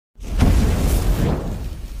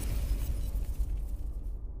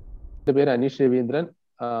എൻ്റെ പേര് അനീഷ് രവീന്ദ്രൻ,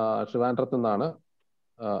 ട്രിവാൻഡ്രത്തു നിന്നാണ്.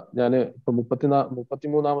 ഞാൻ ഇപ്പൊ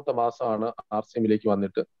 33ാമത്തെ മാസമാണ് RCMലേക്ക്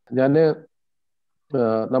വന്നിട്ട്. ഞാൻ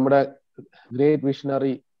നമ്മുടെ ഗ്രേറ്റ്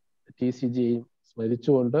വിഷണറി TCGയെയും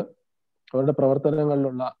സ്മരിച്ചുകൊണ്ട് അവരുടെ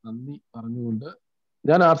പ്രവർത്തനങ്ങളിലുള്ള നന്ദി പറഞ്ഞുകൊണ്ട്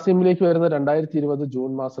ഞാൻ RCMലേക്ക് വരുന്നത് 2020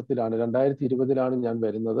 ജൂൺ മാസത്തിലാണ്. 2020 ഞാൻ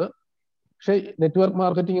വരുന്നത്. പക്ഷെ നെറ്റ്വർക്ക്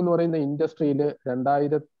മാർക്കറ്റിംഗ് എന്ന് പറയുന്ന ഇൻഡസ്ട്രിയിൽ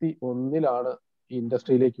 2001 ഈ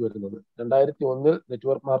ഇൻഡസ്ട്രിയിലേക്ക് വരുന്നത്. 2001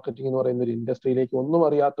 നെറ്റ്വർക്ക് മാർക്കറ്റിംഗ് എന്ന് പറയുന്ന ഒരു ഇൻഡസ്ട്രിയിലേക്ക് ഒന്നും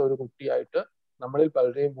അറിയാത്ത ഒരു കുട്ടിയായിട്ട് നമ്മളിൽ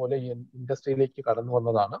പലരെയും പോലെ ഈ ഇൻഡസ്ട്രിയിലേക്ക് കടന്നു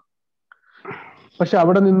വന്നതാണ്. പക്ഷെ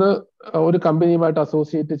അവിടെ നിന്ന് ഒരു കമ്പനിയുമായിട്ട്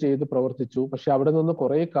അസോസിയേറ്റ് ചെയ്ത് പ്രവർത്തിച്ചു. പക്ഷെ അവിടെ നിന്ന്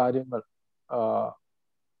കുറെ കാര്യങ്ങൾ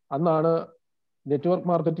അന്നാണ് നെറ്റ്വർക്ക്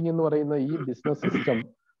മാർക്കറ്റിംഗ് എന്ന് പറയുന്ന ഈ ബിസിനസ് സിസ്റ്റം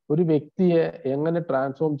ഒരു വ്യക്തിയെ എങ്ങനെ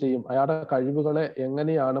ട്രാൻസ്ഫോം ചെയ്യും, അയാളുടെ കഴിവുകളെ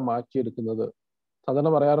എങ്ങനെയാണ് മാറ്റിയെടുക്കുന്നത്. സാധാരണ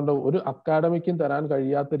പറയാറുണ്ട്, ഒരു അക്കാഡമിക്കും തരാൻ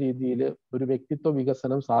കഴിയാത്ത രീതിയിൽ ഒരു വ്യക്തിത്വ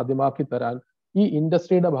വികസനം സാധ്യമാക്കി തരാൻ ഈ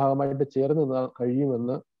ഇൻഡസ്ട്രിയുടെ ഭാഗമായിട്ട് ചേർന്ന് നിന്നാൽ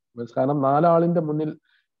കഴിയുമെന്ന്. കാരണം 4 ആളിന്റെ മുന്നിൽ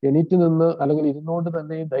എണീറ്റ് നിന്ന് അല്ലെങ്കിൽ ഇരുന്നുകൊണ്ട്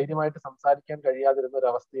തന്നെ ധൈര്യമായിട്ട് സംസാരിക്കാൻ കഴിയാതിരുന്ന ഒരു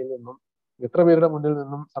അവസ്ഥയിൽ നിന്നും എത്ര പേരുടെ മുന്നിൽ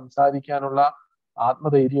നിന്നും സംസാരിക്കാനുള്ള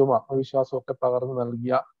ആത്മധൈര്യവും ആത്മവിശ്വാസവും ഒക്കെ പകർന്നു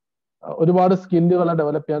നൽകിയ, ഒരുപാട് സ്കില്ലുകളെ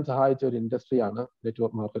ഡെവലപ്പ് ചെയ്യാൻ സഹായിച്ച ഒരു ഇൻഡസ്ട്രിയാണ്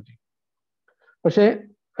നെറ്റ്വർക്ക് മാർക്കറ്റിംഗ്. പക്ഷേ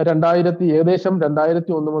ഏകദേശം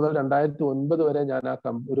 2001 മുതൽ 2009 വരെ ഞാൻ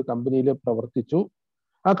ഒരു കമ്പനിയിൽ പ്രവർത്തിച്ചു.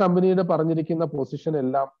 ആ കമ്പനിയുടെ പറഞ്ഞിരിക്കുന്ന പൊസിഷൻ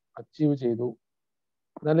എല്ലാം അച്ചീവ് ചെയ്തു.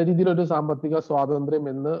 നല്ല രീതിയിൽ ഒരു സാമ്പത്തിക സ്വാതന്ത്ര്യം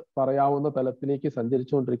എന്ന് പറയാവുന്ന തലത്തിലേക്ക്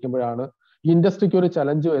സഞ്ചരിച്ചുകൊണ്ടിരിക്കുമ്പോഴാണ് ഈ ഇൻഡസ്ട്രിക്ക് ഒരു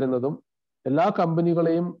ചലഞ്ച് വരുന്നതും എല്ലാ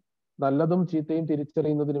കമ്പനികളെയും നല്ലതും ചീത്തയും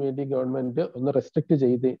തിരിച്ചറിയുന്നതിന് വേണ്ടി ഗവൺമെന്റ് ഒന്ന് റെസ്ട്രിക്ട്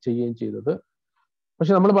ചെയ്യുകയും ചെയ്തത്.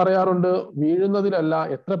 പക്ഷെ നമ്മൾ പറയാറുണ്ട്, വീഴുന്നതിലല്ല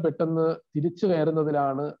എത്ര പെട്ടെന്ന് തിരിച്ചു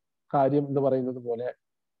കയറുന്നതിലാണ് കാര്യം എന്ന് പറയുന്നത് പോലെ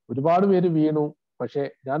ഒരുപാട് പേര് വീണു. പക്ഷെ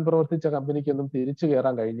ഞാൻ പ്രവർത്തിച്ച കമ്പനിക്കൊന്നും തിരിച്ചു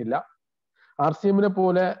കയറാൻ കഴിഞ്ഞില്ല. RCM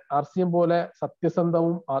പോലെ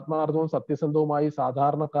സത്യസന്ധവും ആത്മാർത്ഥവും സത്യസന്ധവുമായി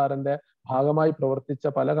സാധാരണക്കാരന്റെ ഭാഗമായി പ്രവർത്തിച്ച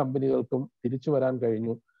പല കമ്പനികൾക്കും തിരിച്ചു വരാൻ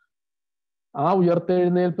കഴിഞ്ഞു. ആ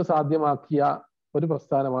ഉയർത്തെഴുന്നേൽപ്പ് സാധ്യമാക്കിയ ഒരു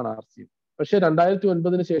പ്രസ്ഥാനമാണ് RCM. പക്ഷെ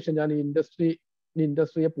 2009 ശേഷം ഞാൻ ഈ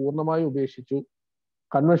ഇൻഡസ്ട്രിയെ പൂർണ്ണമായി ഉപേക്ഷിച്ചു.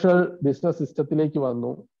 കൺവെൻഷണൽ ബിസിനസ് സിസ്റ്റത്തിലേക്ക്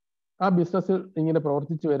വന്നു. ആ ബിസിനസ്സിൽ ഇങ്ങനെ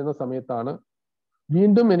പ്രവർത്തിച്ചു വരുന്ന സമയത്താണ്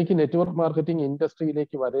വീണ്ടും എനിക്ക് നെറ്റ്വർക്ക് മാർക്കറ്റിംഗ്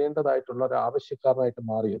ഇൻഡസ്ട്രിയിലേക്ക് വരേണ്ടതായിട്ടുള്ള ഒരു ആവശ്യക്കാരനായിട്ട്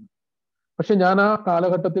മാറിയത്. പക്ഷെ ഞാൻ ആ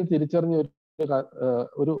കാലഘട്ടത്തിൽ തിരിച്ചറിഞ്ഞ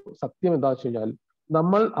ഒരു സത്യം എന്താ വെച്ച് കഴിഞ്ഞാൽ,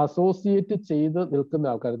 നമ്മൾ അസോസിയേറ്റ് ചെയ്ത്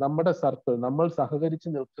നിൽക്കുന്ന ആൾക്കാർ, നമ്മുടെ സർക്കിൾ, നമ്മൾ സഹകരിച്ച്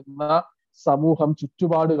നിൽക്കുന്ന സമൂഹം,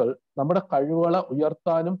 ചുറ്റുപാടുകൾ നമ്മുടെ കഴിവുകളെ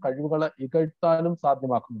ഉയർത്താനും കഴിവുകളെ ഇകഴ്ത്താനും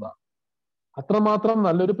സാധ്യമാക്കുന്നതാണ്. അത്രമാത്രം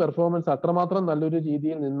നല്ലൊരു പെർഫോമൻസ്, അത്രമാത്രം നല്ലൊരു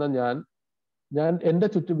രീതിയിൽ നിന്ന ഞാൻ എൻ്റെ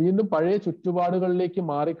വീണ്ടും പഴയ ചുറ്റുപാടുകളിലേക്ക്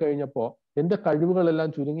മാറിക്കഴിഞ്ഞപ്പോൾ എൻ്റെ കഴിവുകളെല്ലാം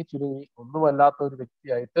ചുരുങ്ങി ഒന്നുമല്ലാത്ത ഒരു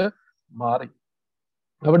വ്യക്തിയായിട്ട് മാറി.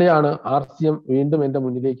 അവിടെയാണ് RCM വീണ്ടും എൻ്റെ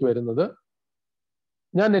മുന്നിലേക്ക് വരുന്നത്.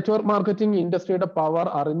 ഞാൻ നെറ്റ്വർക്ക് മാർക്കറ്റിംഗ് ഇൻഡസ്ട്രിയുടെ പവർ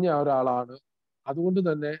അറിഞ്ഞ ഒരാളാണ്. അതുകൊണ്ട്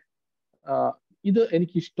തന്നെ ഇത്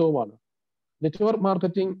എനിക്ക് ഇഷ്ടവുമാണ്. നെറ്റ്വർക്ക്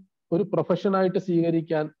മാർക്കറ്റിംഗ് ഒരു പ്രൊഫഷനായിട്ട്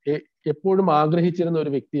സ്വീകരിക്കാൻ എപ്പോഴും ആഗ്രഹിച്ചിരുന്ന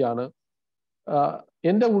ഒരു വ്യക്തിയാണ്.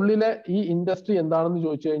 എൻ്റെ ഉള്ളിലെ ഈ ഇൻഡസ്ട്രി എന്താണെന്ന്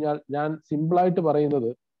ചോദിച്ചു കഴിഞ്ഞാൽ ഞാൻ സിമ്പിളായിട്ട്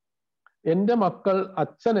പറയുന്നത്, എൻ്റെ മക്കൾ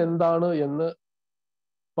അച്ഛൻ എന്താണ് എന്ന്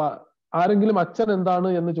ആരെങ്കിലും അച്ഛൻ എന്താണ്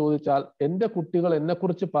എന്ന് ചോദിച്ചാൽ എൻ്റെ കുട്ടികൾ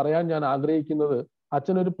എന്നെക്കുറിച്ച് പറയാൻ ഞാൻ ആഗ്രഹിക്കുന്നത്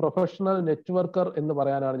അച്ഛനൊരു പ്രൊഫഷണൽ നെറ്റ്വർക്കർ എന്ന്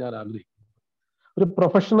പറയാനാണ് ഞാൻ ആഗ്രഹിക്കുന്നത്. ഒരു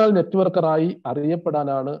പ്രൊഫഷണൽ നെറ്റ്വർക്കറായി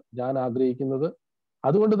അറിയപ്പെടാനാണ് ഞാൻ ആഗ്രഹിക്കുന്നത്.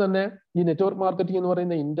 അതുകൊണ്ട് തന്നെ ഈ നെറ്റ്വർക്ക് മാർക്കറ്റിംഗ് എന്ന്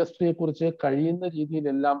പറയുന്ന ഇൻഡസ്ട്രിയെ കുറിച്ച് കഴിയുന്ന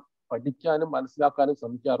രീതിയിലെല്ലാം പഠിക്കാനും മനസ്സിലാക്കാനും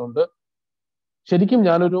ശ്രമിക്കാറുണ്ട്. ശരിക്കും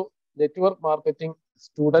ഞാനൊരു നെറ്റ്വർക്ക് മാർക്കറ്റിംഗ്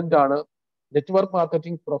സ്റ്റുഡൻ്റ് ആണ്. നെറ്റ്വർക്ക്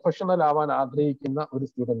മാർക്കറ്റിംഗ് പ്രൊഫഷണൽ ആവാൻ ആഗ്രഹിക്കുന്ന ഒരു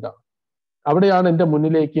സ്റ്റുഡൻ്റ് ആണ്. അവിടെയാണ് എൻ്റെ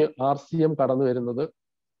മുന്നിലേക്ക് RCM കടന്നു വരുന്നത്.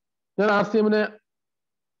 ഞാൻ RCMനെ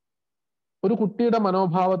ഒരു കുട്ടിയുടെ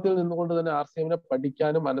മനോഭാവത്തിൽ നിന്നുകൊണ്ട് തന്നെ RCMനെ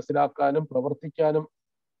പഠിക്കാനും മനസ്സിലാക്കാനും പ്രവർത്തിക്കാനും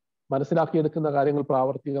മനസ്സിലാക്കിയെടുക്കുന്ന കാര്യങ്ങൾ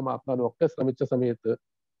പ്രാവർത്തികമാക്കാനും ഒക്കെ ശ്രമിച്ച സമയത്ത്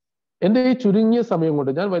എൻ്റെ ഈ ചുരുങ്ങിയ സമയം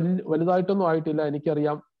കൊണ്ട്, ഞാൻ വലുതായിട്ടൊന്നും ആയിട്ടില്ല,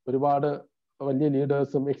 എനിക്കറിയാം ഒരുപാട് വലിയ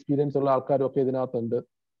ലീഡേഴ്സും എക്സ്പീരിയൻസ് ഉള്ള ആൾക്കാരും ഒക്കെ ഇതിനകത്തുണ്ട്.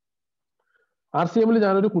 RCMൽ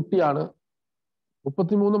ഞാനൊരു കുട്ടിയാണ്.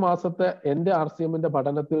 33 മാസത്തെ എൻ്റെ RCMന്റെ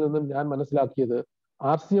പഠനത്തിൽ നിന്നും ഞാൻ മനസ്സിലാക്കിയത്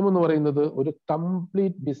RCM എന്ന് പറയുന്നത് ഒരു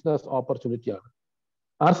കംപ്ലീറ്റ് ബിസിനസ് ഓപ്പർച്യൂണിറ്റിയാണ്.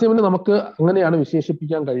 RCMനെ നമുക്ക് അങ്ങനെയാണ്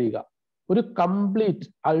വിശേഷിപ്പിക്കാൻ കഴിയുക. ഒരു കംപ്ലീറ്റ്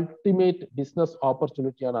അൾട്ടിമേറ്റ് ബിസിനസ്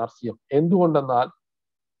ഓപ്പർച്യൂണിറ്റിയാണ് RCM. എന്തുകൊണ്ടെന്നാൽ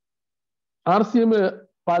RCM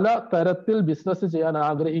പല തരത്തിൽ ബിസിനസ് ചെയ്യാൻ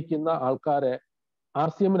ആഗ്രഹിക്കുന്ന ആൾക്കാരെ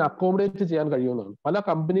RCMന് അക്കോമഡേറ്റ് ചെയ്യാൻ കഴിയുന്നതാണ്. പല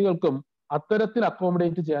കമ്പനികൾക്കും അത്തരത്തിൽ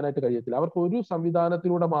അക്കോമഡേറ്റ് ചെയ്യാനായിട്ട് കഴിയത്തില്ല. അവർക്ക് ഒരു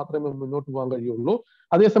സംവിധാനത്തിലൂടെ മാത്രമേ മുന്നോട്ട് പോകാൻ കഴിയുള്ളൂ.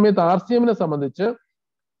 അതേസമയത്ത് RCMനെ സംബന്ധിച്ച്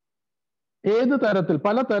ഏത് തരത്തിൽ,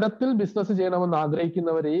 പല തരത്തിൽ ബിസിനസ് ചെയ്യണമെന്ന്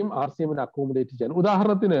ആഗ്രഹിക്കുന്നവരെയും RCMന് അക്കോമഡേറ്റ് ചെയ്യാൻ.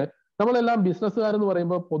 ഉദാഹരണത്തിന് നമ്മളെല്ലാം ബിസിനസ്സുകാരെന്ന്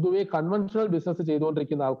പറയുമ്പോൾ പൊതുവെ കൺവെൻഷണൽ ബിസിനസ്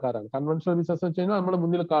ചെയ്തുകൊണ്ടിരിക്കുന്ന ആൾക്കാരാണ്. കൺവെൻഷണൽ ബിസിനസ് വെച്ച് കഴിഞ്ഞാൽ നമ്മുടെ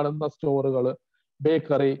മുന്നിൽ കാണുന്ന സ്റ്റോറുകൾ,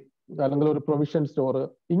 ബേക്കറി, അല്ലെങ്കിൽ ഒരു പ്രൊവിഷൻ സ്റ്റോർ,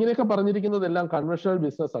 ഇങ്ങനെയൊക്കെ പറഞ്ഞിരിക്കുന്നതെല്ലാം കൺവെൻഷണൽ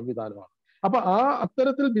ബിസിനസ് സംവിധാനമാണ്. അപ്പൊ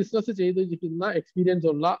അത്തരത്തിൽ ബിസിനസ് ചെയ്തിരിക്കുന്ന എക്സ്പീരിയൻസ്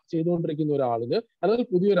ഉള്ള ചെയ്തുകൊണ്ടിരിക്കുന്ന ഒരാളിന്, അല്ലെങ്കിൽ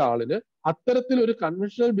പുതിയൊരാളിന് അത്തരത്തിൽ ഒരു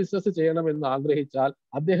കൺവെൻഷണൽ ബിസിനസ് ചെയ്യണമെന്ന് ആഗ്രഹിച്ചാൽ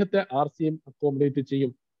അദ്ദേഹത്തെ RCM അക്കോമഡേറ്റ്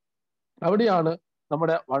ചെയ്യും. അവിടെയാണ്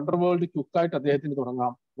നമ്മുടെ വണ്ടർ വേൾഡ് ക്യുക്കായിട്ട് അദ്ദേഹത്തിന്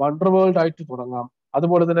തുടങ്ങാം, വണ്ടർ വേൾഡ് ആയിട്ട് തുടങ്ങാം,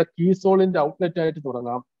 അതുപോലെ തന്നെ കീസോളിന്റെ ഔട്ട്ലെറ്റ് ആയിട്ട്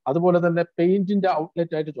തുടങ്ങാം, അതുപോലെ തന്നെ പെയിന്റിന്റെ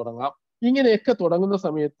ഔട്ട്ലെറ്റ് ആയിട്ട് തുടങ്ങാം. ഇങ്ങനെയൊക്കെ തുടങ്ങുന്ന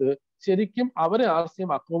സമയത്ത് ശരിക്കും അവരെ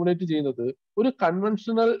RCM അക്കോമഡേറ്റ് ചെയ്യുന്നത് ഒരു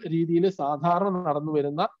കൺവെൻഷണൽ രീതിയിൽ സാധാരണ നടന്നു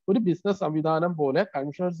വരുന്ന ഒരു ബിസിനസ് സംവിധാനം പോലെ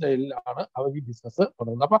കൺവെൻഷണൽ സ്റ്റൈലിലാണ് അവർ ഈ ബിസിനസ്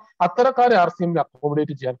തുടങ്ങുന്നത്. അപ്പൊ അത്തരക്കാരെ RCM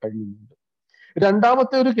അക്കോമഡേറ്റ് ചെയ്യാൻ കഴിയുന്നുണ്ട്.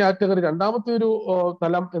 രണ്ടാമത്തെ ഒരു കാറ്റഗറി, രണ്ടാമത്തെ ഒരു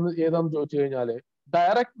തലം എന്ന് ഏതാണെന്ന് ചോദിച്ചു കഴിഞ്ഞാല്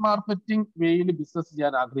ഡയറക്റ്റ് മാർക്കറ്റിംഗ് വേയിൽ ബിസിനസ്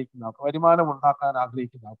ചെയ്യാൻ ആഗ്രഹിക്കുന്ന ആൾക്കാർ, വരുമാനം ഉണ്ടാക്കാൻ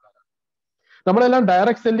ആഗ്രഹിക്കുന്ന ആൾക്കാരാണ്. നമ്മളെല്ലാം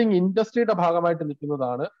ഡയറക്റ്റ് സെല്ലിംഗ് ഇൻഡസ്ട്രിയുടെ ഭാഗമായിട്ട്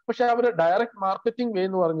നിൽക്കുന്നതാണ്. പക്ഷെ അവർ ഡയറക്റ്റ് മാർക്കറ്റിംഗ് വേ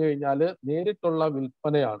എന്ന് പറഞ്ഞു കഴിഞ്ഞാൽ നേരിട്ടുള്ള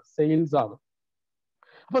വിൽപ്പനയാണ്, സെയിൽസ് ആണ്.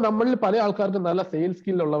 അപ്പൊ നമ്മളിൽ പല ആൾക്കാർക്കും നല്ല സെയിൽസ്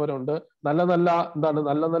സ്കിൽ ഉള്ളവരുണ്ട്, നല്ല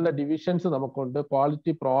നല്ല ഡിവിഷൻസ് നമുക്കുണ്ട്,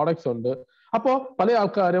 ക്വാളിറ്റി പ്രോഡക്ട്സ് ഉണ്ട്. അപ്പോൾ പല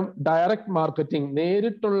ആൾക്കാരും ഡയറക്റ്റ് മാർക്കറ്റിംഗ്,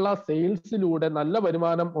 നേരിട്ടുള്ള സെയിൽസിലൂടെ നല്ല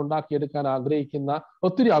വരുമാനം ഉണ്ടാക്കിയെടുക്കാൻ ആഗ്രഹിക്കുന്ന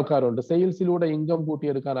ഒത്തിരി ആൾക്കാരുണ്ട്. സെയിൽസിലൂടെ ഇൻകം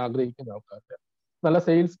കൂട്ടിയെടുക്കാൻ ആഗ്രഹിക്കുന്ന ആൾക്കാർ, നല്ല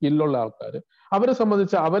സെയിൽസ് സ്കില്ലുള്ള ആൾക്കാർ, അവരെ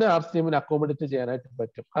സംബന്ധിച്ച് അവരെ RCMന് അക്കോമഡേറ്റ് ചെയ്യാനായിട്ട്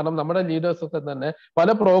പറ്റും. കാരണം നമ്മുടെ ലീഡേഴ്സ് ഒക്കെ തന്നെ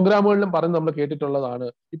പല പ്രോഗ്രാമുകളിലും പറഞ്ഞ് നമ്മൾ കേട്ടിട്ടുള്ളതാണ്.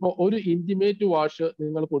 ഇപ്പൊ ഒരു ഇന്റിമേറ്റ് വാഷ്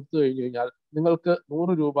നിങ്ങൾ കൊടുത്തു കഴിഞ്ഞു കഴിഞ്ഞാൽ നിങ്ങൾക്ക്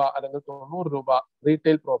 100 രൂപ അല്ലെങ്കിൽ 90 രൂപ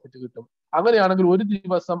റീറ്റെയിൽ പ്രോഫിറ്റ് കിട്ടും. അങ്ങനെയാണെങ്കിൽ ഒരു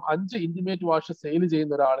ദിവസം 5 ഇന്റിമേറ്റ് വാഷ് സെയിൽ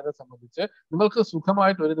ചെയ്യുന്ന ഒരാളിനെ സംബന്ധിച്ച് നിങ്ങൾക്ക്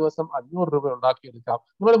സുഖമായിട്ട് ഒരു ദിവസം 500 രൂപ ഉണ്ടാക്കിയെടുക്കാം.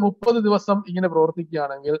 നിങ്ങൾ 30 ദിവസം ഇങ്ങനെ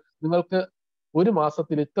പ്രവർത്തിക്കുകയാണെങ്കിൽ നിങ്ങൾക്ക് ഒരു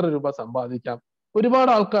മാസത്തിൽ ഇത്ര രൂപ സമ്പാദിക്കാം. ഒരുപാട്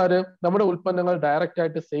ആൾക്കാർ നമ്മുടെ ഉൽപ്പന്നങ്ങൾ ഡയറക്റ്റ്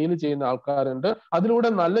ആയിട്ട് സെയിൽ ചെയ്യുന്ന ആൾക്കാരുണ്ട്, അതിലൂടെ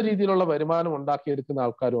നല്ല രീതിയിലുള്ള വരുമാനം ഉണ്ടാക്കിയെടുക്കുന്ന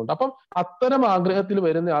ആൾക്കാരും ഉണ്ട്. അപ്പം അത്തരം ആഗ്രഹത്തിൽ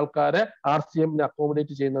വരുന്ന ആൾക്കാരെ RCMന്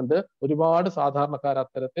അക്കോമഡേറ്റ് ചെയ്യുന്നുണ്ട്. ഒരുപാട് സാധാരണക്കാർ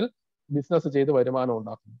അത്തരത്തിൽ ബിസിനസ് ചെയ്ത് വരുമാനം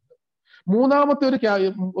ഉണ്ടാക്കുന്നുണ്ട്. മൂന്നാമത്തെ ഒരു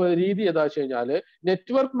രീതി എന്താ വെച്ച് കഴിഞ്ഞാല്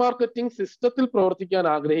നെറ്റ്വർക്ക് മാർക്കറ്റിംഗ് സിസ്റ്റത്തിൽ പ്രവർത്തിക്കാൻ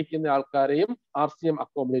ആഗ്രഹിക്കുന്ന ആൾക്കാരെയും RCM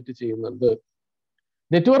അക്കോമഡേറ്റ് ചെയ്യുന്നുണ്ട്.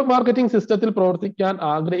 നെറ്റ്വർക്ക് മാർക്കറ്റിംഗ് സിസ്റ്റത്തിൽ പ്രവർത്തിക്കാൻ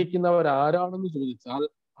ആഗ്രഹിക്കുന്നവർ ആരാണെന്ന് ചോദിച്ചാൽ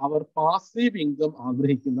അവർ പാസീവ് ഇൻകം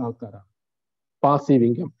ആഗ്രഹിക്കുന്ന ആൾക്കാരാണ്. പാസീവ്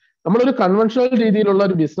ഇൻകം, നമ്മളൊരു കൺവെൻഷണൽ രീതിയിലുള്ള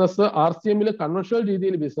ഒരു ബിസിനസ് RCMൽ കൺവെൻഷണൽ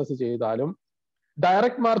രീതിയിൽ ബിസിനസ് ചെയ്താലും,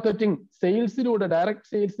 ഡയറക്റ്റ് മാർക്കറ്റിംഗ് സെയിൽസിലൂടെ, ഡയറക്റ്റ്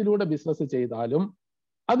സെയിൽസിലൂടെ ബിസിനസ് ചെയ്താലും,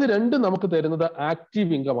 അത് രണ്ടും നമുക്ക് തരുന്നത്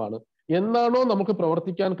ആക്റ്റീവ് ഇൻകം ആണ്. എന്നാണോ നമുക്ക്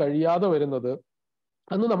പ്രവർത്തിക്കാൻ കഴിയാതെ വരുന്നത്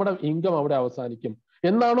അന്ന് നമ്മുടെ ഇൻകം അവിടെ അവസാനിക്കും.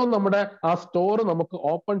 എന്നാണോ നമ്മുടെ ആ സ്റ്റോർ നമുക്ക്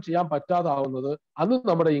ഓപ്പൺ ചെയ്യാൻ പറ്റാതാവുന്നത് അന്ന്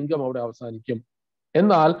നമ്മുടെ ഇൻകം അവിടെ അവസാനിക്കും.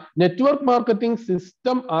 എന്നാൽ network marketing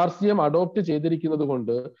system RCM adopt ചെയ്തിരിക്കുന്നത്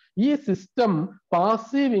കൊണ്ട് ഈ സിസ്റ്റം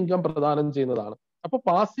പാസീവ് ഇൻകം പ്രദാനം ചെയ്യുന്നതാണ്. അപ്പൊ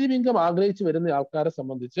പാസീവ് ഇൻകം ആഗ്രഹിച്ചു വരുന്ന ആൾക്കാരെ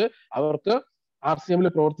സംബന്ധിച്ച് അവർക്ക് RCMൽ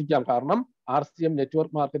പ്രവർത്തിക്കാം. കാരണം RCM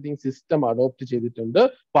network marketing system adopt ചെയ്തിട്ടുണ്ട്.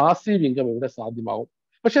 പാസീവ് ഇൻകം ഇവിടെ സാധ്യമാവും.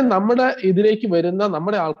 പക്ഷെ നമ്മുടെ ഇതിലേക്ക് വരുന്ന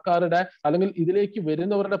നമ്മുടെ ആൾക്കാരുടെ അല്ലെങ്കിൽ ഇതിലേക്ക്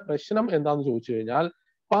വരുന്നവരുടെ പ്രശ്നം എന്താണെന്ന് ചോദിച്ചു കഴിഞ്ഞാൽ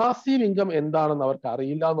പാസീവ് ഇൻകം എന്താണെന്ന് അവർക്ക്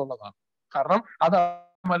അറിയില്ല എന്നുള്ളതാണ്. കാരണം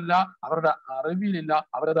അതല്ല, അവരുടെ അറിവിലില്ല,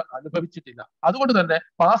 അവരത് അനുഭവിച്ചിട്ടില്ല. അതുകൊണ്ട് തന്നെ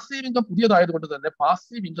പാസീവ് ഇൻകം പുതിയതായത് കൊണ്ട് തന്നെ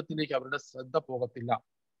പാസീവ് ഇൻകത്തിലേക്ക് അവരുടെ ശ്രദ്ധ പോകത്തില്ല.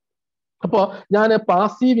 അപ്പോ ഞാൻ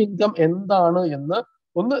പാസീവ് ഇൻകം എന്താണ് എന്ന്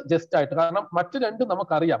ഒന്ന് ജസ്റ്റ് ആയിട്ട്, കാരണം മറ്റു രണ്ടും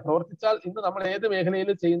നമുക്കറിയാം. പ്രവർത്തിച്ചാൽ ഇന്ന് നമ്മൾ ഏത് മേഖലയിൽ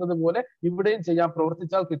ചെയ്യുന്നത് പോലെ ഇവിടെയും ചെയ്യാം,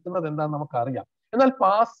 പ്രവർത്തിച്ചാൽ കിട്ടുന്നത് എന്താണെന്ന് നമുക്കറിയാം. എന്നാൽ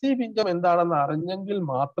പാസീവ് ഇൻകം എന്താണെന്ന് അറിഞ്ഞെങ്കിൽ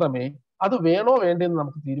മാത്രമേ അത് വേണോ വേണ്ടെന്ന്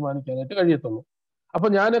നമുക്ക് തീരുമാനിക്കാനായിട്ട് കഴിയത്തുള്ളൂ. അപ്പൊ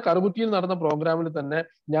ഞാൻ കറുകുറ്റിയിൽ നടന്ന പ്രോഗ്രാമിൽ തന്നെ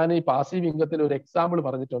ഞാൻ ഈ പാസീവ് ഇൻകത്തിന് ഒരു എക്സാമ്പിൾ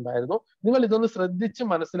പറഞ്ഞിട്ടുണ്ടായിരുന്നു. നിങ്ങൾ ഇതൊന്ന് ശ്രദ്ധിച്ച്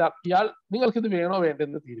മനസ്സിലാക്കിയാൽ നിങ്ങൾക്ക് ഇത് വേണോ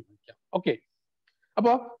വേണ്ടെന്ന് തീരുമാനിക്കാം. ഓക്കെ,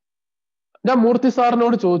 അപ്പൊ ഞാൻ മൂർത്തി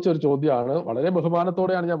സാറിനോട് ചോദിച്ച ഒരു ചോദ്യമാണ്, വളരെ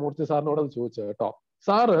ബഹുമാനത്തോടെയാണ് ഞാൻ മൂർത്തി സാറിനോട് അത് ചോദിച്ചത് കേട്ടോ.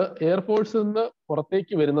 സാറ് എയർഫോഴ്സിൽ നിന്ന്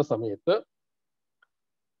പുറത്തേക്ക് വരുന്ന സമയത്ത്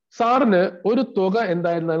സാറിന് ഒരു തുക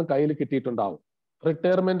എന്തായിരുന്നാലും കയ്യിൽ കിട്ടിയിട്ടുണ്ടാവും.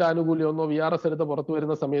 റിട്ടയർമെന്റ് ആനുകൂല്യമൊന്നോ VRS എടുത്ത് പുറത്തു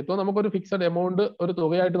വരുന്ന സമയത്തോ നമുക്കൊരു ഫിക്സഡ് എമൗണ്ട്, ഒരു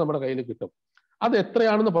തുകയായിട്ട് നമ്മുടെ കയ്യിൽ കിട്ടും. അത്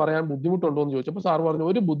എത്രയാണെന്ന് പറയാൻ ബുദ്ധിമുട്ടുണ്ടോ എന്ന് ചോദിച്ചപ്പോൾ സാർ പറഞ്ഞു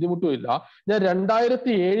ഒരു ബുദ്ധിമുട്ടും ഇല്ല. ഞാൻ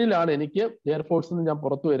 2007 എനിക്ക് എയർഫോഴ്സിൽ നിന്ന് ഞാൻ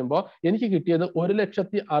പുറത്തു വരുമ്പോൾ എനിക്ക് കിട്ടിയത്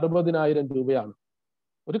 1,60,000 രൂപയാണ്.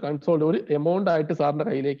 ഒരു കൺസോൾഡ് ഒരു എമൗണ്ട് ആയിട്ട് സാറിന്റെ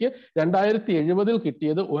കയ്യിലേക്ക് 2070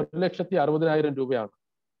 കിട്ടിയത് 1,60,000 രൂപയാണ്.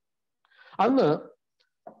 അന്ന്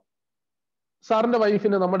സാറിന്റെ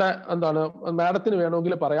വൈഫിന്, നമ്മുടെ മാഡത്തിന്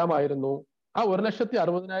വേണമെങ്കിൽ പറയാമായിരുന്നു, ആ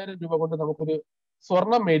 1,60,000 രൂപ കൊണ്ട് നമുക്കൊരു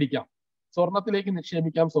സ്വർണം മേടിക്കാം, സ്വർണത്തിലേക്ക്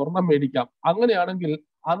നിക്ഷേപിക്കാം, സ്വർണം മേടിക്കാം. അങ്ങനെയാണെങ്കിൽ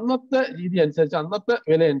അന്നത്തെ രീതി അനുസരിച്ച്, അന്നത്തെ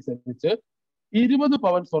വില അനുസരിച്ച് 20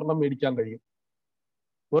 പവൻ സ്വർണം മേടിക്കാൻ കഴിയും.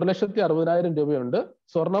 1,60,000 രൂപയുണ്ട്,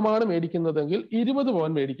 സ്വർണമാണ് മേടിക്കുന്നതെങ്കിൽ 20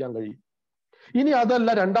 പവൻ മേടിക്കാൻ കഴിയും. ഇനി അതല്ല,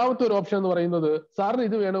 രണ്ടാമത്തെ ഒരു ഓപ്ഷൻ എന്ന് പറയുന്നത് സാറിന്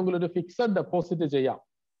ഇത് വേണമെങ്കിൽ ഒരു ഫിക്സഡ് ഡെപ്പോസിറ്റ് ചെയ്യാം.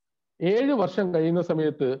 7 വർഷം കഴിയുന്ന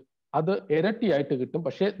സമയത്ത് അത് ഇരട്ടിയായിട്ട് കിട്ടും.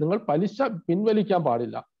 പക്ഷെ നിങ്ങൾ പലിശ പിൻവലിക്കാൻ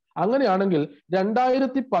പാടില്ല. അങ്ങനെയാണെങ്കിൽ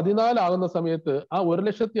 2014 ആകുന്ന സമയത്ത് ആ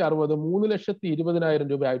 1,60,000 3,20,000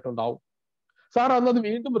 രൂപ ആയിട്ടുണ്ടാവും. സാർ അന്നത്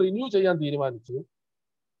വീണ്ടും റിന്യൂ ചെയ്യാൻ തീരുമാനിച്ചു.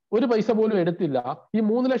 ഒരു പൈസ പോലും എടുത്തില്ല. ഈ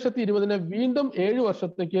 3,20,000 വീണ്ടും 7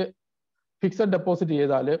 വർഷത്തേക്ക് ഫിക്സഡ് ഡെപ്പോസിറ്റ്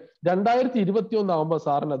ചെയ്താൽ 2021 ആകുമ്പോൾ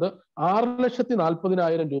സാറിനത്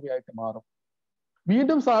 6,40,000 രൂപയായിട്ട് മാറും.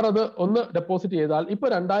 വീണ്ടും സാർ അത് ഒന്ന് ഡെപ്പോസിറ്റ് ചെയ്താൽ ഇപ്പൊ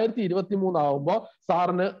 2023 ആകുമ്പോൾ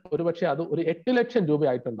സാറിന് ഒരുപക്ഷെ അത് ഒരു 8 ലക്ഷം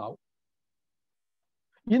രൂപയായിട്ടുണ്ടാവും.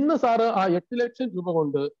 ഇന്ന് സാറ് ആ 8 ലക്ഷം രൂപ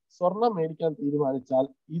കൊണ്ട് സ്വർണം മേടിക്കാൻ തീരുമാനിച്ചാൽ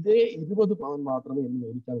ഇതേ 20 പവൻ മാത്രമേ ഇന്ന്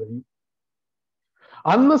മേടിക്കാൻ കഴിയൂ.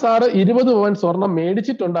 അന്ന് സാറ് 20 പവൻ സ്വർണം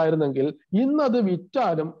മേടിച്ചിട്ടുണ്ടായിരുന്നെങ്കിൽ ഇന്ന് അത്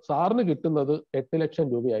വിറ്റാലും സാറിന് കിട്ടുന്നത് 8 ലക്ഷം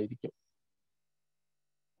രൂപയായിരിക്കും.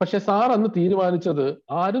 പക്ഷെ സാർ അന്ന് തീരുമാനിച്ചത്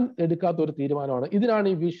ആരും എടുക്കാത്ത ഒരു തീരുമാനമാണ്. ഇതിനാണ്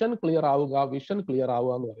ഈ വിഷൻ ക്ലിയർ ആവുക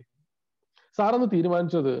എന്ന് പറയുന്നത്. സാർ അന്ന്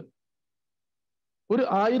തീരുമാനിച്ചത് ഒരു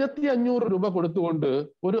 1,500 രൂപ കൊടുത്തുകൊണ്ട്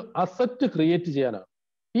ഒരു അസറ്റ് ക്രിയേറ്റ് ചെയ്യാനാണ്.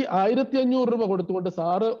 ഈ 1,500 രൂപ കൊടുത്തുകൊണ്ട്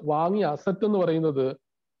സാറ് വാങ്ങിയ അസറ്റ് എന്ന് പറയുന്നത്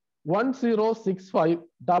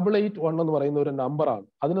 10658881 എന്ന് പറയുന്ന ഒരു നമ്പറാണ്.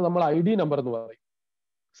 അതിന് നമ്മൾ ID നമ്പർ എന്ന് പറയും.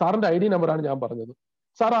 സാറിന്റെ ID നമ്പറാണ് ഞാൻ പറഞ്ഞത്.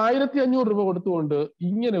 സാർ 1,500 രൂപ കൊടുത്തുകൊണ്ട്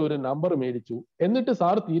ഇങ്ങനെ ഒരു നമ്പർ മേടിച്ചു. എന്നിട്ട്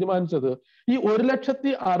സാർ തീരുമാനിച്ചത് ഈ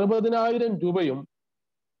 1,60,000 രൂപയും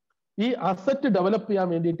ഈ അസറ്റ് ഡെവലപ്പ് ചെയ്യാൻ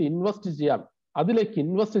വേണ്ടിയിട്ട് അതിലേക്ക്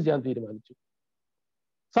ഇൻവെസ്റ്റ് ചെയ്യാൻ തീരുമാനിച്ചു.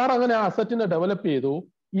 സാർ അങ്ങനെ ആ അസറ്റിനെ ഡെവലപ്പ് ചെയ്തു.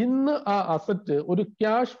 ഇന്ന് ആ അസറ്റ് ഒരു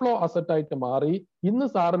ക്യാഷ് ഫ്ലോ അസറ്റ് ആയിട്ട് മാറി. ഇന്ന്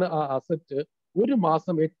സാറിന് ആ അസറ്റ് ഒരു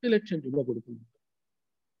മാസം 8 ലക്ഷം രൂപ കൊടുക്കുന്നുണ്ട്.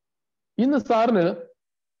 ഇന്ന് സാറിന്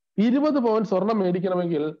 20 പവൻ സ്വർണം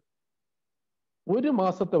മേടിക്കണമെങ്കിൽ ഒരു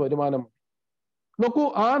മാസത്തെ വരുമാനം നോക്കൂ.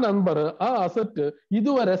 ആ നമ്പർ, ആ അസറ്റ്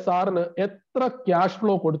ഇതുവരെ സാറിന് എത്ര ക്യാഷ്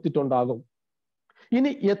ഫ്ലോ കൊടുത്തിട്ടുണ്ടാകും?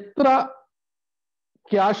 ഇനി എത്ര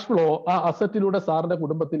ക്യാഷ് ഫ്ലോ ആ അസറ്റിലൂടെ സാറിന്റെ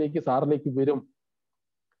കുടുംബത്തിലേക്ക് സാറിലേക്ക് വരും?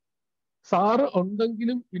 സാറ്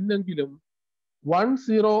ഉണ്ടെങ്കിലും ഇല്ലെങ്കിലും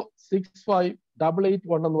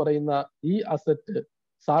 10658881 എന്ന് പറയുന്ന ഈ അസറ്റ്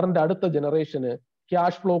സാറിന്റെ അടുത്ത ജനറേഷന്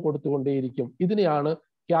ക്യാഷ് ഫ്ലോ കൊടുത്തുകൊണ്ടേയിരിക്കും. ഇതിനെയാണ്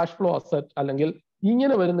ക്യാഷ് ഫ്ലോ അസറ്റ് അല്ലെങ്കിൽ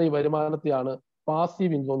ഇങ്ങനെ വരുന്ന ഈ വരുമാനത്തെയാണ്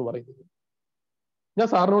പാസീവ് ഇൻകം എന്ന് പറയുന്നത്. ഞാൻ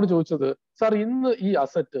സാറിനോട് ചോദിച്ചത്, സാർ ഇന്ന് ഈ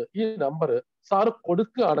അസറ്റ്, ഈ നമ്പർ സാറ്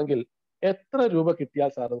കൊടുക്കുകയാണെങ്കിൽ എത്ര രൂപ കിട്ടിയാൽ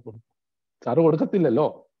സാർ കൊടുക്കും? സാറ് കൊടുക്കത്തില്ലല്ലോ.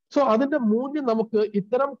 സോ അതിന്റെ മൂല്യം നമുക്ക്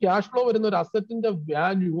ഇത്തരം ക്യാഷ് ഫ്ലോ വരുന്ന ഒരു അസറ്റിന്റെ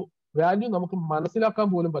വാല്യൂ നമുക്ക് മനസ്സിലാക്കാൻ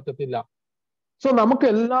പോലും പറ്റത്തില്ല. സോ നമുക്ക്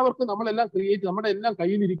എല്ലാവർക്കും നമ്മുടെ എല്ലാം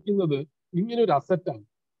കയ്യിലിരിക്കുന്നത് ഇങ്ങനെ ഒരു അസറ്റാണ്.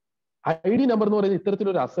 ID നമ്പർ എന്ന് പറയുന്നത്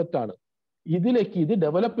ഇത്തരത്തിലൊരു അസറ്റാണ്. ഇത്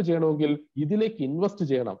ഡെവലപ്പ് ചെയ്യണമെങ്കിൽ ഇതിലേക്ക് ഇൻവെസ്റ്റ്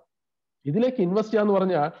ചെയ്യണം. ഇതിലേക്ക് ഇൻവെസ്റ്റ് ചെയ്യാന്ന്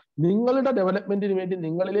പറഞ്ഞാൽ നിങ്ങളുടെ ഡെവലപ്മെന്റിന് വേണ്ടി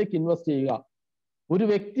നിങ്ങളിലേക്ക് ഇൻവെസ്റ്റ് ചെയ്യുക. ഒരു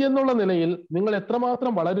വ്യക്തി എന്നുള്ള നിലയിൽ നിങ്ങൾ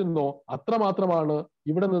എത്രമാത്രം വളരുന്നോ അത്രമാത്രമാണ്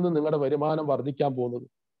ഇവിടെ നിന്ന് നിങ്ങളുടെ വരുമാനം വർദ്ധിക്കാൻ പോകുന്നത്.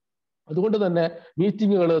 അതുകൊണ്ട് തന്നെ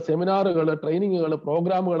മീറ്റിങ്ങുകൾ, സെമിനാറുകൾ, ട്രെയിനിങ്ങുകൾ,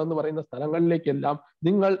 പ്രോഗ്രാമുകൾ എന്ന് പറയുന്ന സ്ഥലങ്ങളിലേക്കെല്ലാം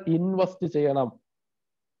നിങ്ങൾ ഇൻവെസ്റ്റ് ചെയ്യണം.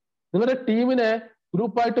 നിങ്ങളുടെ ടീമിനെ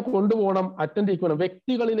ഗ്രൂപ്പായിട്ട് കൊണ്ടുപോകണം, അറ്റൻഡ് ചെയ്യണം.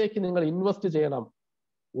 വ്യക്തികളിലേക്ക് നിങ്ങൾ ഇൻവെസ്റ്റ് ചെയ്യണം.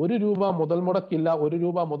 1 രൂപ മുതൽ മുടക്കില്ല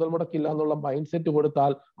എന്നുള്ള മൈൻഡ് സെറ്റ്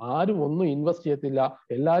കൊടുത്താൽ ആരും ഒന്നും ഇൻവെസ്റ്റ് ചെയ്യത്തില്ല.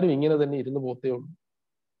 എല്ലാവരും ഇങ്ങനെ തന്നെ ഇരുന്ന് പോത്തേ ഉള്ളൂ.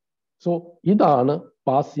 സോ ഇതാണ്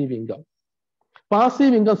passive income.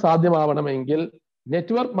 Passive income സാധ്യമാവണമെങ്കിൽ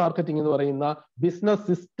network marketing എന്ന് പറയുന്ന ബിസിനസ്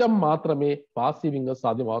സിസ്റ്റം മാത്രമേ പാസീവ് ഇൻകം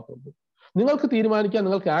സാധ്യമാകത്തുള്ളൂ. നിങ്ങൾക്ക് തീരുമാനിക്കാൻ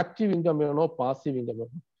നിങ്ങൾക്ക് ആക്റ്റീവ് ഇൻകം വേണോ പാസീവ് ഇൻകം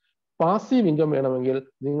വേണോ. പാസീവ് ഇൻകം വേണമെങ്കിൽ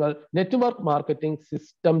നിങ്ങൾ നെറ്റ്വർക്ക് മാർക്കറ്റിംഗ്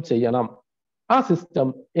സിസ്റ്റം ചെയ്യണം. ആ സിസ്റ്റം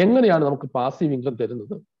എങ്ങനെയാണ് നമുക്ക് പാസീവ് ഇൻകം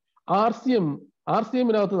തരുന്നത്?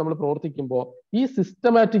 RCMനകത്ത് നമ്മൾ പ്രവർത്തിക്കുമ്പോൾ ഈ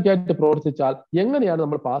സിസ്റ്റമാറ്റിക് ആയിട്ട് പ്രവർത്തിച്ചാൽ എങ്ങനെയാണ്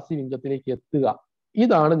നമ്മൾ പാസീവ് ഇൻകത്തിലേക്ക് എത്തുക?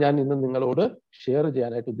 ഇതാണ് ഞാൻ ഇന്ന് നിങ്ങളോട് ഷെയർ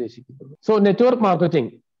ചെയ്യാനായിട്ട് ഉദ്ദേശിക്കുന്നത്. സോ നെറ്റ്വർക്ക്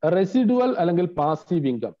മാർക്കറ്റിംഗ്, റെസിഡുവൽ അല്ലെങ്കിൽ പാസീവ്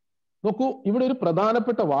ഇൻകം. നോക്കൂ, ഇവിടെ ഒരു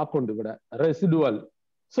പ്രധാനപ്പെട്ട വാക്കുണ്ട് ഇവിടെ, റെസിഡുവൽ.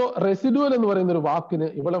 സോ റെസിഡുവൽ എന്ന് പറയുന്ന ഒരു വാക്കിന്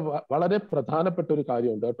ഇവിടെ വളരെ പ്രധാനപ്പെട്ട ഒരു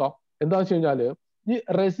കാര്യമുണ്ട് കേട്ടോ. എന്താണെന്ന് വെച്ച് കഴിഞ്ഞാല് ഈ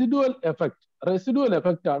റെസിഡുവൽ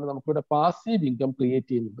എഫക്റ്റ് ആണ് നമുക്കിവിടെ പാസീവ് ഇൻകം ക്രിയേറ്റ്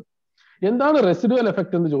ചെയ്യുന്നത്. എന്താണ് റെസിഡുവൽ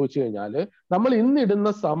എഫക്റ്റ് എന്ന് ചോദിച്ചു കഴിഞ്ഞാൽ, നമ്മൾ ഇന്നിടുന്ന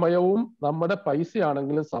സമയവും നമ്മുടെ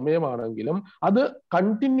പൈസയാണെങ്കിലും സമയമാണെങ്കിലും അത്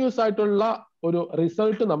കണ്ടിന്യൂസ് ആയിട്ടുള്ള ഒരു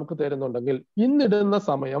റിസൾട്ട് നമുക്ക് തരുന്നുണ്ടെങ്കിൽ, ഇന്നിടുന്ന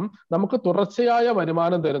സമയം നമുക്ക് തുടർച്ചയായ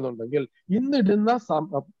വരുമാനം തരുന്നുണ്ടെങ്കിൽ, ഇന്നിടുന്ന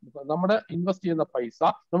നമ്മുടെ ഇൻവെസ്റ്റ് ചെയ്യുന്ന പൈസ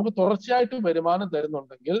നമുക്ക് തുടർച്ചയായിട്ട് വരുമാനം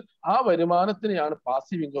തരുന്നുണ്ടെങ്കിൽ ആ വരുമാനത്തിനെയാണ്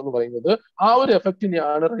പാസീവ് ഇൻകം എന്ന് പറയുന്നത്. ആ ഒരു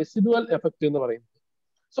എഫക്റ്റിനെയാണ് റെസിഡുവൽ എഫക്റ്റ് എന്ന് പറയുന്നത്.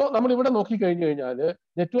 സോ നമ്മൾ ഇവിടെ നോക്കിക്കഴിഞ്ഞു കഴിഞ്ഞാൽ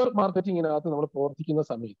നെറ്റ്വർക്ക് മാർക്കറ്റിംഗിനകത്ത് നമ്മൾ പ്രവർത്തിക്കുന്ന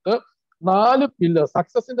സമയത്ത് 4 പില്ലേഴ്സ്,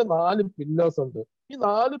 സക്സസിന്റെ 4 പില്ലേഴ്സ് ഉണ്ട്. ഈ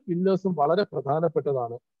 4 പില്ലേഴ്സും വളരെ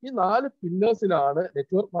പ്രധാനപ്പെട്ടതാണ്. ഈ 4 പില്ലേഴ്സിലാണ്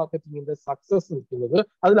നെറ്റ്വർക്ക് മാർക്കറ്റിംഗിന്റെ സക്സസ് നിൽക്കുന്നത്.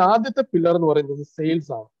 അതിൽ ആദ്യത്തെ പില്ലർ എന്ന് പറയുന്നത്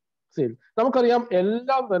സെയിൽസ് ആണ്. സെയിൽ. നമുക്കറിയാം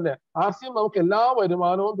എല്ലാം തന്നെ RCM നമുക്ക് എല്ലാ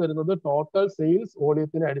വരുമാനവും തരുന്നത് ടോട്ടൽ സെയിൽസ്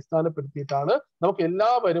വോളിയത്തിനെ അടിസ്ഥാനപ്പെടുത്തിയിട്ടാണ് നമുക്ക് എല്ലാ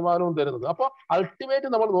വരുമാനവും തരുന്നത്. അപ്പോൾ അൾട്ടിമേറ്റ്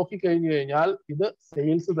നമ്മൾ നോക്കിക്കഴിഞ്ഞു കഴിഞ്ഞാൽ ഇത്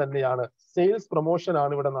സെയിൽസ് തന്നെയാണ്. സെയിൽസ് പ്രൊമോഷൻ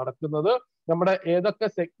ആണ് ഇവിടെ നടക്കുന്നത്. നമ്മുടെ ഏതൊക്കെ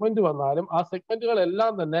സെഗ്മെന്റ് വന്നാലും ആ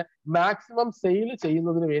സെഗ്മെന്റുകളെല്ലാം തന്നെ മാക്സിമം സെയിൽ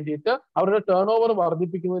ചെയ്യുന്നതിന് വേണ്ടിയിട്ട് അവരുടെ ടേൺ ഓവർ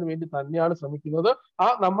വർദ്ധിപ്പിക്കുന്നതിന് വേണ്ടി തന്നെയാണ് ശ്രമിക്കുന്നത്. ആ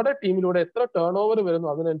നമ്മുടെ ടീമിലൂടെ എത്ര ടേൺ ഓവർ വരുന്നു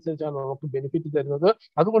അതിനനുസരിച്ചാണ് നമുക്ക് ബെനിഫിറ്റ് തരുന്നത്.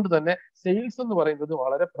 അതുകൊണ്ട് തന്നെ സെയിൽസ് എന്ന് പറയുന്നത്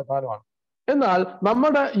വളരെ പ്രധാനമാണ്. എന്നാൽ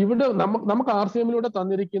നമ്മുടെ ഇവിടെ നമുക്ക് RCM-ലൂടെ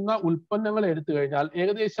തന്നിരിക്കുന്ന ഉൽപ്പന്നങ്ങൾ എടുത്തു കഴിഞ്ഞാൽ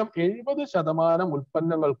ഏകദേശം 70%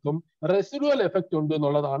 ഉൽപ്പന്നങ്ങൾക്കും റെസിഡുവൽ എഫക്റ്റ് ഉണ്ട്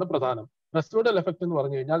എന്നുള്ളതാണ് പ്രധാനം. റെസിഡുവൽ എഫക്റ്റ് എന്ന്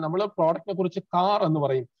പറഞ്ഞു കഴിഞ്ഞാൽ നമ്മൾ പ്രോഡക്റ്റിനെ കുറിച്ച് കാർ എന്ന്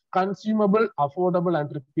പറയും, കൺസ്യൂമബിൾ, അഫോർഡബിൾ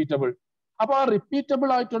ആൻഡ് റിപ്പീറ്റബിൾ. അപ്പൊ ആ റിപ്പീറ്റബിൾ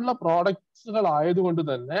ആയിട്ടുള്ള പ്രോഡക്ട്സുകൾ ആയതുകൊണ്ട്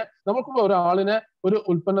തന്നെ നമുക്ക് ഒരാളിനെ ഒരു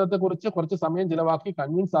ഉൽപ്പന്നത്തെ കുറിച്ച് കുറച്ച് സമയം ചിലവാക്കി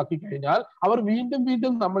കൺവിൻസ് ആക്കി കഴിഞ്ഞാൽ അവർ വീണ്ടും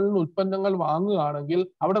വീണ്ടും നമ്മളിൽ നിന്ന് ഉൽപ്പന്നങ്ങൾ വാങ്ങുകയാണെങ്കിൽ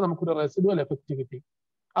അവിടെ നമുക്കൊരു റെസിഡുവൽ എഫക്റ്റ് കിട്ടി.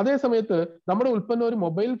 അതേ സമയത്ത് നമ്മുടെ ഉൽപ്പന്നം ഒരു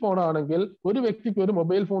മൊബൈൽ ഫോൺ ആണെങ്കിൽ ഒരു വ്യക്തിക്ക് ഒരു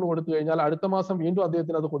മൊബൈൽ ഫോൺ കൊടുത്തു കഴിഞ്ഞാൽ അടുത്ത മാസം വീണ്ടും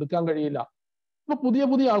അദ്ദേഹത്തിന് അത് കൊടുക്കാൻ കഴിയില്ല. അപ്പൊ പുതിയ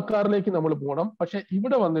പുതിയ ആൾക്കാരിലേക്ക് നമ്മൾ പോകണം. പക്ഷെ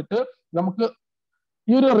ഇവിടെ വന്നിട്ട് നമുക്ക്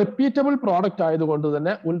ഈ ഒരു റിപ്പീറ്റബിൾ പ്രോഡക്റ്റ് ആയതുകൊണ്ട്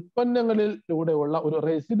തന്നെ ഉൽപ്പന്നങ്ങളിലൂടെയുള്ള ഒരു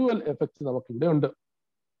റെസിഡുവൽ എഫക്റ്റ് നമുക്ക് ഇവിടെ ഉണ്ട്.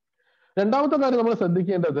 രണ്ടാമത്തെ കാര്യം നമ്മൾ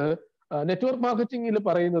ശ്രദ്ധിക്കേണ്ടത് നെറ്റ്വർക്ക് മാർക്കറ്റിംഗിൽ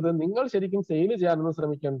പറയുന്നത് നിങ്ങൾ ശരിക്കും സെയിൽ ചെയ്യാനൊന്നും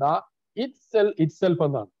ശ്രമിക്കേണ്ട, ഇറ്റ് സെൽഫ്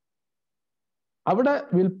എന്നാണ്. അവിടെ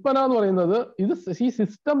വിൽപ്പന എന്ന് പറയുന്നത് ഈ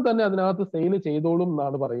സിസ്റ്റം തന്നെ അതിനകത്ത് സെയിൽ ചെയ്തോളും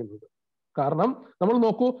എന്നാണ് പറയുന്നത്. കാരണം നമ്മൾ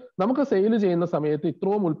നോക്കൂ, നമുക്ക് സെയിൽ ചെയ്യുന്ന സമയത്ത്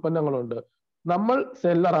ഇത്രയും ഉൽപ്പന്നങ്ങളുണ്ട്. നമ്മൾ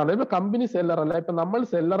സെല്ലറാണ്, ഇപ്പൊ കമ്പനി സെല്ലർ അല്ല, ഇപ്പൊ നമ്മൾ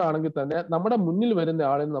സെല്ലർ ആണെങ്കിൽ തന്നെ നമ്മുടെ മുന്നിൽ വരുന്ന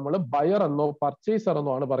ആളിന് നമ്മൾ ബയർ എന്നോ പർച്ചേസർ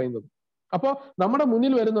എന്നോ ആണ് പറയുന്നത്. അപ്പോൾ നമ്മുടെ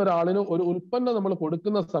മുന്നിൽ വരുന്ന ഒരാളിന് ഒരു ഉൽപ്പന്നം നമ്മൾ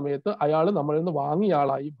കൊടുക്കുന്ന സമയത്ത് അയാൾ നമ്മളിൽ നിന്ന് വാങ്ങിയ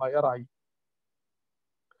ആളായി, ബയറായി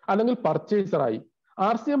അല്ലെങ്കിൽ പർച്ചേസറായി.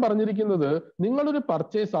 RCM പറഞ്ഞിരിക്കുന്നത് നിങ്ങളൊരു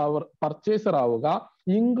പർച്ചേസർ ആവുക,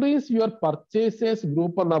 ഇൻക്രീസ് യുവർ പർച്ചേസേഴ്സ്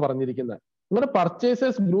ഗ്രൂപ്പ് എന്നാ പറഞ്ഞിരിക്കുന്നത്. നിങ്ങളുടെ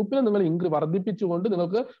പർച്ചേസേഴ്സ് ഗ്രൂപ്പിനെ നിങ്ങൾ വർദ്ധിപ്പിച്ചുകൊണ്ട്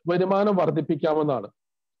നിങ്ങൾക്ക് വരുമാനം വർദ്ധിപ്പിക്കാമെന്നാണ്.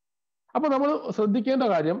 അപ്പൊ നമ്മൾ ശ്രദ്ധിക്കേണ്ട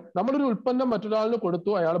കാര്യം, നമ്മളൊരു ഉൽപ്പന്നം മറ്റൊരാളിന്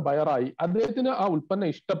കൊടുത്തു, അയാൾ ബയറായി, അദ്ദേഹത്തിന് ആ ഉൽപ്പന്നം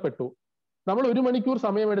ഇഷ്ടപ്പെട്ടു. നമ്മൾ 1 മണിക്കൂർ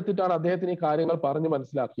സമയമെടുത്തിട്ടാണ് അദ്ദേഹത്തിന് ഈ കാര്യങ്ങൾ പറഞ്ഞ്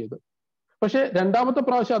മനസ്സിലാക്കിയത്. പക്ഷെ രണ്ടാമത്തെ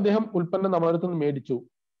പ്രാവശ്യം അദ്ദേഹം ഉൽപ്പന്നം നമ്മളടുത്ത് നിന്ന് മേടിച്ചു.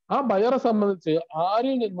 ആ ബയറെ സംബന്ധിച്ച്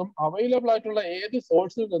ആരിൽ നിന്നും അവൈലബിൾ ആയിട്ടുള്ള ഏത്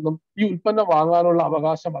സോഴ്സിൽ നിന്നും ഈ ഉൽപ്പന്നം വാങ്ങാനുള്ള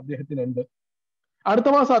അവകാശം അദ്ദേഹത്തിനുണ്ട്. അടുത്ത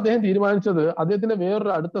മാസം അദ്ദേഹം തീരുമാനിച്ചത് അദ്ദേഹത്തിന്റെ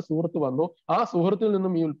വേറൊരു അടുത്ത സുഹൃത്ത് വന്നു, ആ സുഹൃത്തിൽ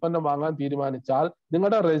നിന്നും ഈ ഉൽപ്പന്നം വാങ്ങാൻ തീരുമാനിച്ചാൽ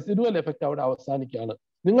നിങ്ങളുടെ റെസിഡുവൽ എഫക്റ്റ് അവിടെ അവസാനിക്കുകയാണ്.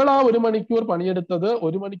 നിങ്ങൾ ആ 1 മണിക്കൂർ പണിയെടുത്തത്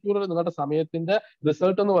 1 മണിക്കൂർ നിങ്ങളുടെ സമയത്തിന്റെ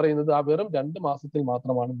റിസൾട്ട് എന്ന് പറയുന്നത് ആ വെറും 2 മാസത്തിൽ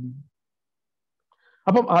മാത്രമാണ്.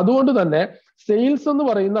 അപ്പം അതുകൊണ്ട് തന്നെ സെയിൽസ് എന്ന്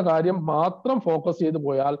പറയുന്ന കാര്യം മാത്രം ഫോക്കസ് ചെയ്തു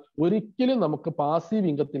പോയാൽ ഒരിക്കലും നമുക്ക് പാസീവ്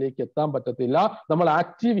ഇൻകത്തിലേക്ക് എത്താൻ പറ്റത്തില്ല. നമ്മൾ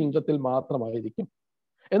ആക്റ്റീവ് ഇൻകത്തിൽ മാത്രമായിരിക്കും.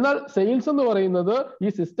 എന്നാൽ സെയിൽസ് എന്ന് പറയുന്നത് ഈ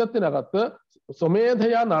സിസ്റ്റത്തിനകത്ത്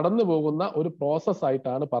സ്വമേധയാ നടന്നു പോകുന്ന ഒരു പ്രോസസ്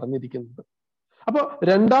ആയിട്ടാണ് പറഞ്ഞിരിക്കുന്നത്. അപ്പൊ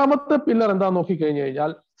രണ്ടാമത്തെ പില്ലർ എന്താ നോക്കിക്കഴിഞ്ഞു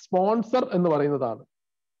കഴിഞ്ഞാൽ സ്പോൺസർ എന്ന് പറയുന്നതാണ്.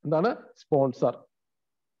 എന്താണ് സ്പോൺസർ?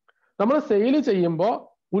 നമ്മൾ സെയിൽ ചെയ്യുമ്പോൾ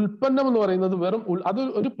ഉൽപ്പന്നം എന്ന് പറയുന്നത് വെറും അത്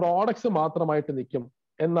ഒരു പ്രോഡക്ട്സ് മാത്രമായിട്ട് നിൽക്കും.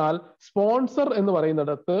 എന്നാൽ സ്പോൺസർ എന്ന്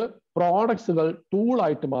പറയുന്നിടത്ത് പ്രോഡക്ട്സുകൾ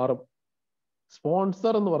ടൂളായിട്ട് മാറും.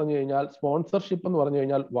 സ്പോൺസർ എന്ന് പറഞ്ഞു കഴിഞ്ഞാൽ, സ്പോൺസർഷിപ്പ് എന്ന് പറഞ്ഞു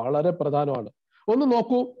കഴിഞ്ഞാൽ വളരെ പ്രധാനമാണ്. ഒന്ന്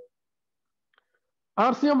നോക്കൂ,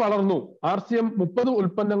 RCM വളർന്നു. RCM 30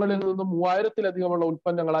 ഉൽപ്പന്നങ്ങളിൽ നിന്നും 3000-ലധികമുള്ള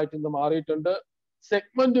ഉൽപ്പന്നങ്ങളായിട്ട് ഇന്ന് മാറിയിട്ടുണ്ട്.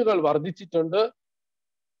 സെഗ്മെന്റുകൾ വർദ്ധിച്ചിട്ടുണ്ട്.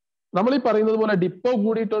 നമ്മൾ ഈ പറയുന്നത് പോലെ ഡിപ്പോ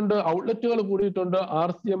കൂടിയിട്ടുണ്ട്, ഔട്ട്ലെറ്റുകൾ കൂടിയിട്ടുണ്ട്.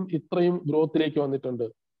 RCM ഇത്രയും ഗ്രോത്തിലേക്ക് വന്നിട്ടുണ്ട്.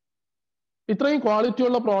 ഇത്രയും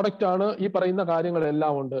ക്വാളിറ്റിയുള്ള പ്രോഡക്റ്റ് ആണ്. ഈ പറയുന്ന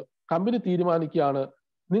കാര്യങ്ങളെല്ലാം ഉണ്ട്. കമ്പനി തീരുമാനിക്കുകയാണ്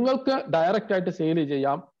നിങ്ങൾക്ക് ഡയറക്റ്റ് ആയിട്ട് സെയിൽ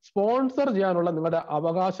ചെയ്യാം, സ്പോൺസർ ചെയ്യാനുള്ള നിങ്ങളുടെ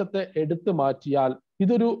അവകാശത്തെ എടുത്തു മാറ്റിയാൽ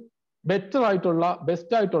ഇതൊരു ബെറ്റർ ആയിട്ടുള്ള,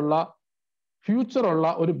 ബെസ്റ്റ് ആയിട്ടുള്ള, ഫ്യൂച്ചർ ഉള്ള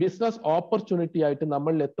ഒരു ബിസിനസ് ഓപ്പർച്യൂണിറ്റി ആയിട്ട്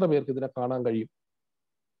നമ്മളിൽ എത്ര പേർക്ക് ഇതിനെ കാണാൻ കഴിയും?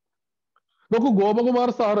 നോക്കൂ,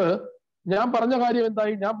 ഗോപകുമാർ സാറ് ഞാൻ പറഞ്ഞ കാര്യം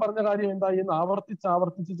എന്തായി എന്ന്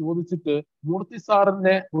ആവർത്തിച്ച് ചോദിച്ചിട്ട് മൂർത്തി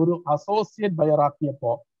സാറിനെ ഒരു അസോസിയേറ്റ് ബയർ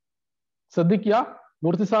ആക്കിയപ്പോ, ശ്രദ്ധിക്കുക,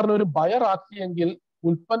 മൂർത്തി സാറിനെ ഒരു ബയർ ആക്കിയെങ്കിൽ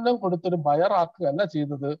ഉൽപ്പന്നം കൊടുത്തൊരു ബയർ ആക്കുകയല്ല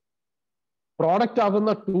ചെയ്തത്, പ്രോഡക്റ്റ്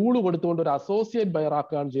ആകുന്ന ടൂള് കൊടുത്തുകൊണ്ട് ഒരു അസോസിയേറ്റ് ബയർ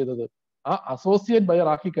ആക്കുകയാണ് ചെയ്തത്. ആ അസോസിയേറ്റ് ബയർ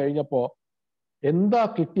ആക്കി കഴിഞ്ഞപ്പോ എന്താ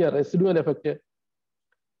കിട്ടിയ റെസിഡുവൽ എഫക്റ്റ്?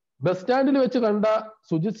 ബസ് സ്റ്റാൻഡിൽ വെച്ച് കണ്ട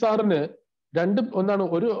സുജിത് സാറിന്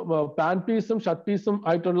ഒരു പാന്റ് പീസും ഷർട്ട് പീസും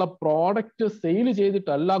ആയിട്ടുള്ള പ്രോഡക്റ്റ് സെയിൽ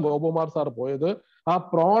ചെയ്തിട്ടല്ല ഗോപകുമാർ സാർ പോയത്. ആ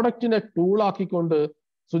പ്രോഡക്റ്റിനെ ടൂളാക്കിക്കൊണ്ട്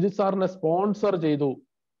സുജിത് സാറിനെ സ്പോൺസർ ചെയ്തു.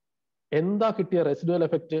 എന്താ കിട്ടിയ റെസിഡുവൽ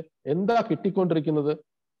എഫക്റ്റ്? എന്താ കിട്ടിക്കൊണ്ടിരിക്കുന്നത്?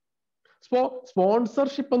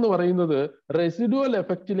 സ്പോൺസർഷിപ്പ് എന്ന് പറയുന്നത് റെസിഡുവൽ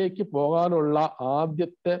എഫക്റ്റിലേക്ക് പോകാനുള്ള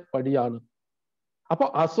ആദ്യത്തെ പടിയാണ്. അപ്പൊ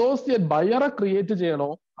അസോസിയേറ്റ് ബയറെ ക്രിയേറ്റ്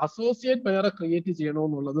ചെയ്യണോ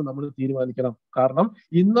എന്നുള്ളത് നമ്മൾ തീരുമാനിക്കണം. കാരണം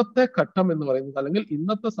ഇന്നത്തെ ഘട്ടം എന്ന് പറയുന്നത്, അല്ലെങ്കിൽ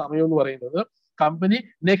ഇന്നത്തെ സമയം എന്ന് പറയുന്നത്, കമ്പനി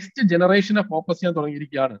നെക്സ്റ്റ് ജനറേഷനെ ഫോക്കസ് ചെയ്യാൻ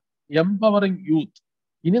തുടങ്ങിയിരിക്കുകയാണ്. Empowering youth.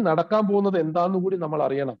 ഇനി നടക്കാൻ പോകുന്നത് എന്താണെന്ന് കൂടി നമ്മൾ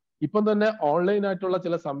അറിയണം. ഇപ്പം തന്നെ ഓൺലൈൻ ആയിട്ടുള്ള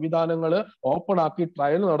ചില സംവിധാനങ്ങൾ ഓപ്പൺ ആക്കി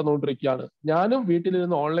ട്രയൽ നടന്നുകൊണ്ടിരിക്കുകയാണ്. ഞാനും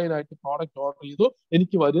വീട്ടിലിരുന്ന് ഓൺലൈനായിട്ട് പ്രോഡക്റ്റ് ഓർഡർ ചെയ്തു,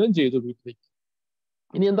 എനിക്ക് വരികയും ചെയ്തു വീട്ടിലേക്ക്.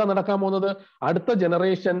 ഇനി എന്താ നടക്കാൻ പോകുന്നത്? അടുത്ത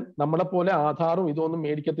ജനറേഷൻ നമ്മളെ പോലെ ആധാറും ഇതൊന്നും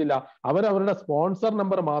മേടിക്കത്തില്ല. അവരവരുടെ സ്പോൺസർ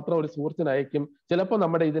നമ്പർ മാത്രം ഒരു സുഹൃത്തിന് അയക്കും. ചിലപ്പോൾ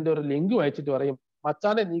നമ്മുടെ ഇതിന്റെ ഒരു ലിങ്ക് അയച്ചിട്ട് പറയും,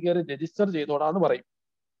 മച്ചാനെ നീ കയറി രജിസ്റ്റർ ചെയ്തോടാന്ന് പറയും.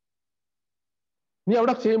 നീ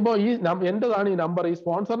അവിടെ ചെയ്യുമ്പോൾ എന്റേതാണ് ഈ നമ്പർ, ഈ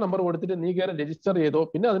സ്പോൺസർ നമ്പർ കൊടുത്തിട്ട് നീ കയറി രജിസ്റ്റർ ചെയ്തോ,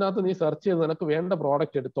 പിന്നെ അതിനകത്ത് നീ സെർച്ച് ചെയ്ത് നിനക്ക് വേണ്ട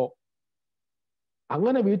പ്രോഡക്റ്റ് എടുത്തോ.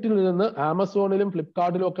 അങ്ങനെ വീട്ടിലിരുന്ന് ആമസോണിലും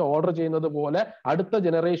ഫ്ലിപ്കാർട്ടിലും ഒക്കെ ഓർഡർ ചെയ്യുന്നത് പോലെ അടുത്ത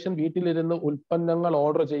ജനറേഷൻ വീട്ടിലിരുന്ന് ഉൽപ്പന്നങ്ങൾ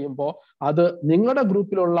ഓർഡർ ചെയ്യുമ്പോൾ അത് നിങ്ങളുടെ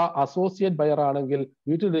ഗ്രൂപ്പിലുള്ള അസോസിയേറ്റ് ബയർ ആണെങ്കിൽ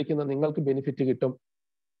വീട്ടിലിരിക്കുന്ന നിങ്ങൾക്ക് ബെനിഫിറ്റ് കിട്ടും.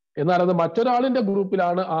 എന്നാൽ അത് മറ്റൊരാളിന്റെ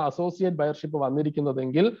ഗ്രൂപ്പിലാണ് ആ അസോസിയേറ്റ് ബയർഷിപ്പ്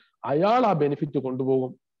വന്നിരിക്കുന്നതെങ്കിൽ അയാൾ ആ ബെനിഫിറ്റ്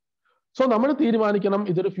കൊണ്ടുപോകും. സോ നമ്മൾ തീരുമാനിക്കണം,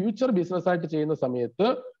 ഇതൊരു ഫ്യൂച്ചർ ബിസിനസ് ആയിട്ട് ചെയ്യുന്ന സമയത്ത്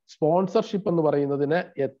സ്പോൺസർഷിപ്പ് എന്ന് പറയുന്നതിനെ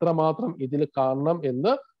എത്രമാത്രം ഇതിൽ കാണണം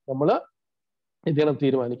എന്ന് നമ്മൾ ഇതിനെ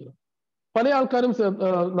തീരുമാനിക്കണം. പല ആൾക്കാരും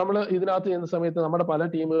നമ്മൾ ഇതിനകത്ത് ചെയ്യുന്ന സമയത്ത് നമ്മുടെ പല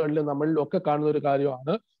ടീമുകളിലും നമ്മളിലും ഒക്കെ കാണുന്ന ഒരു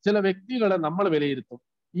കാര്യമാണ്, ചില വ്യക്തികളെ നമ്മൾ വിലയിരുത്തും.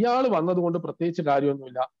 ഇയാൾ വന്നതുകൊണ്ട് പ്രത്യേകിച്ച്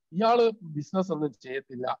കാര്യമൊന്നുമില്ല, ഇയാള് ബിസിനസ് ഒന്നും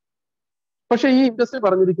ചെയ്യത്തില്ല. പക്ഷെ ഈ ഇൻഡസ്ട്രി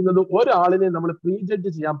പറഞ്ഞിരിക്കുന്നത് ഒരാളിനെ നമ്മൾ പ്രീ ജഡ്ജ്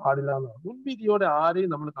ചെയ്യാൻ പാടില്ല എന്നാണ്. മുൻവിധിയോടെ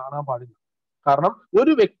ആരെയും നമ്മൾ കാണാൻ പാടില്ല. കാരണം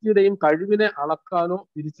ഒരു വ്യക്തിയുടെയും കഴിവിനെ അളക്കാനോ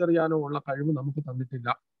തിരിച്ചറിയാനോ ഉള്ള കഴിവ് നമുക്ക് തന്നിട്ടില്ല.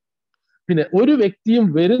 പിന്നെ ഒരു വ്യക്തിയും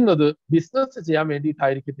വരുന്നത് ബിസിനസ് ചെയ്യാൻ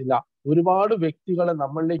വേണ്ടിയിട്ടായിരിക്കത്തില്ല. ഒരുപാട് വ്യക്തികളെ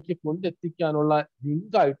നമ്മളിലേക്ക് കൊണ്ടെത്തിക്കാനുള്ള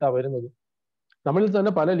ലിങ്കായിട്ടാണ് വരുന്നത്. നമ്മളിൽ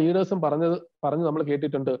തന്നെ പല ലീഡേഴ്സും പറഞ്ഞ് നമ്മൾ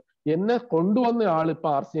കേട്ടിട്ടുണ്ട്, എന്നെ കൊണ്ടുവന്ന ആൾ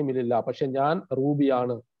ഇപ്പൊ RCMിലില്ല, പക്ഷെ ഞാൻ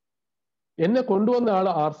റൂബിയാണ്. എന്നെ കൊണ്ടുവന്ന ആൾ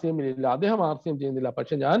RCMിലില്ല, അദ്ദേഹം RCM ചെയ്യുന്നില്ല,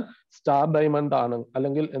 പക്ഷെ ഞാൻ സ്റ്റാർ ഡയമണ്ട് ആണ്,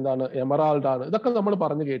 അല്ലെങ്കിൽ എന്താണ് എമറാൾഡ് ആണ്. ഇതൊക്കെ നമ്മൾ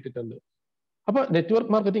പറഞ്ഞു കേട്ടിട്ടുണ്ട്. അപ്പൊ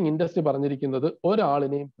നെറ്റ്വർക്ക് മാർക്കറ്റിംഗ് ഇൻഡസ്ട്രി പറഞ്ഞിരിക്കുന്നത്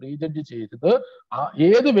ഒരാളിനെയും പ്രീജഡ്ജ് ചെയ്തത്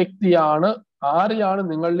ഏത് വ്യക്തിയാണ് ആരെയാണ്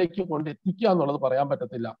നിങ്ങളിലേക്ക് കൊണ്ടെത്തിക്കുക എന്നുള്ളത് പറയാൻ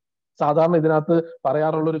പറ്റത്തില്ല. സാധാരണ ഇതിനകത്ത്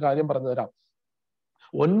പറയാറുള്ള ഒരു കാര്യം പറഞ്ഞുതരാം.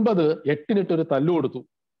 9 8-നിട്ടൊരു തല്ലു കൊടുത്തു.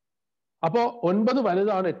 അപ്പോ 9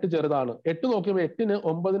 വലുതാണ്, 8 ചെറുതാണ്. 8 നോക്കിയപ്പോൾ 8-ന്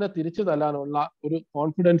 9-നെ തിരിച്ചു തല്ലാനുള്ള ഒരു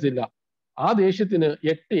കോൺഫിഡൻസ് ഇല്ല. ആ ദേഷ്യത്തിന്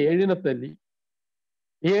 8 7-നെ തല്ലി,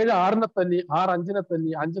 7 6-നെ തല്ലി, 6 5-നെ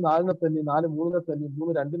തല്ലി, 5 4-നെ തല്ലി, 4 3-നെ തല്ലി,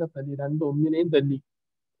 3 2-നെ തല്ലി, 2 1-നെയും തല്ലി.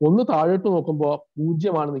 1 താഴോട്ട് നോക്കുമ്പോൾ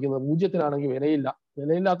 0-മാണ് നിൽക്കുന്നത്. 0-ത്തിനാണെങ്കിൽ വിലയില്ല.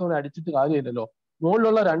 വിലയില്ലാത്തവനെ അടിച്ചിട്ട് കാര്യമില്ലല്ലോ.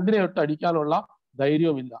 മുകളിലുള്ള 2-നെ ഇട്ട് അടിക്കാനുള്ള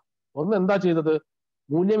ധൈര്യവുമില്ല. 1 എന്താ ചെയ്തത്?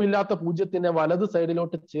 മൂല്യമില്ലാത്ത 0-നെ വലത്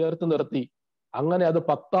സൈഡിലോട്ട് ചേർത്ത് നിർത്തി. അങ്ങനെ അത്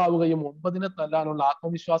 10 ആവുകയും 9-നെ തല്ലാനുള്ള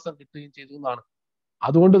ആത്മവിശ്വാസം കിട്ടുകയും ചെയ്തു എന്നാണ്.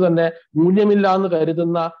 അതുകൊണ്ട് തന്നെ മൂല്യമില്ല എന്ന്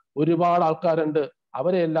കരുതുന്ന ഒരുപാട് ആൾക്കാരുണ്ട്.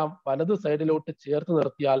 അവരെല്ലാം വലത് സൈഡിലോട്ട് ചേർത്ത്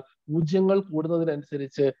നിർത്തിയാൽ 0-കൾ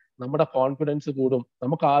കൂടുന്നതിനനുസരിച്ച് നമ്മുടെ കോൺഫിഡൻസ് കൂടും.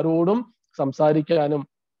 നമുക്ക് ആരോടും സംസാരിക്കാനും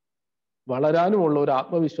വളരാനുമുള്ള ഒരു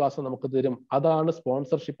ആത്മവിശ്വാസം നമുക്ക് തരും. അതാണ്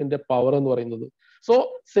സ്പോൺസർഷിപ്പിന്റെ പവർ എന്ന് പറയുന്നത്. സോ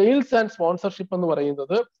സെയിൽസ് ആൻഡ് സ്പോൺസർഷിപ്പ് എന്ന്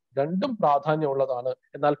പറയുന്നത് രണ്ടും പ്രാധാന്യമുള്ളതാണ്.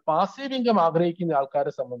 എന്നാൽ പാസീവ് ഇൻകം ആഗ്രഹിക്കുന്ന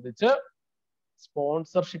ആൾക്കാരെ സംബന്ധിച്ച്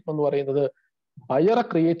സ്പോൺസർഷിപ്പ് എന്ന് പറയുന്നത് ബയറെ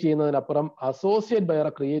ക്രിയേറ്റ് ചെയ്യുന്നതിനപ്പുറം അസോസിയേറ്റ്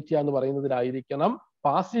ബയറെ ക്രിയേറ്റ് ചെയ്യുക എന്ന് പറയുന്നതിലായിരിക്കണം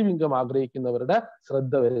പാസീവ് ഇൻകം ആഗ്രഹിക്കുന്നവരുടെ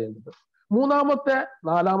ശ്രദ്ധ വരേണ്ടത്. 3-മത്തെ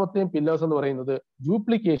 4-മത്തെയും പില്ലേഴ്സ് എന്ന് പറയുന്നത്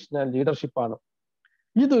ഡ്യൂപ്ലിക്കേഷൻ ആൻഡ് ലീഡർഷിപ്പ് ആണ്.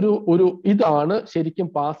 ഇതാണ് ശരിക്കും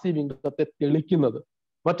പാസീവ് ഇൻകത്തെ തെളിക്കുന്നത്.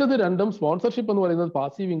 മറ്റത് രണ്ടും, സ്പോൺസർഷിപ്പ് എന്ന് പറയുന്നത്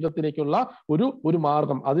പാസീവ് ഇൻകത്തിലേക്കുള്ള ഒരു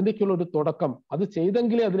മാർഗം, അതിലേക്കുള്ള ഒരു തുടക്കം. അത്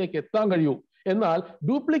ചെയ്തെങ്കിലേ അതിലേക്ക് എത്താൻ കഴിയൂ. എന്നാൽ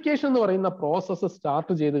ഡ്യൂപ്ലിക്കേഷൻ എന്ന് പറയുന്ന പ്രോസസ്സ്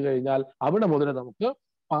സ്റ്റാർട്ട് ചെയ്ത് കഴിഞ്ഞാൽ അവിടെ മുതൽ നമുക്ക്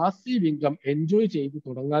പാസീവ് ഇൻകം എൻജോയ് ചെയ്ത്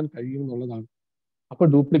തുടങ്ങാൻ കഴിയും എന്നുള്ളതാണ്. അപ്പൊ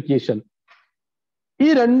ഡ്യൂപ്ലിക്കേഷൻ,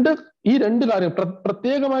 ഈ രണ്ട് കാര്യം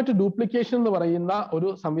പ്രത്യേകമായിട്ട് ഡ്യൂപ്ലിക്കേഷൻ എന്ന് പറയുന്ന ഒരു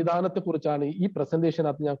സംവിധാനത്തെ കുറിച്ചാണ് ഈ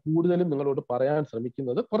പ്രസന്റേഷനകത്ത് ഞാൻ കൂടുതലും നിങ്ങളോട് പറയാൻ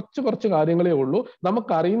ശ്രമിക്കുന്നത്. കുറച്ച് കാര്യങ്ങളേ ഉള്ളൂ,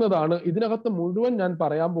 നമുക്കറിയുന്നതാണ്. ഇതിനകത്ത് മുഴുവൻ ഞാൻ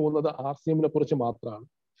പറയാൻ പോകുന്നത് RCMനെ കുറിച്ച് മാത്രമാണ്.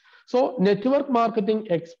 സോ നെറ്റ്വർക്ക് മാർക്കറ്റിംഗ്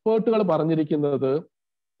എക്സ്പേർട്ടുകൾ പറഞ്ഞിരിക്കുന്നത്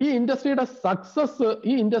ഈ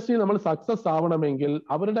ഇൻഡസ്ട്രി നമ്മൾ സക്സസ് ആവണമെങ്കിൽ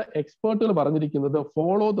അവരുടെ എക്സ്പേർട്ടുകൾ പറഞ്ഞിരിക്കുന്നത്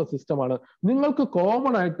ഫോളോ ദ സിസ്റ്റം ആണ്. നിങ്ങൾക്ക്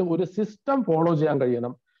കോമൺ ആയിട്ട് ഒരു സിസ്റ്റം ഫോളോ ചെയ്യാൻ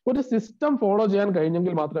കഴിയണം. ഒരു സിസ്റ്റം ഫോളോ ചെയ്യാൻ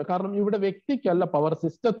കഴിഞ്ഞെങ്കിൽ മാത്രമേ, കാരണം ഇവിടെ വ്യക്തിക്കല്ല പവർ,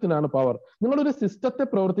 സിസ്റ്റത്തിനാണ് പവർ. നിങ്ങളൊരു സിസ്റ്റത്തെ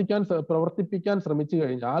പ്രവർത്തിപ്പിക്കാൻ ശ്രമിച്ചു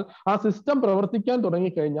കഴിഞ്ഞാൽ, ആ സിസ്റ്റം പ്രവർത്തിക്കാൻ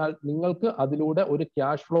തുടങ്ങിക്കഴിഞ്ഞാൽ നിങ്ങൾക്ക് അതിലൂടെ ഒരു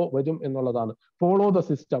ക്യാഷ് ഫ്ലോ വരും എന്നുള്ളതാണ്. Follow the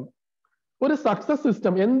system. ഒരു സക്സസ്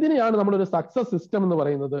സിസ്റ്റം, എന്തിനെയാണ് നമ്മൾ ഒരു സക്സസ് സിസ്റ്റം എന്ന്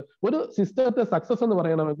പറയുന്നത്? ഒരു സിസ്റ്റത്തെ സക്സസ് എന്ന്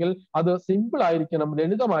പറയണമെങ്കിൽ അത് സിമ്പിൾ ആയിരിക്കണം,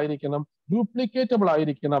 ലളിതമായിരിക്കണം, ഡ്യൂപ്ലിക്കേറ്റബിൾ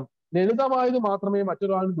ആയിരിക്കണം. ലളിതമായത് മാത്രമേ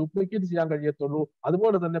മറ്റൊരാളിന് ഡ്യൂപ്ലിക്കേറ്റ് ചെയ്യാൻ കഴിയത്തുള്ളൂ.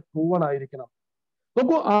 അതുപോലെ തന്നെ പ്രൂവൺ ആയിരിക്കണം.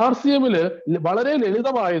 നോക്കൂ, RCMല് വളരെ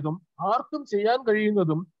ലളിതമായതും ആർക്കും ചെയ്യാൻ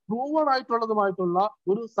കഴിയുന്നതും പ്രൂവൺ ആയിട്ടുള്ളതുമായിട്ടുള്ള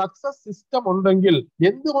ഒരു സക്സസ് സിസ്റ്റം ഉണ്ടെങ്കിൽ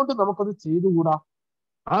എന്തുകൊണ്ട് നമുക്കത് ചെയ്തുകൂടാ?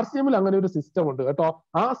 RCMൽ അങ്ങനെ ഒരു സിസ്റ്റം ഉണ്ട് കേട്ടോ.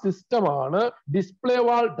 ആ സിസ്റ്റമാണ് display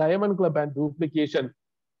wall, diamond club and duplication.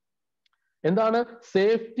 എന്താണ്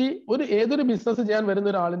സേഫ്റ്റി? ഏതൊരു ബിസിനസ് ചെയ്യാൻ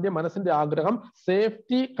വരുന്ന ഒരാളിന്റെ മനസ്സിന്റെ ആഗ്രഹം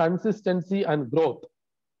സേഫ്റ്റി, കൺസിസ്റ്റൻസി ആൻഡ് ഗ്രോത്ത്.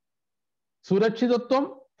 സുരക്ഷിതത്വം,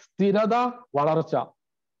 സ്ഥിരത, വളർച്ച.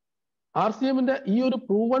 RCMന്റെ ഈ ഒരു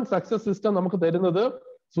പ്രൂവൺ സക്സസ് സിസ്റ്റം നമുക്ക് തരുന്നത്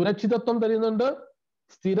സുരക്ഷിതത്വം തരുന്നുണ്ട്,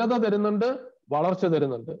 സ്ഥിരത തരുന്നുണ്ട്, വളർച്ച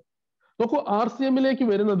തരുന്നുണ്ട്. നോക്കൂ, RCMലേക്ക്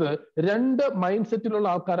വരുന്നത് 2 മൈൻഡ് സെറ്റിലുള്ള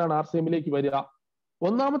ആൾക്കാരാണ് RCMലേക്ക് വരിക.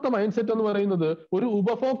 ഒന്നാമത്തെ മൈൻഡ് സെറ്റ് എന്ന് പറയുന്നത് ഒരു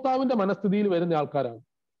ഉപഭോക്താവിന്റെ മനസ്ഥിതിയിൽ വരുന്ന ആൾക്കാരാണ്.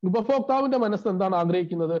 ഉപഭോക്താവിന്റെ മനസ്സ് എന്താണ്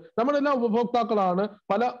ആഗ്രഹിക്കുന്നത്? നമ്മളെല്ലാം ഉപഭോക്താക്കളാണ്,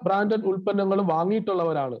 പല ബ്രാൻഡഡ് ഉൽപ്പന്നങ്ങളും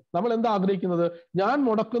വാങ്ങിയിട്ടുള്ളവരാണ്. നമ്മൾ എന്താ ആഗ്രഹിക്കുന്നത്?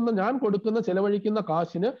 ഞാൻ കൊടുക്കുന്ന ചെലവഴിക്കുന്ന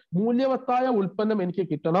കാശിന് മൂല്യവത്തായ ഉൽപ്പന്നം എനിക്ക്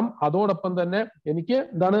കിട്ടണം, അതോടൊപ്പം തന്നെ എനിക്ക്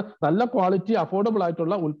എന്താണ് നല്ല ക്വാളിറ്റി, അഫോർഡബിൾ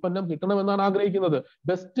ആയിട്ടുള്ള ഉൽപ്പന്നം കിട്ടണമെന്നാണ് ആഗ്രഹിക്കുന്നത്.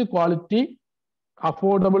 ബെസ്റ്റ് ക്വാളിറ്റി,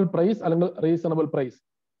 അഫോർഡബിൾ പ്രൈസ് അല്ലെങ്കിൽ റീസണബിൾ പ്രൈസ്.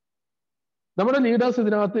 നമ്മുടെ ലീഡേഴ്സ്,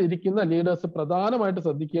 ഇതിനകത്ത് ഇരിക്കുന്ന ലീഡേഴ്സ് പ്രധാനമായിട്ട്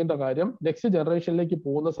ശ്രദ്ധിക്കേണ്ട കാര്യം, നെക്സ്റ്റ് ജനറേഷനിലേക്ക്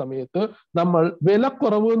പോകുന്ന സമയത്ത് നമ്മൾ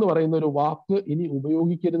വിലക്കുറവ് എന്ന് പറയുന്ന ഒരു വാക്ക് ഇനി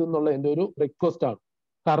ഉപയോഗിക്കരുത് എന്നുള്ള എൻ്റെ ഒരു റിക്വസ്റ്റ് ആണ്.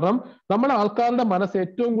 കാരണം നമ്മുടെ ആൾക്കാരുടെ മനസ്സ്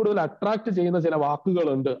ഏറ്റവും കൂടുതൽ അട്രാക്ട് ചെയ്യുന്ന ചില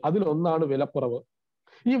വാക്കുകളുണ്ട്. അതിലൊന്നാണ് വിലക്കുറവ്.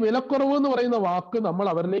 ഈ വിലക്കുറവ് എന്ന് പറയുന്ന വാക്ക് നമ്മൾ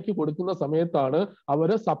അവരിലേക്ക് കൊടുക്കുന്ന സമയത്താണ്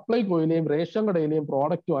അവര് സപ്ലൈകോയിലെയും റേഷൻ കടയിലെയും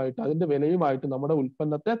പ്രോഡക്റ്റുമായിട്ട്, അതിന്റെ വിലയുമായിട്ട് നമ്മുടെ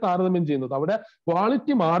ഉൽപ്പന്നത്തെ താരതമ്യം ചെയ്യുന്നത്. അവിടെ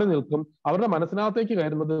ക്വാളിറ്റി മാറി നിൽക്കും. അവരുടെ മനസ്സിനകത്തേക്ക്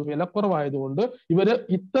കയറുന്നത് വിലക്കുറവായതുകൊണ്ട് ഇവര്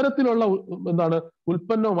ഇത്തരത്തിലുള്ള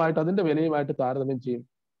ഉൽപ്പന്നവുമായിട്ട്, അതിന്റെ വിലയുമായിട്ട് താരതമ്യം ചെയ്യും.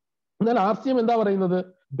 എന്നാൽ RCM എന്താ പറയുന്നത്?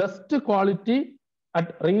 Best quality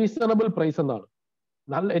at reasonable price എന്നാണ്.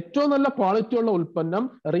 ഏറ്റവും നല്ല ക്വാളിറ്റി ഉള്ള ഉൽപ്പന്നം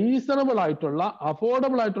റീസണബിൾ ആയിട്ടുള്ള,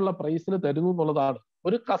 അഫോർഡബിൾ ആയിട്ടുള്ള പ്രൈസിന് തരുന്നു എന്നുള്ളതാണ്.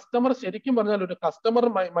 ഒരു കസ്റ്റമർ, ശരിക്കും പറഞ്ഞാൽ ഒരു കസ്റ്റമർ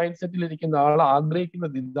മൈൻഡ് സെറ്റിൽ ഇരിക്കുന്ന ആൾ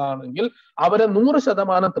ആഗ്രഹിക്കുന്നത് ഇതാണെങ്കിൽ അവരെ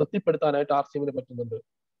 100% തൃപ്തിപ്പെടുത്താനായിട്ട് RCMന് പറ്റുന്നുണ്ട്.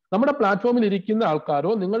 നമ്മുടെ പ്ലാറ്റ്ഫോമിൽ ഇരിക്കുന്ന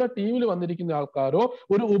ആൾക്കാരോ നിങ്ങളുടെ ടീമിൽ വന്നിരിക്കുന്ന ആൾക്കാരോ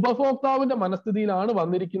ഒരു ഉപഭോക്താവിന്റെ മനസ്ഥിതിയിലാണ്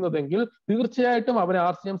വന്നിരിക്കുന്നതെങ്കിൽ തീർച്ചയായിട്ടും അവരെ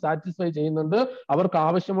RCM സാറ്റിസ്ഫൈ ചെയ്യുന്നുണ്ട്. അവർക്ക്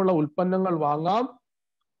ആവശ്യമുള്ള ഉൽപ്പന്നങ്ങൾ വാങ്ങാം,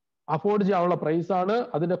 അഫോർഡ് ചെയ്യാനുള്ള പ്രൈസ് ആണ്,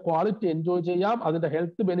 അതിന്റെ ക്വാളിറ്റി എൻജോയ് ചെയ്യാം, അതിന്റെ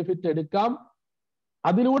ഹെൽത്ത് ബെനിഫിറ്റ് എടുക്കാം,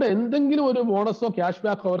 അതിലൂടെ എന്തെങ്കിലും ഒരു ബോണസോ ക്യാഷ്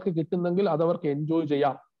ബാക്കോ അവർക്ക് കിട്ടുന്നെങ്കിൽ അത് അവർക്ക് എൻജോയ്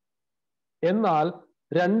ചെയ്യാം. എന്നാൽ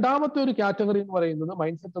രണ്ടാമത്തെ ഒരു കാറ്റഗറി എന്ന് പറയുന്നത്,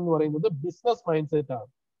 മൈൻഡ് സെറ്റ് എന്ന് പറയുന്നത് ബിസിനസ് മൈൻഡ് സെറ്റ് ആണ്.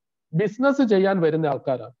 ബിസിനസ് ചെയ്യാൻ വരുന്ന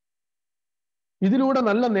ആൾക്കാരാണ്. ഇതിലൂടെ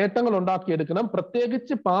നല്ല നേട്ടങ്ങൾ ഉണ്ടാക്കിയെടുക്കണം.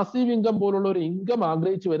 പ്രത്യേകിച്ച് പാസീവ് ഇൻകം പോലുള്ള ഒരു ഇൻകം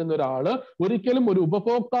ആഗ്രഹിച്ചു വരുന്ന ഒരാള് ഒരിക്കലും ഒരു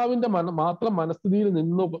ഉപഭോക്താവിന്റെ മാത്രം മനസ്ഥിതിയിൽ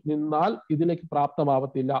നിന്നാൽ ഇതിലേക്ക്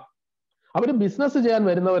പ്രാപ്തമാവത്തില്ല. അവര് ബിസിനസ് ചെയ്യാൻ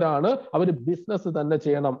വരുന്നവരാണ്. അവര് ബിസിനസ് തന്നെ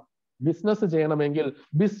ചെയ്യണം. ബിസിനസ് ചെയ്യണമെങ്കിൽ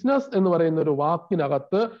ബിസിനസ് എന്ന് പറയുന്ന ഒരു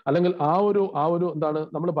വാക്കിനകത്ത്, അല്ലെങ്കിൽ ആ ഒരു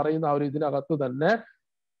നമ്മൾ പറയുന്ന ആ ഒരു ഇതിനകത്ത് തന്നെ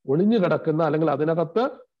ഒളിഞ്ഞു കിടക്കുന്ന, അല്ലെങ്കിൽ അതിനകത്ത്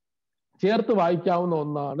ചേർത്ത് വായിക്കാവുന്ന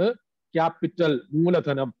ഒന്നാണ് ക്യാപിറ്റൽ,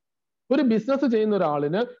 മൂലധനം. ഒരു ബിസിനസ് ചെയ്യുന്ന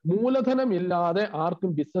ഒരാളിന് മൂലധനം ഇല്ലാതെ ആർക്കും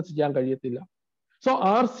ബിസിനസ് ചെയ്യാൻ കഴിയത്തില്ല. സോ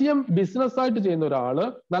RCM ബിസിനസ് ആയിട്ട് ചെയ്യുന്ന ഒരാള്,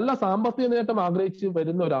 നല്ല സാമ്പത്തിക നേട്ടം ആഗ്രഹിച്ച്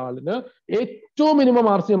വരുന്ന ഒരാളിന് ഏറ്റവും മിനിമം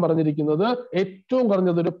RCM പറഞ്ഞിരിക്കുന്നത് ഏറ്റവും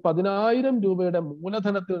കുറഞ്ഞത് ഒരു 10,000 രൂപയുടെ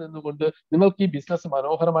മൂലധനത്തിൽ നിന്നുകൊണ്ട് നിങ്ങൾക്ക് ഈ ബിസിനസ്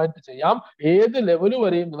മനോഹരമായിട്ട് ചെയ്യാം. ഏത് ലെവല്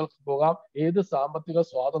വരെയും നിങ്ങൾക്ക് പോകാം, ഏത് സാമ്പത്തിക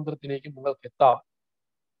സ്വാതന്ത്ര്യത്തിലേക്കും നിങ്ങൾക്ക് എത്താം.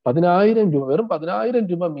 10,000 രൂപ, വെറും 10,000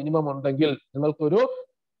 രൂപ മിനിമം ഉണ്ടെങ്കിൽ നിങ്ങൾക്കൊരു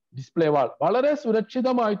ഡിസ്പ്ലേ വാൾ, വളരെ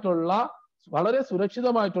സുരക്ഷിതമായിട്ടുള്ള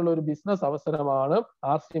ഒരു ബിസിനസ് അവസരമാണ്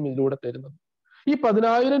RCM ഇതിലൂടെ തരുന്നത്. ഈ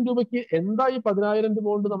 10,000 രൂപയ്ക്ക് എന്താ ഈ 10,000 രൂപ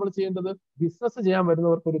കൊണ്ട് നമ്മൾ ചെയ്യേണ്ടത്? ബിസിനസ് ചെയ്യാൻ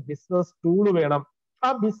വരുന്നവർക്ക് ഒരു ബിസിനസ് ടൂൾ വേണം. ആ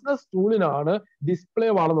ബിസിനസ് ടൂളിനാണ് ഡിസ്പ്ലേ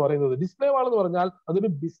വാൾ എന്ന് പറയുന്നത്. ഡിസ്പ്ലേ വാൾ എന്ന് പറഞ്ഞാൽ അതൊരു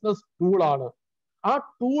ബിസിനസ് ടൂൾ ആണ്. ആ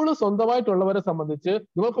ടൂള് സ്വന്തമായിട്ടുള്ളവരെ സംബന്ധിച്ച്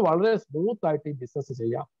നിങ്ങൾക്ക് വളരെ സ്മൂത്ത് ആയിട്ട് ഈ ബിസിനസ്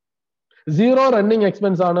ചെയ്യാം. 0 റണ്ണിങ്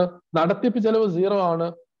എക്സ്പെൻസ് ആണ്, നടത്തിപ്പ് ചെലവ് 0 ആണ്,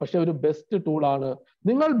 പക്ഷെ ഒരു ബെസ്റ്റ് ടൂൾ ആണ്.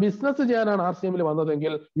 നിങ്ങൾ ബിസിനസ് ചെയ്യാനാണ് RCMൽ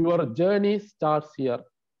വന്നതെങ്കിൽ യുവർ ജേർണി സ്റ്റാർട്ട്സ് ഹിയർ.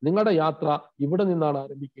 നിങ്ങളുടെ യാത്ര ഇവിടെ നിന്നാണ്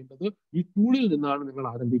ആരംഭിക്കേണ്ടത്. ഈ ടൂളിൽ നിന്നാണ് നിങ്ങൾ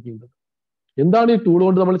ആരംഭിക്കേണ്ടത്. എന്താണ് ഈ ടൂൾ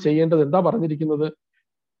കൊണ്ട് നമ്മൾ ചെയ്യേണ്ടത്? എന്താ പറഞ്ഞിരിക്കുന്നത്?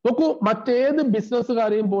 നോക്കൂ, മറ്റേത്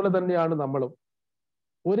ബിസിനസ്സുകാരെയും പോലെ തന്നെയാണ് നമ്മളും.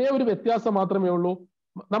 ഒരേ ഒരു വ്യത്യാസം മാത്രമേ ഉള്ളൂ.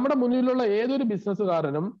 നമ്മുടെ മുന്നിലുള്ള ഏതൊരു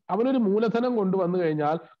ബിസിനസ്സുകാരനും അവനൊരു മൂലധനം കൊണ്ടുവന്നു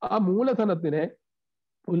കഴിഞ്ഞാൽ ആ മൂലധനത്തിനെ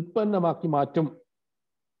ഉൽപ്പന്നമാക്കി മാറ്റും.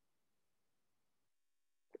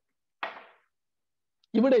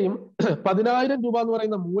 ഇവിടെയും 10,000 രൂപ എന്ന്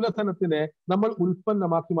പറയുന്ന മൂലധനത്തിനെ നമ്മൾ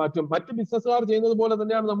ഉൽപ്പന്നമാക്കി മാറ്റും. മറ്റ് ബിസിനസ്സുകാർ ചെയ്യുന്നത് പോലെ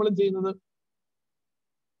തന്നെയാണ് നമ്മളും ചെയ്യുന്നത്.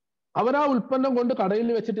 അവർ ആ ഉൽപ്പന്നം കൊണ്ട് കടയിൽ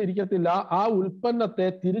വെച്ചിട്ട് ഇരിക്കത്തില്ല. ആ ഉൽപ്പന്നത്തെ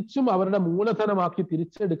തിരിച്ചും അവരുടെ മൂലധനമാക്കി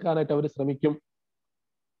തിരിച്ചെടുക്കാനായിട്ട് അവർ ശ്രമിക്കും.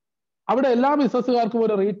 അവിടെ എല്ലാ ബിസിനസ്സുകാർക്കും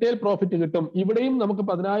ഒരു റീറ്റെയിൽ പ്രോഫിറ്റ് കിട്ടും. ഇവിടെയും നമുക്ക്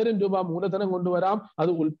 10,000 രൂപ മൂലധനം കൊണ്ടുവരാം,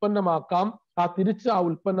 അത് ഉൽപ്പന്നമാക്കാം, തിരിച്ച് ആ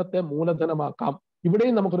ഉൽപ്പന്നത്തെ മൂലധനമാക്കാം.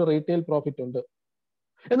 ഇവിടെയും നമുക്കൊരു റീറ്റെയിൽ പ്രോഫിറ്റ് ഉണ്ട്.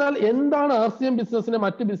 എന്നാൽ എന്താണ് RCM ബിസിനസിനെ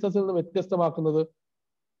മറ്റ് ബിസിനസ്സിൽ നിന്ന് വ്യത്യസ്തമാക്കുന്നത്?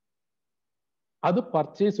 അത്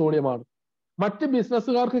പർച്ചേസ് വോളിയമാണ്. മറ്റ്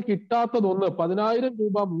ബിസിനസ്സുകാർക്ക് കിട്ടാത്തതൊന്ന് 10,000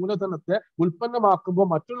 രൂപ മൂലധനത്തെ ഉൽപ്പന്നമാക്കുമ്പോൾ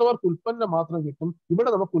മറ്റുള്ളവർക്ക് ഉൽപ്പന്നം മാത്രം കിട്ടും. ഇവിടെ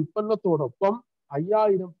നമുക്ക് ഉൽപ്പന്നത്തോടൊപ്പം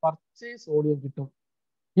 5,000 പർച്ചേസ് വോളിയം കിട്ടും.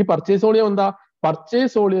 ഈ പർച്ചേസ് വോളിയം എന്താ?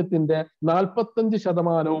 Purchase വോളിയത്തിന്റെ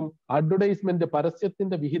 45% advertisement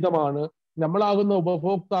പരസ്യത്തിന്റെ വിഹിതമാണ്. നമ്മളാകുന്ന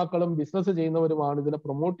ഉപഭോക്താക്കളും ബിസിനസ് ചെയ്യുന്നവരുമാണ് ഇതിനെ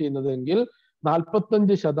പ്രൊമോട്ട് ചെയ്യുന്നതെങ്കിൽ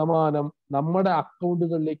 45% നമ്മുടെ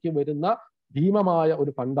അക്കൗണ്ടുകളിലേക്ക് വരുന്ന ഭീമമായ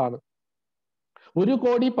ഒരു ഫണ്ടാണ്. 1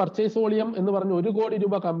 കോടി പർച്ചേസ് വോളിയം എന്ന് പറഞ്ഞ് 1 കോടി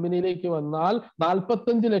രൂപ കമ്പനിയിലേക്ക് വന്നാൽ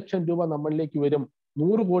 45 ലക്ഷം രൂപ നമ്മളിലേക്ക് വരും.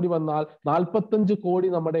 100 കോടി വന്നാൽ 45 കോടി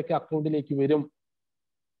നമ്മുടെയൊക്കെ അക്കൗണ്ടിലേക്ക് വരും.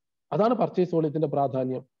 അതാണ് പർച്ചേസ് വോളിയത്തിന്റെ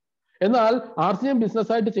പ്രാധാന്യം. എന്നാൽ RCM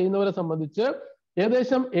ബിസിനസ് ആയിട്ട് ചെയ്യുന്നവരെ സംബന്ധിച്ച്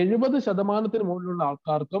ഏകദേശം 70% മുകളിലുള്ള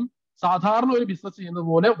ആൾക്കാർക്കും സാധാരണ ഒരു ബിസിനസ് ചെയ്യുന്ന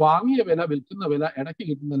പോലെ വാങ്ങിയ വില, വിൽക്കുന്ന വില, ഇടയ്ക്ക്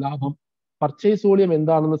കിട്ടുന്ന ലാഭം, പർച്ചേസ് വോളിയം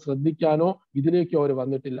എന്താണെന്ന് ശ്രദ്ധിക്കാനോ ഇതിലേക്കോ അവർ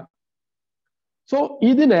വന്നിട്ടില്ല. സോ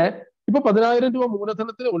ഇതിനെ ഇപ്പൊ 10,000 രൂപ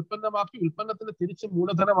മൂലധനത്തിന് ഉൽപ്പന്നമാക്കി ഉൽപ്പന്നത്തിന് തിരിച്ച്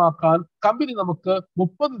മൂലധനമാക്കാൻ കമ്പനി നമുക്ക്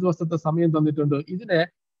 30 ദിവസത്തെ സമയം തന്നിട്ടുണ്ട്. ഇതിനെ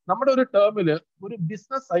നമ്മുടെ ഒരു ടേമില് ഒരു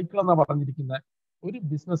ബിസിനസ് സൈക്കിൾ എന്നാ പറഞ്ഞിരിക്കുന്നത്. ഒരു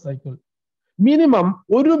ബിസിനസ് സൈക്കിൾ മിനിമം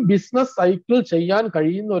ഒരു ബിസിനസ് സൈക്കിൾ ചെയ്യാൻ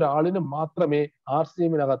കഴിയുന്ന ഒരാളിന് മാത്രമേ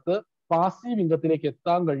RCMനകത്ത് പാസീവ് ഇൻകത്തിലേക്ക്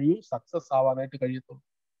എത്താൻ കഴിയൂ, സക്സസ് ആവാനായിട്ട് കഴിയത്തുള്ളൂ.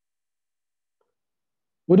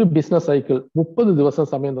 ഒരു ബിസിനസ് സൈക്കിൾ 30 ദിവസം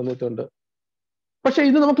സമയം തന്നിട്ടുണ്ട്. പക്ഷെ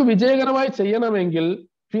ഇത് നമുക്ക് വിജയകരമായി ചെയ്യണമെങ്കിൽ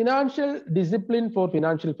financial discipline four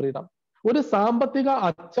financial freedom, ഒരു സാമ്പത്തിക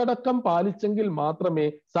അച്ചടക്കം പാലിച്ചെങ്കിൽ മാത്രമേ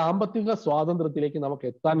സാമ്പത്തിക സ്വാതന്ത്ര്യത്തിലേക്ക് നമുക്ക്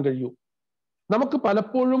എത്താൻ കഴിയൂ. നമുക്ക്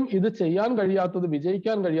പലപ്പോഴും ഇത് ചെയ്യാൻ കഴിയാത്തത്,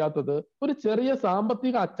 വിജയിക്കാൻ കഴിയാത്തത് ഒരു ചെറിയ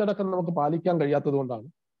സാമ്പത്തിക അച്ചടക്കം നമുക്ക് പാലിക്കാൻ കഴിയാത്തത് കൊണ്ടാണ്.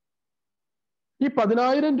 ഈ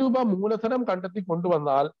 10,000 രൂപ മൂലധനം കണ്ടെത്തി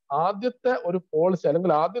കൊണ്ടുവന്നാൽ ആദ്യത്തെ ഒരു പോളിസി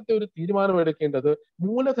അല്ലെങ്കിൽ ആദ്യത്തെ ഒരു തീരുമാനം എടുക്കേണ്ടത്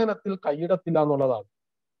മൂലധനത്തിൽ കൈയിടത്തില്ല എന്നുള്ളതാണ്.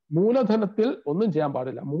 മൂലധനത്തിൽ ഒന്നും ചെയ്യാൻ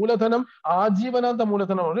പാടില്ല. മൂലധനം ആജീവനാന്ത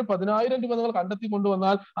മൂലധനമാണ്. ഒരു 10,000 രൂപ നിങ്ങൾ കണ്ടെത്തി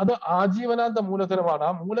കൊണ്ടുവന്നാൽ അത് ആജീവനാന്ത മൂലധനമാണ്.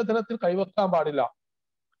 ആ മൂലധനത്തിൽ കൈവെക്കാൻ പാടില്ല.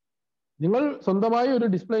 നിങ്ങൾ സ്വന്തമായി ഒരു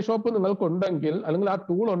ഡിസ്പ്ലേ ഷോപ്പ് നിങ്ങൾക്കുണ്ടെങ്കിൽ അല്ലെങ്കിൽ ആ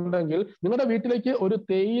ടൂൾ ഉണ്ടെങ്കിൽ നിങ്ങളുടെ വീട്ടിലേക്ക് ഒരു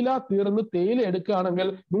തേയില തീർന്ന് തേയില എടുക്കുകയാണെങ്കിൽ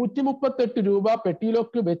 138 രൂപ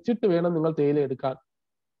പെട്ടിയിലൊക്കെ വെച്ചിട്ട് വേണം നിങ്ങൾ തേയില എടുക്കാൻ.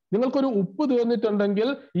 നിങ്ങൾക്കൊരു ഉപ്പ് തീർന്നിട്ടുണ്ടെങ്കിൽ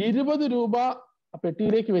 20 രൂപ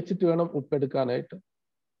പെട്ടിയിലേക്ക് വെച്ചിട്ട് വേണം ഉപ്പ് എടുക്കാനായിട്ട്.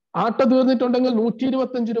 ആട്ട തീർന്നിട്ടുണ്ടെങ്കിൽ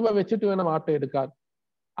 125 രൂപ വെച്ചിട്ട് വേണം ആട്ട എടുക്കാൻ.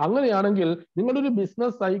 അങ്ങനെയാണെങ്കിൽ നിങ്ങളൊരു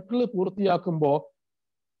ബിസിനസ് സൈക്കിൾ പൂർത്തിയാക്കുമ്പോൾ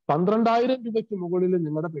 12,000 രൂപയ്ക്ക് മുകളിൽ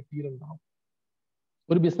നിങ്ങളുടെ പെട്ടിയിലുണ്ടാവും.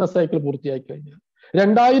 ഒരു ബിസിനസ് സൈക്കിൾ പൂർത്തിയാക്കി കഴിഞ്ഞാൽ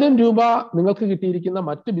 2,000 രൂപ നിങ്ങൾക്ക് കിട്ടിയിരിക്കുന്ന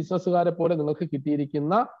മറ്റ് ബിസിനസ്സുകാരെ പോലെ നിങ്ങൾക്ക്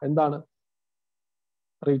കിട്ടിയിരിക്കുന്ന എന്താണ്?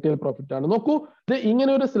 റീറ്റെയിൽ പ്രോഫിറ്റ് ആണ്. നോക്കൂ, ഇത്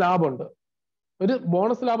ഇങ്ങനെ ഒരു സ്ലാബ് ഉണ്ട്, ഒരു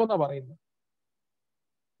ബോണസ് ലാബ് എന്നാ പറയുന്നത്.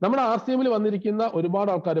 നമ്മുടെ RCMൽ വന്നിരിക്കുന്ന ഒരുപാട്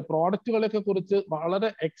ആൾക്കാർ പ്രോഡക്റ്റുകളെയൊക്കെ കുറിച്ച്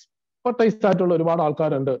വളരെ എക്സ്പെർട്ടൈസ്ഡ് ആയിട്ടുള്ള ഒരുപാട്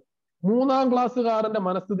ആൾക്കാരുണ്ട്. 3ാം ക്ലാസ്സുകാരന്റെ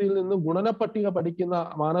മനസ്ഥിതിയിൽ നിന്നും ഗുണനപ്പട്ടിക പഠിക്കുന്ന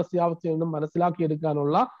മാനസികാവസ്ഥയിൽ നിന്നും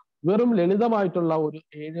മനസ്സിലാക്കിയെടുക്കാനുള്ള വെറും ലളിതമായിട്ടുള്ള ഒരു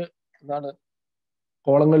 7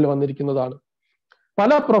 കോളങ്ങളിൽ വന്നിരിക്കുന്നതാണ്.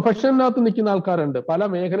 പല പ്രൊഫഷനകത്ത് നിൽക്കുന്ന ആൾക്കാരുണ്ട്, പല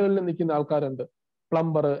മേഖലകളിൽ നിൽക്കുന്ന ആൾക്കാരുണ്ട്.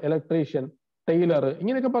 പ്ലംബർ, ഇലക്ട്രീഷ്യൻ, ടൈലർ,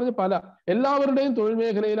 ഇങ്ങനെയൊക്കെ പറഞ്ഞ് എല്ലാവരുടെയും തൊഴിൽ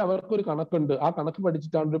മേഖലയിൽ അവർക്കൊരു കണക്കുണ്ട്. ആ കണക്ക്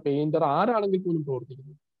പഠിച്ചിട്ടാണ് ഒരു പെയിന്റർ ആരാണെങ്കിൽ പോലും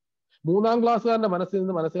പ്രവർത്തിക്കുന്നത്. 3ാം ക്ലാസ്സുകാരന്റെ മനസ്സിൽ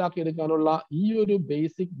നിന്ന് മനസ്സിലാക്കിയെടുക്കാനുള്ള ഈ ഒരു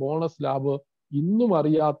ബേസിക് ബോണസ് ലാബ് ഇന്നും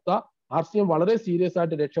അറിയാത്ത RCM വളരെ സീരിയസ്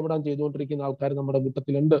ആയിട്ട് രക്ഷപ്പെടാൻ ചെയ്തുകൊണ്ടിരിക്കുന്ന ആൾക്കാർ നമ്മുടെ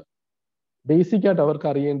കൂട്ടത്തിലുണ്ട്. ബേസിക് ആയിട്ട് അവർക്ക്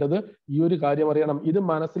അറിയേണ്ടത് ഈ ഒരു കാര്യം അറിയണം, ഇത്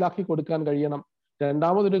മനസ്സിലാക്കി കൊടുക്കാൻ കഴിയണം.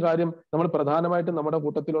 രണ്ടാമതൊരു കാര്യം നമ്മൾ പ്രധാനമായിട്ടും നമ്മുടെ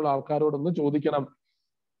കൂട്ടത്തിലുള്ള ആൾക്കാരോടൊന്ന് ചോദിക്കണം.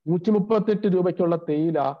 138 രൂപയ്ക്കുള്ള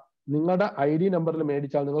തേയില നിങ്ങളുടെ ID നമ്പറിൽ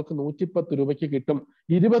മേടിച്ചാൽ നിങ്ങൾക്ക് 110 രൂപയ്ക്ക് കിട്ടും.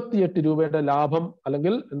 28 രൂപയുടെ ലാഭം,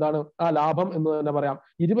 അല്ലെങ്കിൽ ആ ലാഭം എന്ന് തന്നെ പറയാം,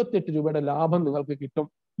 28 രൂപയുടെ ലാഭം നിങ്ങൾക്ക് കിട്ടും.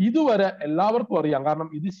 ഇതുവരെ എല്ലാവർക്കും അറിയാം, കാരണം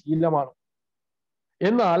ഇത് ശീലമാണ്.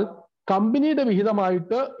 എന്നാൽ കമ്പനിയുടെ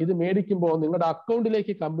വിഹിതമായിട്ട് ഇത് മേടിക്കുമ്പോൾ നിങ്ങളുടെ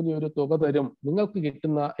അക്കൗണ്ടിലേക്ക് കമ്പനി ഒരു തുക തരും. നിങ്ങൾക്ക്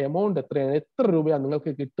കിട്ടുന്ന എമൗണ്ട് എത്രയാണ്, എത്ര രൂപയാണ്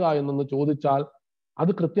നിങ്ങൾക്ക് കിട്ടുക എന്നൊന്ന് ചോദിച്ചാൽ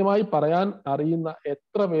അത് കൃത്യമായി പറയാൻ അറിയുന്ന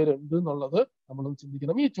എത്ര പേരുണ്ട് എന്നുള്ളത് നമ്മളൊന്ന്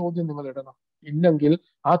ചിന്തിക്കണം. ഈ ചോദ്യം നിങ്ങൾ ഇടണം. ഇല്ലെങ്കിൽ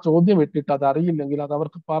ആ ചോദ്യം ഇട്ടിട്ട് അത് അറിയില്ലെങ്കിൽ അത്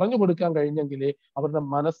അവർക്ക് പറഞ്ഞു കൊടുക്കാൻ കഴിഞ്ഞെങ്കിലേ അവരുടെ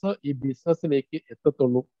മനസ്സ് ഈ ബിസിനസ്സിലേക്ക്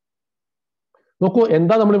എത്തത്തുള്ളൂ. നോക്കൂ,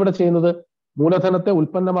 എന്താ നമ്മളിവിടെ ചെയ്യുന്നത്? മൂലധനത്തെ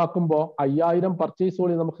ഉൽപ്പന്നമാക്കുമ്പോൾ 5,000 പർച്ചേസ്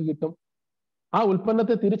വോളിയം നമുക്ക് കിട്ടും. ആ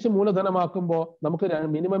ഉൽപ്പന്നത്തെ തിരിച്ച് മൂലധനമാക്കുമ്പോൾ നമുക്ക്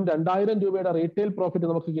മിനിമം 2,000 രൂപയുടെ റീറ്റെയിൽ പ്രോഫിറ്റ്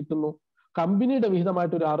നമുക്ക് കിട്ടുന്നു. കമ്പനിയുടെ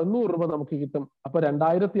വിഹിതമായിട്ട് ഒരു 600 രൂപ നമുക്ക് കിട്ടും. അപ്പൊ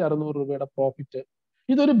 2,600 രൂപയുടെ പ്രോഫിറ്റ്.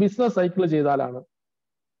 ഇതൊരു ബിസിനസ് സൈക്കിൾ ചെയ്താലാണ്.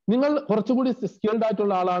 നിങ്ങൾ കുറച്ചുകൂടി സ്കിൽഡ്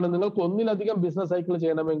ആയിട്ടുള്ള ആളാണ്, നിങ്ങൾക്ക് ഒന്നിലധികം ബിസിനസ് സൈക്കിൾ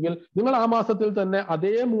ചെയ്യണമെങ്കിൽ നിങ്ങൾ ആ മാസത്തിൽ തന്നെ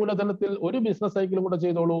അതേ മൂലധനത്തിൽ ഒരു ബിസിനസ് സൈക്കിളും കൂടെ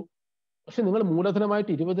ചെയ്തോളൂ. പക്ഷെ നിങ്ങൾ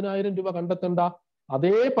മൂലധനമായിട്ട് 20,000 രൂപ കണ്ടെത്തണ്ട.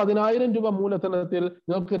 അതേ 10,000 രൂപ മൂലധനത്തിൽ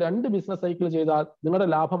നിങ്ങൾക്ക് 2 ബിസിനസ് സൈക്കിൾ ചെയ്താൽ നിങ്ങളുടെ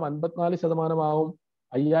ലാഭം 54% ആവും.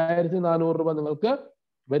 5,400 രൂപ നിങ്ങൾക്ക്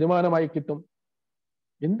വരുമാനമായി കിട്ടും.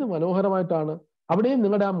 എന്ത് മനോഹരമായിട്ടാണ്! അവിടെയും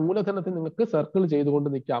നിങ്ങളുടെ ആ മൂലധനത്തെ നിങ്ങൾക്ക് സർക്കിൾ ചെയ്തുകൊണ്ട്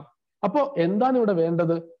നിൽക്കാം. അപ്പോൾ എന്താണ് ഇവിടെ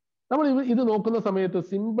വേണ്ടത്? നമ്മൾ ഇത് നോക്കുന്ന സമയത്ത്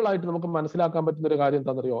സിമ്പിൾ ആയിട്ട് നമുക്ക് മനസ്സിലാക്കാൻ പറ്റുന്ന ഒരു കാര്യം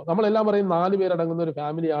എന്താണെന്നറിയോ? നമ്മളെല്ലാം പറയും 4 പേരടങ്ങുന്ന ഒരു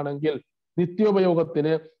ഫാമിലി ആണെങ്കിൽ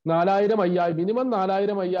നിത്യോപയോഗത്തിന് 4000, 5000, മിനിമം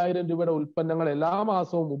 4000, 5000 രൂപയുടെ ഉൽപ്പന്നങ്ങൾ എല്ലാ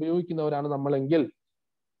മാസവും ഉപയോഗിക്കുന്നവരാണ് നമ്മളെങ്കിൽ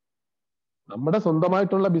നമ്മുടെ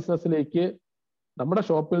സ്വന്തമായിട്ടുള്ള ബിസിനസ്സിലേക്ക് നമ്മുടെ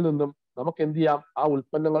ഷോപ്പിൽ നിന്നും നമുക്ക് എന്ത് ചെയ്യാം? ആ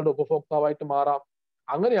ഉൽപ്പന്നങ്ങളുടെ ഉപഭോക്താവായിട്ട് മാറാം.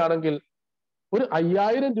 അങ്ങനെയാണെങ്കിൽ ഒരു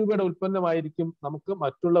 5000 രൂപയുടെ ഉൽപ്പന്നമായിരിക്കും നമുക്ക്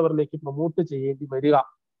മറ്റുള്ളവരിലേക്ക് പ്രൊമോട്ട് ചെയ്യേണ്ടി വരിക.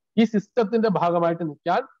 ഈ സിസ്റ്റത്തിന്റെ ഭാഗമായിട്ട്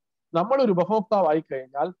നിൽക്കാൻ നമ്മൾ ഒരു ഉപഭോക്താവായി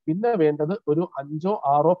കഴിഞ്ഞാൽ പിന്നെ വേണ്ടത് ഒരു 5ഓ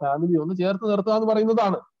 6ഓ ഫാമിലി ഒന്ന് ചേർത്ത് നിർത്തുക എന്ന്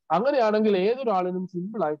പറയുന്നതാണ്. അങ്ങനെയാണെങ്കിൽ ഏതൊരാളിനും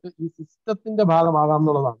സിമ്പിൾ ആയിട്ട് ഈ സിസ്റ്റത്തിന്റെ ഭാഗമാകാം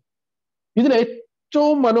എന്നുള്ളതാണ്. ഇതിൽ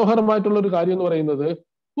ഏറ്റവും മനോഹരമായിട്ടുള്ള ഒരു കാര്യം എന്ന് പറയുന്നത്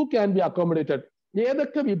ഹു ക്യാൻ ബി അക്കോമഡേറ്റഡ്.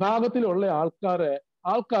 ഏതൊക്കെ വിഭാഗത്തിലുള്ള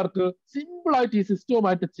ആൾക്കാർക്ക് സിമ്പിൾ ആയിട്ട് ഈ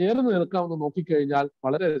സിസ്റ്റവുമായിട്ട് ചേർന്ന് നിൽക്കാമെന്ന് നോക്കിക്കഴിഞ്ഞാൽ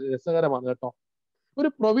വളരെ രസകരമാണ് കേട്ടോ. ഒരു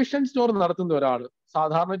പ്രൊവിഷൻ സ്റ്റോർ നടത്തുന്ന ഒരാൾ,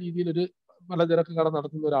 സാധാരണ രീതിയിൽ ഒരു പലചരക്ക് കട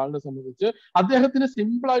നടത്തുന്ന ഒരാളിനെ സംബന്ധിച്ച് അദ്ദേഹത്തിന്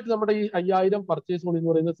സിമ്പിൾ ആയിട്ട് നമ്മുടെ ഈ 5000 പർച്ചേസ് എന്ന്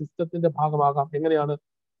പറയുന്ന സിസ്റ്റത്തിന്റെ ഭാഗമാകാം. എങ്ങനെയാണ്?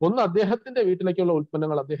 ഒന്ന്, അദ്ദേഹത്തിന്റെ വീട്ടിലേക്കുള്ള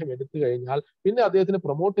ഉൽപ്പന്നങ്ങൾ അദ്ദേഹം എടുത്തു കഴിഞ്ഞാൽ പിന്നെ അദ്ദേഹത്തിന്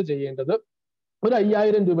പ്രൊമോട്ട് ചെയ്യേണ്ടത് ഒരു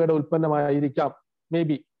 5000 രൂപയുടെ ഉൽപ്പന്നമായിരിക്കാം മേ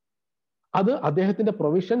ബി. അത് അദ്ദേഹത്തിന്റെ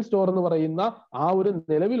പ്രൊവിഷൻ സ്റ്റോർ എന്ന് പറയുന്ന ആ ഒരു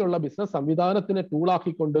നിലവിലുള്ള ബിസിനസ് സംവിധാനത്തിനെ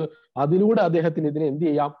ടൂളാക്കിക്കൊണ്ട് അതിലൂടെ അദ്ദേഹത്തിന് ഇതിനെ എന്ത്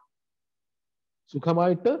ചെയ്യാം?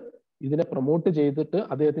 സുഖമായിട്ട് ഇതിനെ പ്രൊമോട്ട് ചെയ്തിട്ട്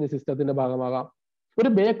അദ്ദേഹത്തിന് സിസ്റ്റത്തിന്റെ ഭാഗമാകാം. ഒരു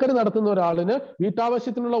ബേക്കറി നടത്തുന്ന ഒരാളിന്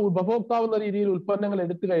വീട്ടാവശ്യത്തിനുള്ള ഉപഭോക്താവ് എന്ന രീതിയിൽ ഉൽപ്പന്നങ്ങൾ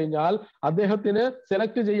എടുത്തു കഴിഞ്ഞാൽ അദ്ദേഹത്തിന്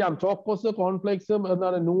സെലക്ട് ചെയ്യാം. ചോക്കോസ്, കോൺഫ്ലേക്സ്,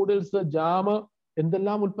 എന്താണ്, നൂഡിൽസ്, ജാം,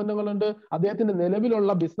 എന്തെല്ലാം ഉൽപ്പന്നങ്ങളുണ്ട്. അദ്ദേഹത്തിന്റെ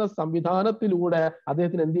നിലവിലുള്ള ബിസിനസ് സംവിധാനത്തിലൂടെ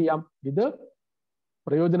അദ്ദേഹത്തിന് എന്ത് ചെയ്യാം? ഇത്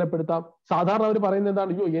പ്രയോജനപ്പെടുത്താം. സാധാരണ അവർ പറയുന്നത്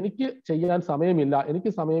എന്താണ്? അയ്യോ, എനിക്ക് ചെയ്യാൻ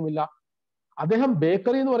സമയമില്ല. അദ്ദേഹം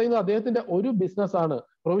ബേക്കറി എന്ന് പറയുന്നത് അദ്ദേഹത്തിന്റെ ഒരു ബിസിനസ് ആണ്.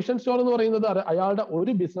 പ്രൊവിഷൻ സ്റ്റോർ എന്ന് പറയുന്നത് അയാളുടെ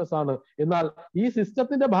ഒരു ബിസിനസ് ആണ്. എന്നാൽ ഈ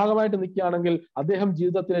സിസ്റ്റത്തിന്റെ ഭാഗമായിട്ട് നിൽക്കുകയാണെങ്കിൽ അദ്ദേഹം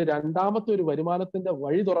ജീവിതത്തിലെ രണ്ടാമത്തെ ഒരു വരുമാനത്തിന്റെ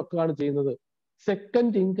വഴി തുറക്കുകയാണ് ചെയ്യുന്നത്.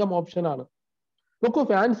 സെക്കൻഡ് ഇൻകം ഓപ്ഷൻ ആണ്. നോക്കൂ,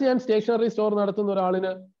 ഫാൻസി ആൻഡ് സ്റ്റേഷനറി സ്റ്റോർ നടത്തുന്ന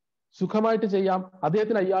ഒരാളിന് സുഖമായിട്ട് ചെയ്യാം.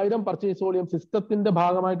 അദ്ദേഹത്തിന് 5000 പർച്ചേസ് വോളിയം സിസ്റ്റത്തിന്റെ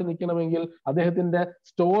ഭാഗമായിട്ട് നിൽക്കണമെങ്കിൽ അദ്ദേഹത്തിന്റെ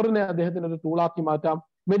സ്റ്റോറിനെ അദ്ദേഹത്തിന് ഒരു ടൂളാക്കി മാറ്റാം.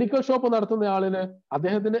 മെഡിക്കൽ ഷോപ്പ് നടത്തുന്ന ആളിന്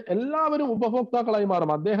അദ്ദേഹത്തിന് എല്ലാവരും ഉപഭോക്താക്കളായി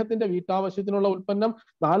മാറും. അദ്ദേഹത്തിന്റെ വീട്ടാവശ്യത്തിനുള്ള ഉൽപ്പന്നം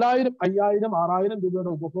 4000, 5000, 6000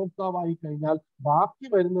 രൂപയുടെ ഉപഭോക്താവായി കഴിഞ്ഞാൽ ബാക്കി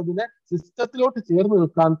വരുന്നതിനെ സിസ്റ്റത്തിലോട്ട് ചേർന്ന്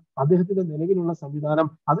നിൽക്കാൻ അദ്ദേഹത്തിന്റെ നിലവിലുള്ള സംവിധാനം,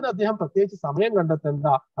 അതിന് അദ്ദേഹം പ്രത്യേകിച്ച് സമയം കണ്ടെത്തേണ്ട,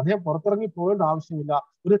 അദ്ദേഹം പുറത്തിറങ്ങി പോകേണ്ട ആവശ്യമില്ല.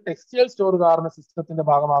 ഒരു ടെക്സ്റ്റൈൽ സ്റ്റോറുകാരന് സിസ്റ്റത്തിന്റെ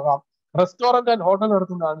ഭാഗമാകാം. റെസ്റ്റോറന്റ് ആൻഡ് ഹോട്ടൽ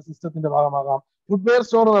നടത്തുന്ന ആളിന് സിസ്റ്റത്തിന്റെ ഭാഗമാകാം. ഫുഡ്വെയർ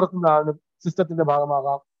സ്റ്റോർ നടത്തുന്ന ആളിന് സിസ്റ്റത്തിന്റെ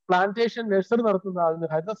ഭാഗമാകാം. പ്ലാന്റേഷൻ നഴ്സറി നടത്തുന്ന ആളിന്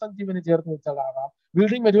ഹരിതസഞ്ജീവനി ചേർത്ത് വെച്ചാലാകാം.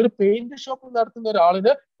 ബിൽഡിംഗ് മെറ്റീരിയൽ, ഒരു പെയിന്റ് ഷോപ്പ് നടത്തുന്ന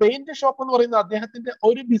ഒരാളിന് പെയിന്റ് ഷോപ്പ് എന്ന് പറയുന്നത് അദ്ദേഹത്തിന്റെ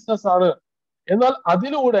ഒരു ബിസിനസ് ആണ്. എന്നാൽ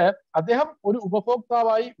അതിലൂടെ അദ്ദേഹം ഒരു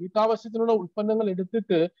ഉപഭോക്താവായി വീട്ടാവശ്യത്തിനുള്ള ഉൽപ്പന്നങ്ങൾ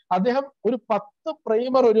എടുത്തിട്ട് അദ്ദേഹം ഒരു 10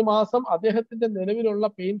 പ്രൈമർ ഒരു മാസം അദ്ദേഹത്തിന്റെ നിലവിലുള്ള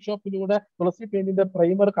പെയിന്റ് ഷോപ്പിലൂടെ തുളസി പെയിന്റിന്റെ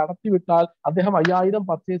പ്രൈമർ കടത്തിവിട്ടാൽ അദ്ദേഹം 5000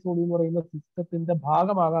 പർച്ചേസ് എന്ന് പറയുന്ന സിസ്റ്റത്തിന്റെ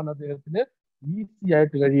ഭാഗമാകാൻ അദ്ദേഹത്തിന് ഈസി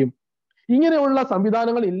ആയിട്ട് കഴിയും. ഇങ്ങനെയുള്ള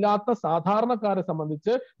സംവിധാനങ്ങൾ ഇല്ലാത്ത സാധാരണക്കാരെ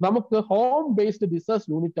സംബന്ധിച്ച് നമുക്ക് ഹോം ബേസ്ഡ് ബിസിനസ്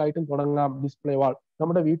യൂണിറ്റ് ആയിട്ടും തുടങ്ങാം. ഡിസ്പ്ലേ വാൾ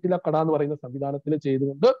നമ്മുടെ വീട്ടിലെ കട എന്ന് പറയുന്ന സംവിധാനത്തിൽ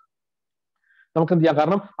ചെയ്തുകൊണ്ട് നമുക്ക് എന്ത് ചെയ്യാം?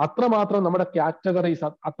 കാരണം അത്രമാത്രം നമ്മുടെ കാറ്റഗറീസ്,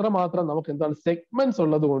 അത്രമാത്രം നമുക്ക് എന്താണ് സെഗ്മെന്റ്സ്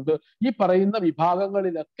ഉള്ളത് കൊണ്ട് ഈ പറയുന്ന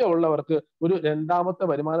വിഭാഗങ്ങളിലൊക്കെ ഉള്ളവർക്ക് ഒരു രണ്ടാമത്തെ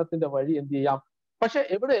വരുമാനത്തിന്റെ വഴി എന്ത് ചെയ്യാം. പക്ഷെ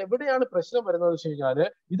എവിടെയാണ് പ്രശ്നം വരുന്നത് വെച്ച് കഴിഞ്ഞാല്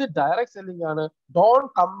ഇത് ഡയറക്റ്റ് സെല്ലിംഗ് ആണ്.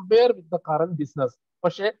 Don't compare with the current business.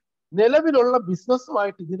 പക്ഷെ നിലവിലുള്ള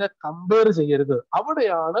ബിസിനസ്സുമായിട്ട് ഇതിനെ കമ്പയർ ചെയ്യരുത്.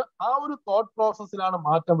 അവിടെയാണ് ആ ഒരു തോട്ട് പ്രോസസ്സിലാണ്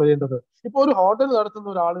മാറ്റം വരേണ്ടത്. ഇപ്പൊ ഒരു ഹോട്ടൽ നടത്തുന്ന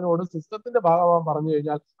ഒരാളിനോട് സിസ്റ്റത്തിന്റെ ഭാഗമാകാൻ പറഞ്ഞു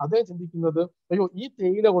കഴിഞ്ഞാൽ അദ്ദേഹം ചിന്തിക്കുന്നത്, അയ്യോ, ഈ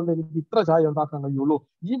തേയില കൊണ്ട് എനിക്ക് ഇത്ര ചായ ഉണ്ടാക്കാൻ കഴിയുള്ളൂ,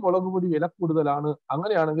 ഈ മുളക് പൊടി വില കൂടുതലാണ്,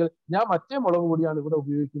 അങ്ങനെയാണെങ്കിൽ ഞാൻ മറ്റേ മുളക് പൊടിയാണ് ഇവിടെ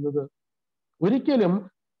ഉപയോഗിക്കുന്നത്. ഒരിക്കലും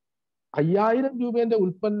 5000 രൂപേന്റെ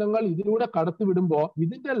ഉൽപ്പന്നങ്ങൾ ഇതിലൂടെ കടത്തിവിടുമ്പോ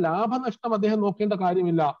ഇതിന്റെ ലാഭനഷ്ടം അദ്ദേഹം നോക്കേണ്ട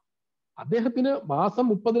കാര്യമില്ല. അദ്ദേഹത്തിന് മാസം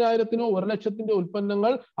 30,000-നോ 1,00,000-ന്റെ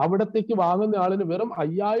ഉൽപ്പന്നങ്ങൾ അവിടത്തേക്ക് വാങ്ങുന്ന ആളിന് വെറും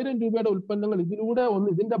 5000 രൂപയുടെ ഉൽപ്പന്നങ്ങൾ ഇതിലൂടെ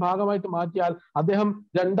ഇതിന്റെ ഭാഗമായിട്ട് മാറ്റിയാൽ അദ്ദേഹം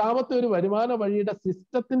രണ്ടാമത്തെ ഒരു വരുമാന വഴിയുടെ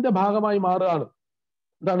സിസ്റ്റത്തിന്റെ ഭാഗമായി മാറുകയാണ്.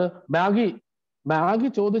 എന്താണ്?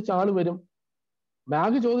 മാഗി ചോദിച്ച ആള് വരും.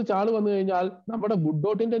 മാഗി ചോദിച്ച ആള് വന്നു കഴിഞ്ഞാൽ നമ്മുടെ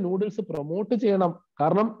ഗുഡ്ഡോട്ടിന്റെ നൂഡിൽസ് പ്രൊമോട്ട് ചെയ്യണം.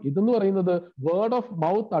 കാരണം ഇതെന്ന് പറയുന്നത് വേർഡ് ഓഫ്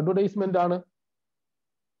മൗത്ത് അഡ്വർടൈസ്മെന്റ് ആണ്.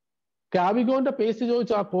 കാവിഗോന്റെ പേസ്റ്റ്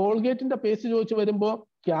ചോദിച്ച, കോൾഗേറ്റിന്റെ പേസ്റ്റ് ചോദിച്ചു വരുമ്പോ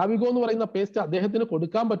കാവിഗോ എന്ന് പറയുന്ന പേസ്റ്റ് അദ്ദേഹത്തിന്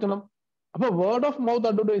കൊടുക്കാൻ പറ്റണം. അപ്പൊ വേർഡ് ഓഫ് മൗത്ത്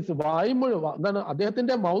അഡ്വർടൈസ്, എന്താണ്,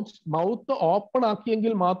 അദ്ദേഹത്തിന്റെ മൗത്ത് ഓപ്പൺ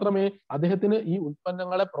ആക്കിയെങ്കിൽ മാത്രമേ അദ്ദേഹത്തിന് ഈ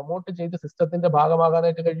ഉൽപ്പന്നങ്ങളെ പ്രൊമോട്ട് ചെയ്ത് സിസ്റ്റത്തിന്റെ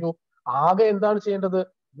ഭാഗമാകാനായിട്ട് കഴിയൂ. ആകെ എന്താണ് ചെയ്യേണ്ടത്?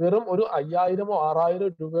 വെറും ഒരു 5000-ഓ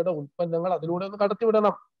 6000 രൂപയുടെ ഉൽപ്പന്നങ്ങൾ അതിലൂടെ ഒന്ന്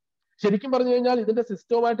കടത്തിവിടണം. ശരിക്കും പറഞ്ഞു കഴിഞ്ഞാൽ ഇതിന്റെ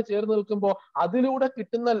സിസ്റ്റവുമായിട്ട് ചേർന്ന് നിൽക്കുമ്പോൾ അതിലൂടെ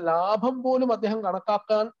കിട്ടുന്ന ലാഭം പോലും അദ്ദേഹം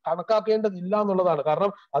കണക്കാക്കേണ്ടതില്ല എന്നുള്ളതാണ്.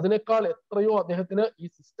 കാരണം അതിനേക്കാൾ എത്രയോ അദ്ദേഹത്തിന് ഈ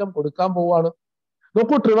സിസ്റ്റം കൊടുക്കാൻ പോവാണ്.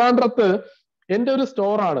 നോക്കൂ, ട്രിവാൻഡ്രത്ത് എന്റെ ഒരു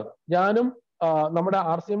സ്റ്റോറാണ്. ഞാനും നമ്മുടെ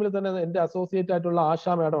RCM തന്നെ എന്റെ അസോസിയേറ്റ് ആയിട്ടുള്ള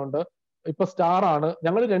ആശാ മാഡം ഉണ്ട്, ഇപ്പൊ സ്റ്റാർ ആണ്.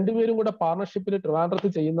 ഞങ്ങൾ രണ്ടുപേരും കൂടെ പാർട്ണർഷിപ്പിൽ ട്രിവാൻഡ്രത്ത്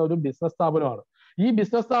ചെയ്യുന്ന ഒരു ബിസിനസ് സ്ഥാപനമാണ്. ഈ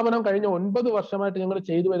ബിസിനസ് സ്ഥാപനം കഴിഞ്ഞ 9 വർഷമായിട്ട് ഞങ്ങൾ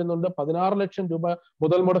ചെയ്തു വരുന്നുണ്ട്. 16 ലക്ഷം രൂപ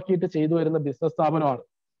മുതൽ മുടക്കിയിട്ട് ചെയ്തു വരുന്ന ബിസിനസ് സ്ഥാപനമാണ്.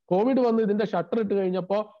 കോവിഡ് വന്ന് ഇതിന്റെ ഷട്ടർ ഇട്ട്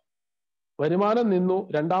കഴിഞ്ഞപ്പോ വരുമാനം നിന്നു.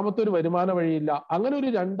 രണ്ടാമത്തെ ഒരു വരുമാന വഴിയില്ല. അങ്ങനെ ഒരു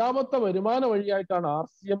രണ്ടാമത്തെ വരുമാന വഴിയായിട്ടാണ്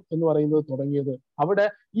RCM എന്ന് പറയുന്നത് തുടങ്ങിയത്. അവിടെ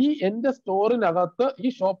ഈ എന്റെ സ്റ്റോറിനകത്ത്, ഈ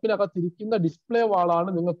ഷോപ്പിനകത്ത് ഇരിക്കുന്ന ഡിസ്പ്ലേ വാളാണ്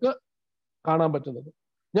നിങ്ങൾക്ക് കാണാൻ പറ്റുന്നത്.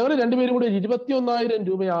 ഞങ്ങൾ രണ്ടുപേരും കൂടി 21,000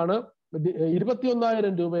 രൂപയാണ്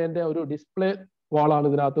 21,000 രൂപേന്റെ ഒരു ഡിസ്പ്ലേ വാളാണ്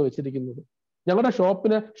ഇതിനകത്ത് വെച്ചിരിക്കുന്നത്. ഞങ്ങളുടെ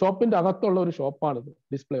ഷോപ്പിന്റെ അകത്തുള്ള ഒരു ഷോപ്പാണിത്,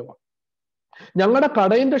 ഡിസ്പ്ലേ വാൾ. ഞങ്ങളുടെ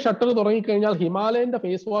കടയിന്റെ ഷട്ടർ തുടങ്ങിക്കഴിഞ്ഞാൽ ഹിമാലയന്റെ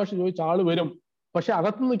ഫേസ് വാഷ് ചോദിച്ച ആള് വരും. പക്ഷെ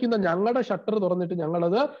അകത്ത് നിൽക്കുന്ന ഞങ്ങളുടെ ഷട്ടർ തുറന്നിട്ട്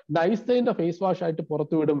ഞങ്ങളത് നൈസൈന്റെ ഫേസ് വാഷ് ആയിട്ട്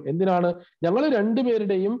പുറത്തു വിടും. എന്തിനാണ്? ഞങ്ങൾ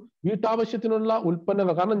രണ്ടുപേരുടെയും വീട്ടാവശ്യത്തിനുള്ള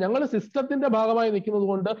ഉൽപ്പന്നങ്ങൾ, കാരണം ഞങ്ങൾ സിസ്റ്റത്തിന്റെ ഭാഗമായി നിൽക്കുന്നത്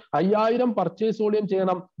കൊണ്ട് 5000 പർച്ചേസ് വോളിയം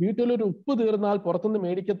ചെയ്യണം. വീട്ടിലൊരു ഉപ്പ് തീർന്നാൽ പുറത്തുനിന്ന്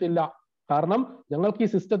മേടിക്കത്തില്ല. കാരണം ഞങ്ങൾക്ക് ഈ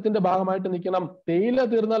സിസ്റ്റത്തിന്റെ ഭാഗമായിട്ട് നിൽക്കണം. തേയില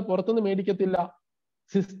തീർന്നാൽ പുറത്തുനിന്ന് മേടിക്കത്തില്ല.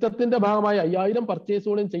 സിസ്റ്റത്തിന്റെ ഭാഗമായി 5000 പർച്ചേസ്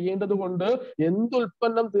വോളിയം ചെയ്യേണ്ടത് കൊണ്ട് എന്ത്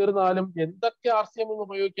ഉൽപ്പന്നം തീർന്നാലും എന്തൊക്കെ RCM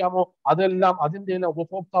ഉപയോഗിക്കാമോ അതെല്ലാം അതിന്റെ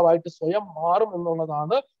ഉപഭോക്താവായിട്ട് സ്വയം മാറും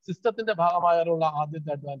എന്നുള്ളതാണ് സിസ്റ്റത്തിന്റെ ഭാഗമായുള്ള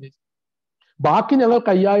ആദ്യത്തെ അഡ്വാൻറ്റേജ്. ബാക്കി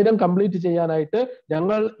ഞങ്ങൾക്ക് 5000 കംപ്ലീറ്റ് ചെയ്യാനായിട്ട്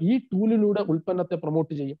ഞങ്ങൾ ഈ ടൂലിലൂടെ ഉൽപ്പന്നത്തെ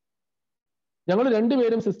പ്രൊമോട്ട് ചെയ്യും. ഞങ്ങൾ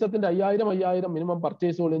രണ്ടുപേരും സിസ്റ്റത്തിന്റെ 5000 മിനിമം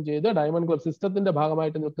പർച്ചേസ് വോളിയം ചെയ്ത് ഡയമണ്ട് ക്ലബ് സിസ്റ്റത്തിന്റെ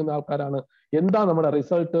ഭാഗമായിട്ട് നിൽക്കുന്ന ആൾക്കാരാണ്. എന്താ നമ്മുടെ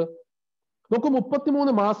റിസൾട്ട്? നോക്കൂ,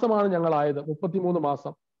 33 മാസമാണ് ഞങ്ങളായത്. 33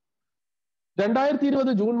 മാസം.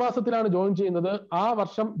 2020 ജൂൺ മാസത്തിലാണ് ജോയിൻ ചെയ്യുന്നത്. ആ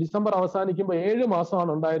വർഷം ഡിസംബർ അവസാനിക്കുമ്പോൾ 7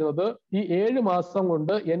 മാസമാണ് ഉണ്ടായിരുന്നത്. ഈ 7 മാസം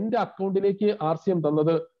കൊണ്ട് എന്റെ അക്കൗണ്ടിലേക്ക് RCM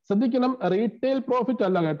തന്നത്, ശ്രദ്ധിക്കണം, റീറ്റെയിൽ പ്രോഫിറ്റ്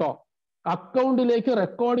അല്ല കേട്ടോ, അക്കൗണ്ടിലേക്ക്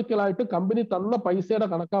റെക്കോർഡിക്കലായിട്ട് കമ്പനി തന്ന പൈസയുടെ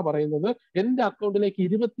കണക്കാ പറയുന്നത്. എന്റെ അക്കൗണ്ടിലേക്ക്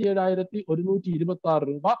 27,126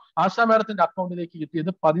 രൂപ, ആശാ മാഡത്തിന്റെ അക്കൗണ്ടിലേക്ക്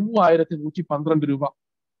കിട്ടിയത് 13,112 രൂപ.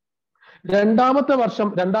 രണ്ടാമത്തെ വർഷം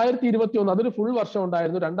 2021, അതൊരു ഫുൾ വർഷം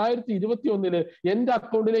ഉണ്ടായിരുന്നു. 2021 എന്റെ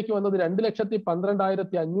അക്കൗണ്ടിലേക്ക് വന്നത്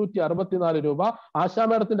 2,12,564 രൂപ. ആശാ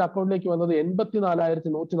മാഡത്തിന്റെ അക്കൗണ്ടിലേക്ക് വന്നത്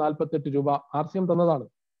 84,148 രൂപ. RCM തന്നതാണ്.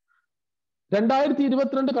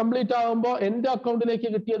 2022 കംപ്ലീറ്റ് ആകുമ്പോൾ എന്റെ അക്കൗണ്ടിലേക്ക്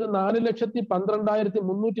കിട്ടിയത്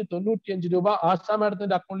 4,12,395 രൂപ. ആശാ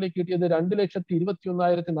മാഡത്തിന്റെ അക്കൗണ്ടിലേക്ക് കിട്ടിയത്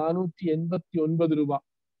 2,21,489 രൂപ.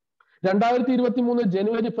 2023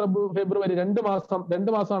 ജനുവരി ഫെബ്രുവരി 2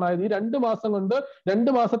 മാസമാണ് ആയത്. ഈ 2 മാസം കൊണ്ട് 2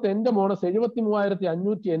 മാസത്തെ എന്റെ ബോണസ്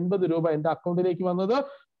 73,580 രൂപ എന്റെ അക്കൗണ്ടിലേക്ക് വന്നത്.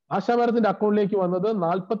 ആശാ മാഡത്തിന്റെ അക്കൗണ്ടിലേക്ക് വന്നത്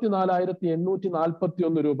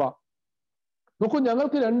 44,841 രൂപ. നോക്കൂ,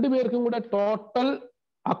 ഞങ്ങൾക്ക് രണ്ടുപേർക്കും കൂടെ ടോട്ടൽ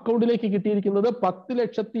അക്കൗണ്ടിലേക്ക് കിട്ടിയിരിക്കുന്നത്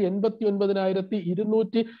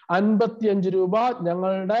 10,89,255 രൂപ.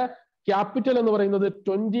 ഞങ്ങളുടെ ക്യാപിറ്റൽ എന്ന് പറയുന്നത്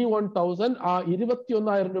 21,000. ആ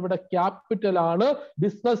 21,000 രൂപയുടെ ക്യാപിറ്റലാണ്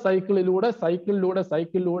ബിസിനസ് സൈക്കിളിലൂടെ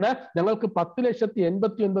ഞങ്ങൾക്ക്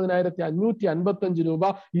 10,89,555 രൂപ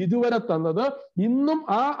ഇതുവരെ തന്നത്. ഇന്നും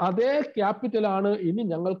ആ അതേ ക്യാപിറ്റലാണ് ഇനി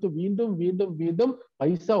ഞങ്ങൾക്ക് വീണ്ടും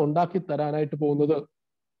പൈസ ഉണ്ടാക്കി തരാനായിട്ട് പോകുന്നത്.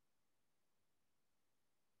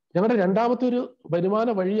 ഞങ്ങളുടെ രണ്ടാമത്തെ ഒരു വരുമാന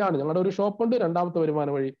വഴിയാണ്. ഞങ്ങളുടെ ഒരു ഷോപ്പുണ്ട്, രണ്ടാമത്തെ വരുമാന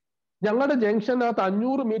വഴി. ഞങ്ങളുടെ ജംഗ്ഷനകത്ത്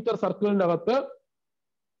 500 മീറ്റർ സർക്കിളിന്റെ അകത്ത്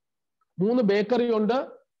 3 ബേക്കറി ഉണ്ട്,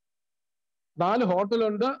 4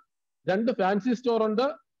 ഹോട്ടലുണ്ട്, 2 ഫാൻസി സ്റ്റോർ ഉണ്ട്,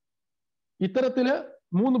 ഇത്തരത്തില്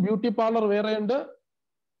 3 ബ്യൂട്ടി പാർലർ വേറെ ഉണ്ട്.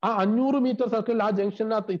 ആ 500 മീറ്റർ സർക്കിളിൽ ആ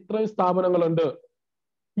ജംഗ്ഷനകത്ത് ഇത്രയും സ്ഥാപനങ്ങളുണ്ട്.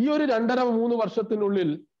 ഈ ഒരു 2.5-3 വർഷത്തിനുള്ളിൽ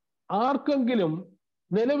ആർക്കെങ്കിലും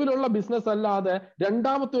നിലവിലുള്ള ബിസിനസ് അല്ലാതെ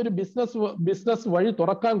രണ്ടാമത്തെ ഒരു ബിസിനസ് വഴി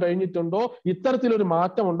തുറക്കാൻ കഴിഞ്ഞിട്ടുണ്ടോ? ഇത്തരത്തിലൊരു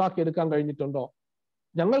മാറ്റം ഉണ്ടാക്കിയെടുക്കാൻ കഴിഞ്ഞിട്ടുണ്ടോ?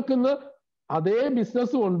 ഞങ്ങൾക്കിന്ന് അതേ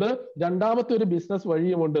ബിസിനസ്സും ഉണ്ട്, രണ്ടാമത്തെ ഒരു ബിസിനസ്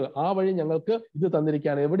വഴിയുമുണ്ട്. ആ വഴി ഞങ്ങൾക്ക് ഇത്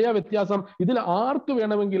തന്നിരിക്കുകയാണ്. എവിടെയാ വ്യത്യാസം? ഇതിൽ ആർക്ക്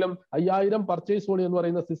വേണമെങ്കിലും 5000 പർച്ചേസ് വോളിയം എന്ന്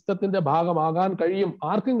പറയുന്ന സിസ്റ്റത്തിന്റെ ഭാഗമാകാൻ കഴിയും,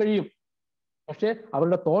 ആർക്കും കഴിയും. പക്ഷെ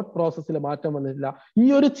അവരുടെ തോട്ട് പ്രോസസ്സിൽ മാറ്റം വന്നിട്ടില്ല. ഈ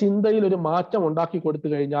ഒരു ചിന്തയിൽ ഒരു മാറ്റം ഉണ്ടാക്കി കൊടുത്തു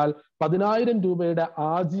കഴിഞ്ഞാൽ 10,000 രൂപയുടെ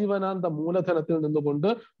ആജീവനാന്ത മൂലധനത്തിൽ നിന്നുകൊണ്ട്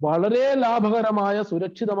വളരെ ലാഭകരമായ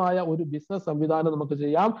സുരക്ഷിതമായ ഒരു ബിസിനസ് സംവിധാനം നമുക്ക്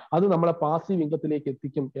ചെയ്യാം. അത് നമ്മളെ പാസീവ് ഇൻകത്തിലേക്ക്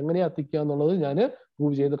എത്തിക്കും. എങ്ങനെയാ എത്തിക്കുക എന്നുള്ളത് ഞാൻ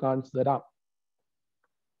പ്രൂവ് ചെയ്ത് കാണിച്ചു തരാം.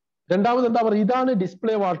 രണ്ടാമത് എന്താ പറയുക? ഇതാണ്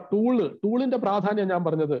ഡിസ്പ്ലേ വാൾ ടൂളിന്റെ പ്രാധാന്യം ഞാൻ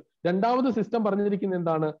പറഞ്ഞത്. രണ്ടാമത് സിസ്റ്റം പറഞ്ഞിരിക്കുന്നത്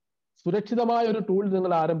എന്താണ്? സുരക്ഷിതമായ ഒരു ടൂൾ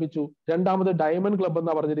നിങ്ങൾ ആരംഭിച്ചു. രണ്ടാമത് ഡയമണ്ട് ക്ലബ്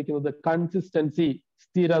എന്നാ പറഞ്ഞിരിക്കുന്നത്. കൺസിസ്റ്റൻസി,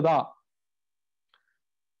 സ്ഥിരത.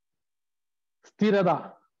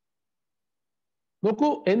 നോക്കൂ,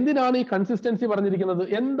 എന്തിനാണ് ഈ കൺസിസ്റ്റൻസി പറഞ്ഞിരിക്കുന്നത്?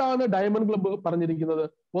 എന്താണ് ഡയമണ്ട് ക്ലബ്ബ് പറഞ്ഞിരിക്കുന്നത്?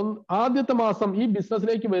 ആദ്യത്തെ മാസം ഈ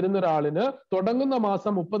ബിസിനസ്സിലേക്ക് വരുന്ന ഒരാളിന് തുടങ്ങുന്ന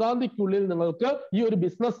മാസം 30-ാം തീയതിക്കുള്ളിൽ നിങ്ങൾക്ക് ഈ ഒരു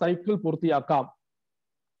ബിസിനസ് സൈക്കിൾ പൂർത്തിയാക്കാം.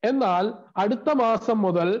 എന്നാൽ അടുത്ത മാസം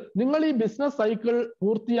മുതൽ നിങ്ങൾ ഈ ബിസിനസ് സൈക്കിൾ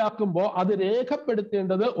പൂർത്തിയാക്കുമ്പോൾ അത്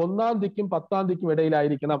രേഖപ്പെടുത്തേണ്ടത് 1-ാം തീയതിക്കും 10-ാം തീയതിക്കും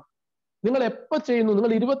ഇടയിലായിരിക്കണം. നിങ്ങൾ എപ്പോൾ ചെയ്യുന്നു?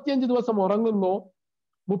 നിങ്ങൾ 25 ദിവസം ഉറങ്ങുന്നു,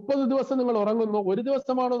 30 ദിവസം നിങ്ങൾ ഉറങ്ങുന്നു, ഒരു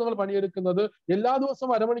ദിവസമാണോ നിങ്ങൾ പണിയെടുക്കുന്നത്? എല്ലാ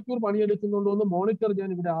ദിവസവും അരമണിക്കൂർ പണിയെടുക്കുന്നുണ്ടോ എന്ന് മോണിറ്റർ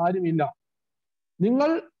ചെയ്യാൻ ഇവിടെ ആരുമില്ല. നിങ്ങൾ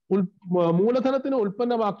മൂലധനത്തിന്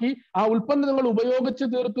ഉൽപ്പന്നമാക്കി ആ ഉൽപ്പന്നം നിങ്ങൾ ഉപയോഗിച്ച്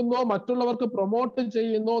തീർക്കുന്നോ, മറ്റുള്ളവർക്ക് പ്രൊമോട്ട്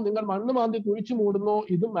ചെയ്യുന്നോ, നിങ്ങൾ മണ്ണ് മാന്തി കുഴിച്ചു മൂടുന്നോ,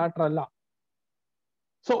 ഇതും മാറ്റർ അല്ല.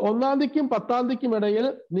 സോ 1-ാം തീയതിക്കും 10-ാം തീയതിക്കും ഇടയിൽ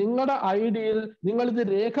നിങ്ങളുടെ ഐഡിയയിൽ നിങ്ങൾ ഇത്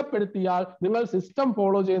രേഖപ്പെടുത്തിയാൽ നിങ്ങൾ സിസ്റ്റം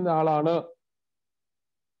ഫോളോ ചെയ്യുന്ന ആളാണ്.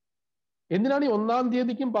 എന്തിനാണ് ഈ 1-ാം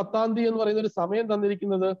തീയതിക്കും 10-ാം തീയതി എന്ന് പറയുന്ന ഒരു സമയം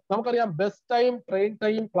തന്നിരിക്കുന്നത്? നമുക്കറിയാം, bus time, train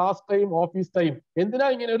time, class time, office time. എന്തിനാ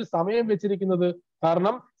ഇങ്ങനെ ഒരു സമയം വെച്ചിരിക്കുന്നത്?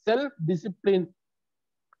 കാരണം സെൽഫ് ഡിസിപ്ലിൻ.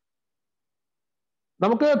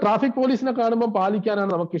 നമുക്ക് ട്രാഫിക് പോലീസിനെ കാണുമ്പോൾ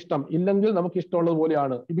പാലിക്കാനാണ് നമുക്കിഷ്ടം, ഇല്ലെങ്കിൽ നമുക്ക് ഇഷ്ടമുള്ളത്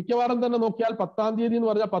പോലെയാണ്. മിക്കവാറും തന്നെ നോക്കിയാൽ 10-ാം തീയതി എന്ന്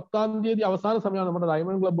പറഞ്ഞാൽ 10-ാം തീയതി അവസാന സമയമാണ് നമ്മുടെ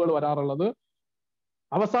ഡയമണ്ട് ക്ലബ്ബുകൾ വരാറുള്ളത്.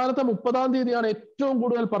 അവസാനത്തെ 30-ാം തീയതിയാണ് ഏറ്റവും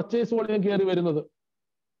കൂടുതൽ പർച്ചേസ് വോളിയം കയറി വരുന്നത്.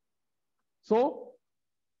 സോ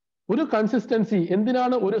ഒരു കൺസിസ്റ്റൻസി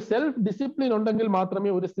എന്തിനാണ്? ഒരു സെൽഫ് ഡിസിപ്ലിൻ ഉണ്ടെങ്കിൽ മാത്രമേ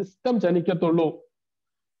ഒരു സിസ്റ്റം ചലിക്കത്തുള്ളൂ.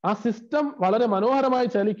 ആ സിസ്റ്റം വളരെ മനോഹരമായി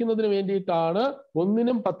ചലിക്കുന്നതിന് വേണ്ടിയിട്ടാണ്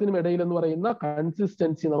 1-നും 10-നും ഇടയിൽ എന്ന് പറയുന്ന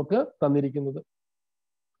കൺസിസ്റ്റൻസി നമുക്ക് തന്നിരിക്കുന്നത്.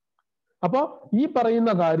 അപ്പോ ഈ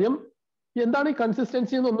പറയുന്ന കാര്യം എന്താണ് ഈ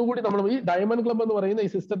കൺസിസ്റ്റൻസി എന്ന് ഒന്നുകൂടി നമ്മൾ ഈ ഡയമണ്ട് ക്ലബ്ബ് എന്ന് പറയുന്ന ഈ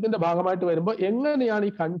സിസ്റ്റത്തിന്റെ ഭാഗമായിട്ട് വരുമ്പോൾ എങ്ങനെയാണ്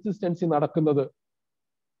ഈ കൺസിസ്റ്റൻസി നടക്കുന്നത്?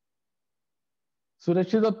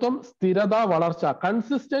 സുരക്ഷിതത്വം, സ്ഥിരത, വളർച്ച.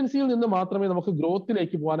 കൺസിസ്റ്റൻസിയിൽ നിന്ന് മാത്രമേ നമുക്ക്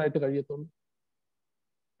ഗ്രോത്തിലേക്ക് പോകാനായിട്ട് കഴിയത്തുള്ളൂ.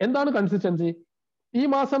 എന്താണ് കൺസിസ്റ്റൻസി? ഈ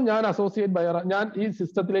മാസം ഞാൻ അസോസിയേറ്റ് ബയർ, ഞാൻ ഈ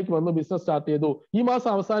സിസ്റ്റത്തിലേക്ക് വന്ന് ബിസിനസ് സ്റ്റാർട്ട് ചെയ്തു. ഈ മാസം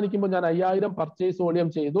അവസാനിക്കുമ്പോൾ ഞാൻ 5000 പർച്ചേസ്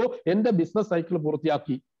വോളിയം ചെയ്തു, എന്റെ ബിസിനസ് സൈക്കിൾ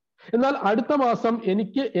പൂർത്തിയാക്കി. എന്നാൽ അടുത്ത മാസം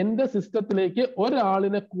എനിക്ക് എന്റെ സിസ്റ്റത്തിലേക്ക്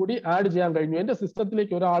ഒരാളിനെ കൂടി ആഡ് ചെയ്യാൻ കഴിഞ്ഞു. എന്റെ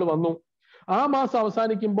സിസ്റ്റത്തിലേക്ക് ഒരാൾ വന്നു. ആ മാസം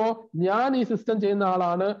അവസാനിക്കുമ്പോൾ ഞാൻ ഈ സിസ്റ്റം ചെയ്യുന്ന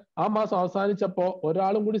ആളാണ്. ആ മാസം അവസാനിച്ചപ്പോൾ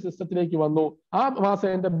ഒരാളും കൂടി സിസ്റ്റത്തിലേക്ക് വന്നു. ആ മാസം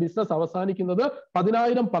എന്റെ ബിസിനസ് അവസാനിക്കുന്നത്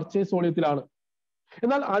 10000 പർച്ചേസ് വോളിയത്തിലാണ്.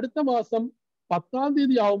 എന്നാൽ അടുത്ത മാസം 10-ാം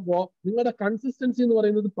തീയതി ആവുമ്പോൾ നിങ്ങളുടെ കൺസിസ്റ്റൻസി എന്ന്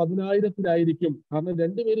പറയുന്നത് 10000-ത്തിലായിരിക്കും. കാരണം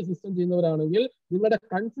രണ്ടുപേര് സിസ്റ്റം ചെയ്യുന്നവരാണെങ്കിൽ നിങ്ങളുടെ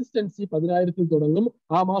കൺസിസ്റ്റൻസി 10000-ത്തിൽ തുടങ്ങും.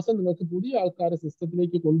 ആ മാസം നിങ്ങൾക്ക് പുതിയ ആൾക്കാരെ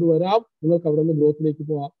സിസ്റ്റത്തിലേക്ക് കൊണ്ടുവരാം, നിങ്ങൾക്ക് അവിടെ നിന്ന് ഗ്രോത്തിലേക്ക്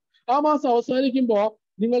പോവാം. ആ മാസം അവസാനിക്കുമ്പോൾ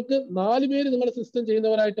നിങ്ങൾക്ക് 4 പേര് നിങ്ങളുടെ സിസ്റ്റം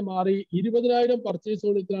ചെയ്യുന്നവരായിട്ട് മാറി 20000 പർച്ചേസ്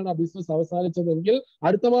വോളിയത്തിലാണ് ആ ബിസിനസ് അവസാനിച്ചതെങ്കിൽ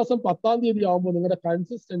അടുത്ത മാസം 10-ാം തീയതി ആവുമ്പോൾ നിങ്ങളുടെ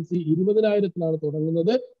കൺസിസ്റ്റൻസി 20000-ത്തിലാണ്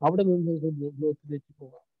തുടങ്ങുന്നത്. അവിടെ നിന്ന് നിങ്ങൾക്ക് ഗ്രോത്തിലേക്ക്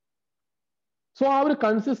പോകാം. സോ ആ ഒരു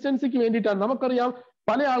കൺസിസ്റ്റൻസിക്ക് വേണ്ടിയിട്ടാണ്. നമുക്കറിയാം,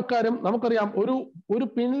 പല ആൾക്കാരും നമുക്കറിയാം ഒരു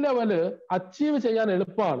പിൻ ലെവല് അച്ചീവ് ചെയ്യാൻ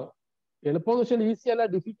എളുപ്പമാണ്. എളുപ്പം എന്ന് വെച്ചാൽ ഈസി അല്ല,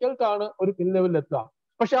 ഡിഫിക്കൽട്ട് ആണ് ഒരു പിൻ ലെവലിൽ എത്തുക.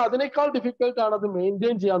 പക്ഷെ അതിനേക്കാൾ ഡിഫിക്കൽട്ട് ആണ് അത്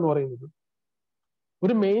മെയിൻറ്റെയിൻ ചെയ്യാന്ന് പറയുന്നത്.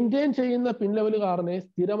 ഒരു മെയിൻറ്റെയിൻ ചെയ്യുന്ന പിൻ ലെവലുകാരനെ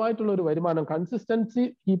സ്ഥിരമായിട്ടുള്ള ഒരു വരുമാനം, കൺസിസ്റ്റൻസി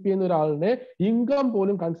കീപ്പ് ചെയ്യുന്ന ഒരാളിനെ ഇൻകം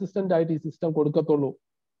പോലും കൺസിസ്റ്റന്റ് ആയിട്ട് ഈ സിസ്റ്റം കൊടുക്കത്തുള്ളൂ.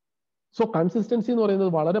 സോ കൺസിസ്റ്റൻസി എന്ന്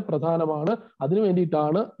പറയുന്നത് വളരെ പ്രധാനമാണ്. അതിനു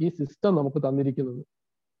വേണ്ടിയിട്ടാണ് ഈ സിസ്റ്റം നമുക്ക് തന്നിരിക്കുന്നത്.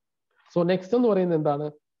 സോ നെക്സ്റ്റ് എന്ന് പറയുന്നത് എന്താണ്?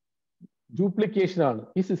 ഡ്യൂപ്ലിക്കേഷൻ ആണ്.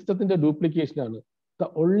 ഈ സിസ്റ്റത്തിന്റെ ഡ്യൂപ്ലിക്കേഷൻ ആണ്. The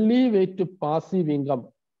only way to passive income.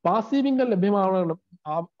 Passive income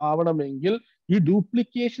ആവണമെങ്കിൽ ഈ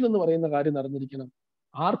ഡ്യൂപ്ലിക്കേഷൻ എന്ന് പറയുന്ന കാര്യം നടന്നിരിക്കണം.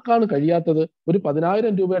 ആർക്കാണ് കഴിയാത്തത്? ഒരു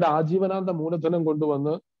 10000 രൂപയുടെ ആജീവനാന്ത മൂലധനം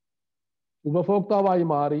കൊണ്ടുവന്ന് ഉപഭോക്താവായി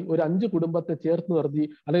മാറി ഒരു 5 കുടുംബത്തെ ചേർത്ത് നിർത്തി,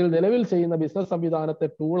 അല്ലെങ്കിൽ നിലവിൽ ചെയ്യുന്ന ബിസിനസ് സംവിധാനത്തെ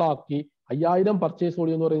ടൂളാക്കി 5000 പർച്ചേസ്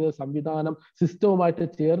വോളിയം എന്ന് പറയുന്ന സംവിധാനം സിസ്റ്റവുമായിട്ട്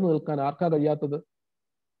ചേർന്ന് നിൽക്കാൻ ആർക്കാ കഴിയാത്തത്?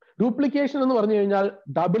 ഡ്യൂപ്ലിക്കേഷൻ എന്ന് പറഞ്ഞു കഴിഞ്ഞാൽ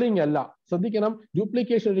ഡബിളിംഗ് അല്ല. ശ്രദ്ധിക്കണം,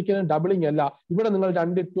 ഡ്യൂപ്ലിക്കേഷൻ ഒരിക്കലും ഡബിളിംഗ് അല്ല. ഇവിടെ നിങ്ങൾ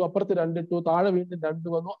 2 ഇട്ടു, അപ്പുറത്ത് 2 ഇട്ടു, താഴെ വീണ്ടും 2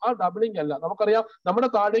 വന്നു. ആ ഡബിളിംഗ് അല്ല. നമുക്കറിയാം, നമ്മുടെ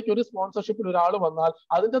താഴേക്ക് ഒരു സ്പോൺസർഷിപ്പിൽ ഒരാൾ വന്നാൽ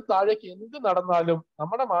അതിന്റെ താഴേക്ക് എന്ത് നടന്നാലും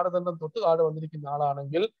നമ്മുടെ മാനദണ്ഡം തൊട്ട് താഴെ വന്നിരിക്കുന്ന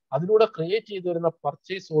ആളാണെങ്കിൽ അതിലൂടെ ക്രിയേറ്റ് ചെയ്തു വരുന്ന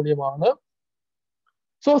പർച്ചേസ് വോളിയമാണ്.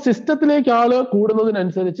 സോ സിസ്റ്റത്തിലേക്ക് ആള്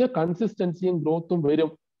കൂടുന്നതിനനുസരിച്ച് കൺസിസ്റ്റൻസിയും ഗ്രോത്തും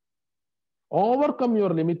വരും. Overcome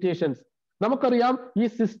your limitations. നമുക്കറിയാം, ഈ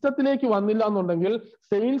സിസ്റ്റത്തിലേക്ക് വന്നില്ല എന്നുണ്ടെങ്കിൽ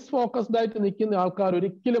സെയിൽസ് ഫോക്കസ്ഡ് ആയിട്ട് നിൽക്കുന്ന ആൾക്കാർ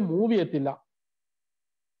ഒരിക്കലും മൂവ് ചെയ്യത്തില്ല.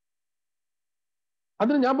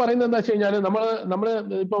 അതിന് ഞാൻ പറയുന്നത് എന്താ വെച്ച് കഴിഞ്ഞാൽ, നമ്മള്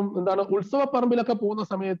ഇപ്പം എന്താണ്, ഉത്സവപ്പറമ്പിലൊക്കെ പോകുന്ന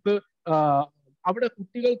സമയത്ത് അവിടെ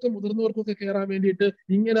കുട്ടികൾക്കും മുതിർന്നവർക്കും ഒക്കെ കയറാൻ വേണ്ടിയിട്ട്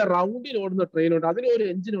ഇങ്ങനെ റൗണ്ടിൽ ഓടുന്ന ട്രെയിനുണ്ട്. അതിലൊരു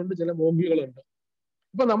എഞ്ചിനുണ്ട്, ചില ബോഗികളുണ്ട്.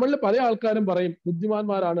 ഇപ്പൊ നമ്മളിൽ പല ആൾക്കാരും പറയും,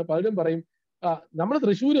 ബുദ്ധിമാന്മാരാണ്, പലരും പറയും, നമ്മൾ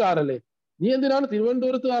തൃശ്ശൂരുകാരല്ലേ, നീ എന്തിനാണ്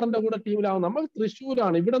തിരുവനന്തപുരത്തുകാരന്റെ കൂടെ ടീമിലാവും? നമ്മൾ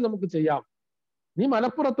തൃശ്ശൂരാണ്, ഇവിടെ നമുക്ക് ചെയ്യാം. നീ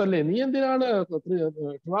മലപ്പുറത്തല്ലേ, നീ എന്തിനാണ്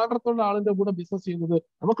ട്രിവാൻഡ്രത്തുള്ള ആളിന്റെ കൂടെ ബിസിനസ് ചെയ്യുന്നത്?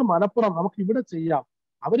 നമുക്ക് മലപ്പുറം, നമുക്ക് ഇവിടെ ചെയ്യാം.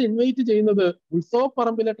 അവർ ഇൻവൈറ്റ് ചെയ്യുന്നത്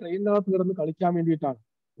ഉത്സവപ്പറമ്പിലെ ട്രെയിനിനകത്ത് കിടന്ന് കളിക്കാൻ വേണ്ടിയിട്ടാണ്.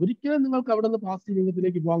 ഒരിക്കലും നിങ്ങൾക്ക് അവിടെ നിന്ന് പാസീവ്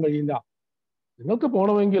ഇൻകത്തിലേക്ക് പോകാൻ കഴിയില്ല. നിങ്ങൾക്ക്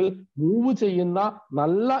പോകണമെങ്കിൽ മൂവ് ചെയ്യുന്ന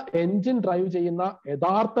നല്ല എൻജിൻ ഡ്രൈവ് ചെയ്യുന്ന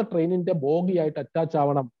യഥാർത്ഥ ട്രെയിനിന്റെ ബോഗിയായിട്ട് അറ്റാച്ച്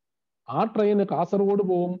ആവണം. ആ ട്രെയിന് കാസർഗോഡ്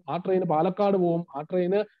പോവും, ആ ട്രെയിന് പാലക്കാട് പോവും, ആ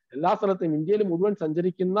ട്രെയിന് എല്ലാ സ്ഥലത്തും ഇന്ത്യയിൽ മുഴുവൻ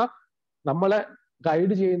സഞ്ചരിക്കുന്ന, നമ്മളെ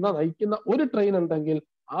ഗൈഡ് ചെയ്യുന്ന, നയിക്കുന്ന ഒരു ട്രെയിൻ ഉണ്ടെങ്കിൽ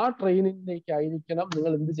ആ ട്രെയിനിലേക്ക് ആയിരിക്കണം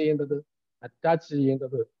നിങ്ങൾ എന്ത് ചെയ്യേണ്ടത്, അറ്റാച്ച്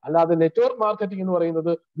ചെയ്യേണ്ടത്. അല്ലാതെ നെറ്റ്വർക്ക് മാർക്കറ്റിംഗ് എന്ന്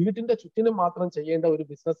പറയുന്നത് വീട്ടിന്റെ ചുറ്റിനും മാത്രം ചെയ്യേണ്ട ഒരു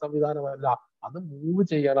ബിസിനസ് സംവിധാനമല്ല, അത് മൂവ്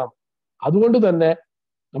ചെയ്യണം. അതുകൊണ്ട് തന്നെ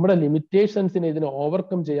നമ്മുടെ ലിമിറ്റേഷൻസിനെ ഇതിനെ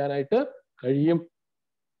ഓവർകം ചെയ്യാനായിട്ട് കഴിയും.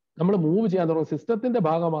 നമ്മൾ മൂവ് ചെയ്യാൻ തുടങ്ങും. സിസ്റ്റത്തിന്റെ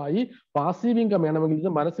ഭാഗമായി പാസീവ് ഇൻകം വേണമെങ്കിൽ ഇത്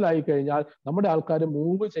മനസ്സിലായി കഴിഞ്ഞാൽ നമ്മുടെ ആൾക്കാർ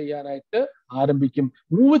മൂവ് ചെയ്യാനായിട്ട് ആരംഭിക്കും.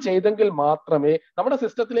 മൂവ് ചെയ്തെങ്കിൽ മാത്രമേ നമ്മുടെ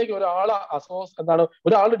സിസ്റ്റത്തിലേക്ക്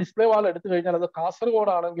ഒരാൾ ഡിസ്പ്ലേ വാൾ എടുത്തു കഴിഞ്ഞാൽ അത്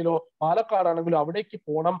കാസർഗോഡ് ആണെങ്കിലോ പാലക്കാടാണെങ്കിലോ അവിടേക്ക്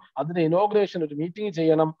പോകണം, അതിന് ഇനോഗ്രേഷൻ ഒരു മീറ്റിംഗ്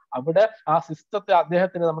ചെയ്യണം, അവിടെ ആ സിസ്റ്റത്തെ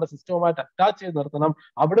അദ്ദേഹത്തിന് നമ്മുടെ സിസ്റ്റവുമായിട്ട് അറ്റാച്ച് ചെയ്ത് നിർത്തണം,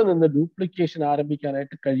 അവിടെ നിന്ന് ഡ്യൂപ്ലിക്കേഷൻ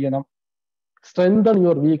ആരംഭിക്കാനായിട്ട് കഴിയണം. Strengthen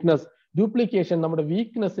your weakness. ഡ്യൂപ്ലിക്കേഷൻ നമ്മുടെ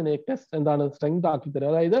വീക്ക്നെസ്സിനെയൊക്കെ സ്ട്രെങ്ത് ആക്കി തരും.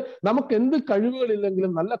 അതായത് നമുക്ക് എന്ത്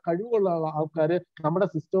കഴിവുകളില്ലെങ്കിലും നല്ല കഴിവുള്ള ആൾക്കാർ നമ്മുടെ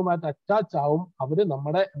സിസ്റ്റവുമായിട്ട് അറ്റാച്ച് ആവും. അവര്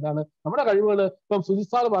നമ്മുടെ കഴിവുകൾ, ഇപ്പം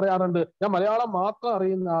സുജിത് പറയാറുണ്ട്, ഞാൻ മലയാളം മാത്രം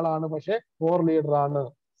അറിയുന്ന ആളാണ്, പക്ഷെ കോർ ലീഡർ ആണ്.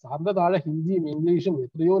 സാറിന്റെ താഴെ ഹിന്ദിയും ഇംഗ്ലീഷും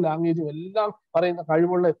എത്രയോ ലാംഗ്വേജും എല്ലാം പറയുന്ന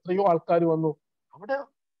കഴിവുള്ള എത്രയോ ആൾക്കാർ വന്നു. അവിടെ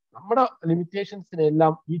നമ്മുടെ ലിമിറ്റേഷൻസിനെ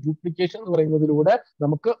എല്ലാം ഈ ഡ്യൂപ്ലിക്കേഷൻ എന്ന് പറയുന്നതിലൂടെ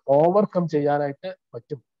നമുക്ക് ഓവർകം ചെയ്യാനായിട്ട്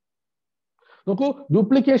പറ്റും. നോക്കൂ,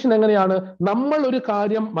 ഡ്യൂപ്ലിക്കേഷൻ എങ്ങനെയാണ്? നമ്മൾ ഒരു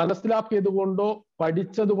കാര്യം മനസ്സിലാക്കിയത് കൊണ്ടോ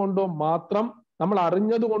പഠിച്ചത് കൊണ്ടോ മാത്രം, നമ്മൾ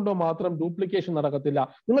അറിഞ്ഞത് കൊണ്ടോ മാത്രം ഡ്യൂപ്ലിക്കേഷൻ നടക്കത്തില്ല.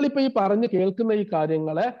 നിങ്ങളിപ്പോ ഈ പറഞ്ഞു കേൾക്കുന്ന ഈ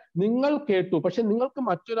കാര്യങ്ങളെ നിങ്ങൾ കേട്ടു, പക്ഷെ നിങ്ങൾക്ക്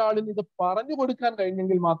മറ്റൊരാളിന് ഇത് പറഞ്ഞു കൊടുക്കാൻ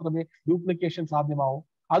കഴിഞ്ഞെങ്കിൽ മാത്രമേ ഡ്യൂപ്ലിക്കേഷൻ സാധ്യമാവൂ.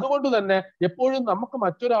 അതുകൊണ്ട് തന്നെ എപ്പോഴും നമുക്ക്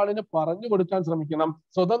മറ്റൊരാളിന് പറഞ്ഞു കൊടുക്കാൻ ശ്രമിക്കണം.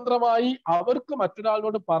 സ്വതന്ത്രമായി അവർക്ക്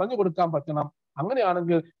മറ്റൊരാളിനോട് പറഞ്ഞു കൊടുക്കാൻ പറ്റണം.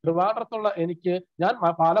 അങ്ങനെയാണെങ്കിൽ ട്രിവാൻഡ്രത്തുള്ള ഞാൻ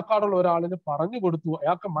പാലക്കാടുള്ള ഒരാളിന് പറഞ്ഞു കൊടുത്തു,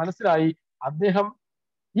 അയാൾക്ക് മനസ്സിലായി, അദ്ദേഹം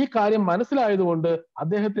ഈ കാര്യം മനസ്സിലായതുകൊണ്ട്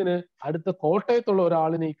അദ്ദേഹത്തിന് അടുത്ത കോട്ടയത്തുള്ള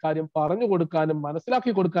ഒരാളിന് ഈ കാര്യം പറഞ്ഞു കൊടുക്കാനും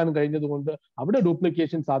മനസ്സിലാക്കി കൊടുക്കാനും കഴിഞ്ഞതുകൊണ്ട് അവിടെ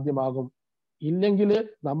ഡ്യൂപ്ലിക്കേഷൻ സാധ്യമാകും. ഇല്ലെങ്കിൽ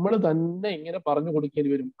നമ്മൾ തന്നെ ഇങ്ങനെ പറഞ്ഞു കൊടുക്കേണ്ടി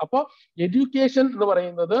വരും. അപ്പൊ എഡ്യൂക്കേഷൻ എന്ന്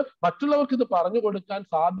പറയുന്നത് മറ്റുള്ളവർക്ക് ഇത് പറഞ്ഞു കൊടുക്കാൻ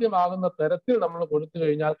സാധ്യമാകുന്ന തരത്തിൽ നമ്മൾ കൊടുത്തു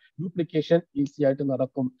കഴിഞ്ഞാൽ ഡ്യൂപ്ലിക്കേഷൻ ഈസി ആയിട്ട്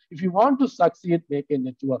നടക്കും. If you want to succeed, make A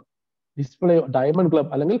network. Display diamond club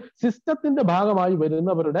അല്ലെങ്കിൽ സിസ്റ്റത്തിന്റെ ഭാഗമായി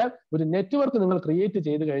വരുന്നവരുടെ ഒരു നെറ്റ്വർക്ക് നിങ്ങൾ ക്രിയേറ്റ്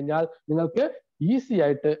ചെയ്ത് കഴിഞ്ഞാൽ നിങ്ങൾക്ക് ഈസി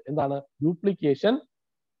ആയിട്ട്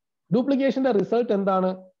ഡ്യൂപ്ലിക്കേഷന്റെ റിസൾട്ട് എന്താണ്?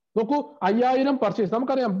 നോക്കൂ, 5000 പർച്ചേസ്,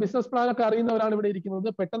 നമുക്കറിയാം, ബിസിനസ് പ്ലാൻ ഒക്കെ അറിയുന്നവരാണ് ഇവിടെ ഇരിക്കുന്നത്.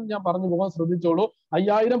 പെട്ടെന്ന് ഞാൻ പറഞ്ഞു പോകാൻ ശ്രദ്ധിച്ചോളൂ.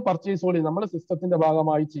 5000 പർച്ചേസ് കൂടി നമ്മൾ സിസ്റ്റത്തിന്റെ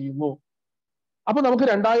ഭാഗമായി ചെയ്യുന്നു. അപ്പൊ നമുക്ക്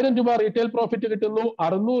 2000 രൂപ റീറ്റെയിൽ പ്രോഫിറ്റ് കിട്ടുന്നു,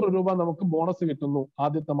 600 രൂപ നമുക്ക് ബോണസ് കിട്ടുന്നു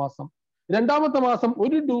ആദ്യത്തെ മാസം. രണ്ടാമത്തെ മാസം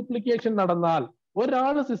ഒരു ഡ്യൂപ്ലിക്കേഷൻ നടന്നാൽ,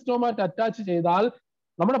 ഒരാൾ സിസ്റ്റവുമായിട്ട് അറ്റാച്ച് ചെയ്താൽ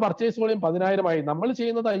നമ്മുടെ പർച്ചേസ് വോളിയം 10000 ആയി. നമ്മൾ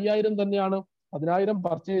ചെയ്യുന്നത് 5000 തന്നെയാണ്, 10000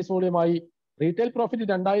 പർച്ചേസ് വോളിയമായി. റീറ്റെയിൽ പ്രോഫിറ്റ്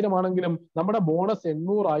 2000 ആണെങ്കിലും നമ്മുടെ ബോണസ്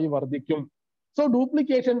 800 ആയി വർദ്ധിക്കും. സോ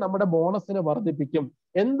ഡ്യൂപ്ലിക്കേഷൻ നമ്മുടെ ബോണസിനെ വർദ്ധിപ്പിക്കും.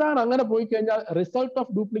 എന്താണ് അങ്ങനെ പോയി കഴിഞ്ഞാൽ റിസൾട്ട്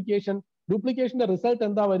ഓഫ് ഡ്യൂപ്ലിക്കേഷന്റെ റിസൾട്ട്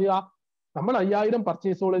എന്താ വരിക? നമ്മൾ 5000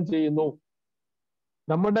 പർച്ചേസ് വോളിയം ചെയ്യുന്നു,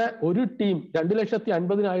 നമ്മുടെ ഒരു ടീം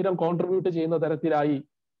 2,50,000 കോൺട്രിബ്യൂട്ട് ചെയ്യുന്ന തരത്തിലായി.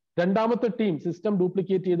 രണ്ടാമത്തെ ടീം സിസ്റ്റം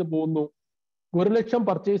ഡ്യൂപ്ലിക്കേറ്റ് ചെയ്ത് പോകുന്നു, 1,00,000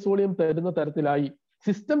 പർച്ചേസ് വോളിയം തരുന്ന തരത്തിലായി.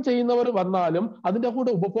 സിസ്റ്റം ചെയ്യുന്നവർ വന്നാലും അതിന്റെ കൂടെ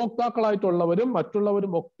ഉപഭോക്താക്കളായിട്ടുള്ളവരും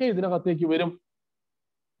മറ്റുള്ളവരും ഒക്കെ ഇതിനകത്തേക്ക് വരും.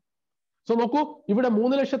 സോ നോക്കൂ, ഇവിടെ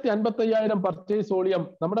 3,50,000 പർച്ചേസ് വോളിയം,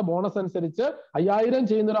 നമ്മുടെ ബോണസ് അനുസരിച്ച് 5000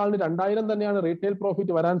 ചെയ്യുന്ന ഒരാളിന് 2000 തന്നെയാണ് റീറ്റെയിൽ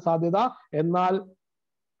പ്രോഫിറ്റ് വരാൻ സാധ്യത. എന്നാൽ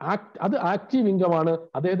അത് ആക്റ്റീവ് ഇൻകം ആണ്.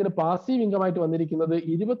 അദ്ദേഹത്തിന് പാസീവ് ഇൻകം ആയിട്ട് വന്നിരിക്കുന്നത്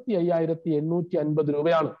 25,850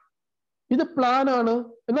 രൂപയാണ്. ഇത് പ്ലാൻ ആണ്.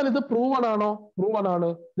 എന്നാൽ ഇത് പ്രൂവൺ ആണോ? പ്രൂവൺ ആണ്.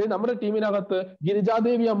 നമ്മുടെ ടീമിനകത്ത്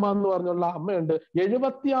ഗിരിജാദേവി അമ്മ എന്ന് പറഞ്ഞുള്ള അമ്മയുണ്ട്.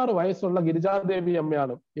 76 വയസ്സുള്ള ഗിരിജാദേവി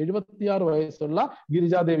അമ്മയാണ്. 76 വയസ്സുള്ള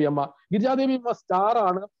ഗിരിജാദേവി അമ്മ. ഗിരിജാദേവി അമ്മ സ്റ്റാർ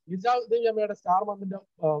ആണ്. ഗിരിജാദേവി അമ്മയുടെ സ്റ്റാർ മന്തിന്റെ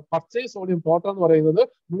പർച്ചേസ് വോളിയം ടോട്ടൽ എന്ന് പറയുന്നത്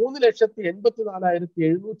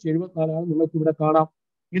 3,84,774 നിങ്ങൾക്ക് ഇവിടെ കാണാം.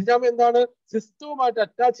 ഗിരിജാമ്മ എന്താണ്? സിസ്റ്റവുമായിട്ട്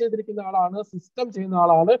അറ്റാച്ച് ചെയ്തിരിക്കുന്ന ആളാണ്, സിസ്റ്റം ചെയ്യുന്ന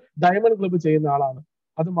ആളാണ്, ഡയമണ്ട് ക്ലബ് ചെയ്യുന്ന ആളാണ്.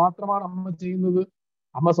 അത് മാത്രമാണ് അമ്മ ചെയ്യുന്നത്.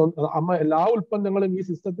 അമ്മ എല്ലാ ഉൽപ്പന്നങ്ങളും ഈ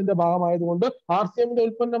സിസ്റ്റത്തിന്റെ ഭാഗമായതുകൊണ്ട് RCMന്റെ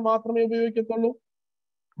ഉൽപ്പന്നം മാത്രമേ ഉപയോഗിക്കത്തുള്ളൂ.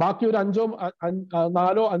 ബാക്കി ഒരു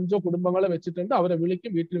 4 or 5 കുടുംബങ്ങളെ വെച്ചിട്ടുണ്ട്. അവരെ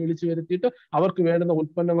വിളിക്കും, വീട്ടിൽ വിളിച്ചു വരുത്തിയിട്ട് അവർക്ക് വേണ്ടുന്ന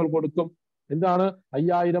ഉൽപ്പന്നങ്ങൾ കൊടുക്കും. എന്താണ്?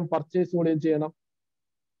 5000 പർച്ചേസ് വോളിയം ചെയ്യണം.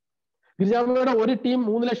 ഗിരിജാമ്മയുടെ ഒരു ടീം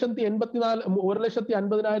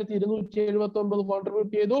 1,50,279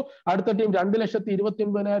 കോൺട്രിബ്യൂട്ട് ചെയ്തു. അടുത്ത ടീം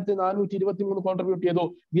 2,29,423 കോൺട്രിബ്യൂട്ട് ചെയ്തു.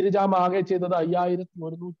 ഗിരിജാമ്മ ആകെ ചെയ്തത്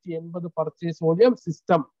 5,180 പർച്ചേസ് വോളിയം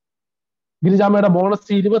സിസ്റ്റം. ഗിരിജാമ്മയുടെ ബോണസ്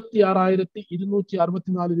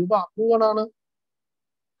 26,264 രൂപ അപ്രൂവണാണ്.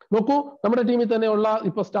 നോക്കൂ, നമ്മുടെ ടീമിൽ തന്നെയുള്ള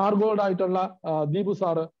ഇപ്പൊ സ്റ്റാർ ഗോൾഡ് ആയിട്ടുള്ള ദീപു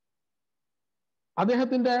സാറ്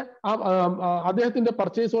അദ്ദേഹത്തിന്റെ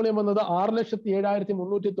പർച്ചേസ് വോളിയം വന്നത്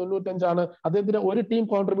 6,07,395 അദ്ദേഹത്തിന്റെ ഒരു ടീം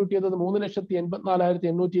കോൺട്രിബ്യൂട്ട് ചെയ്തത്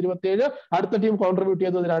 3,84,827. അടുത്ത ടീം കോൺട്രിബ്യൂട്ട്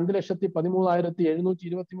ചെയ്തത്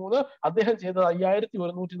 2,13,723. അദ്ദേഹം ചെയ്തത്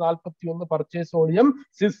 5,141 പർച്ചേസ് വോളിയം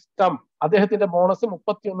സിസ്റ്റം. അദ്ദേഹത്തിന്റെ ബോണസ്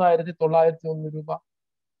 31,901 രൂപ.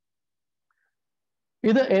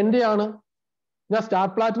 ഇത് എന്റെയാണ്. ഞാൻ സ്റ്റാർ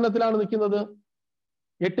പ്ലാറ്റിനത്തിലാണ് നിൽക്കുന്നത്.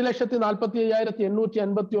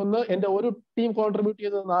 8,45,851. എന്റെ ഒരു ടീം കോൺട്രിബ്യൂട്ട്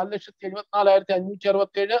ചെയ്തത്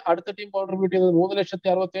 4,74,567. അടുത്ത ടീം കോൺട്രിബ്യൂട്ട് ചെയ്തത്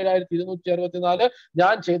 3,67,264.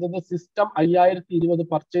 ഞാൻ ചെയ്തത് സിസ്റ്റം 5,020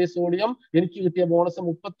 പർച്ചേസ് വോളിയം. എനിക്ക് കിട്ടിയ ബോണസ്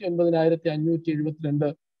 39,572.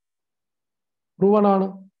 പ്രൂവൺ ആണ്.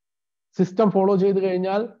 സിസ്റ്റം ഫോളോ ചെയ്ത്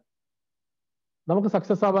കഴിഞ്ഞാൽ നമുക്ക്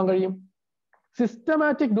സക്സസ് ആവാൻ കഴിയും.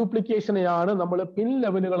 സിസ്റ്റമാറ്റിക് ഡ്യൂപ്ലിക്കേഷനെയാണ് നമ്മൾ പിൻ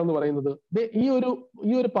ലെവലുകൾ എന്ന് പറയുന്നത്. ഈ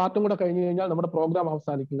ഒരു പാർട്ടും കൂടെ കഴിഞ്ഞു കഴിഞ്ഞാൽ നമ്മുടെ പ്രോഗ്രാം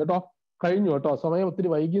അവസാനിക്കും കേട്ടോ. കഴിഞ്ഞു കേട്ടോ, സമയം ഒത്തിരി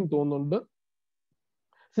വൈകിയും തോന്നുന്നുണ്ട്.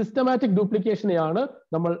 സിസ്റ്റമാറ്റിക് ഡ്യൂപ്ലിക്കേഷനെയാണ്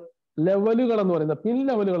നമ്മൾ ലെവലുകൾ എന്ന് പറയുന്നത്, പിൻ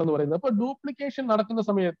ലെവലുകൾ എന്ന് പറയുന്നത്. അപ്പൊ ഡ്യൂപ്ലിക്കേഷൻ നടക്കുന്ന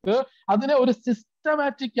സമയത്ത് അതിനെ ഒരു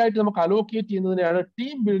സിസ്റ്റമാറ്റിക് ആയിട്ട് നമുക്ക് അലോക്കേറ്റ് ചെയ്യുന്നതിനെയാണ്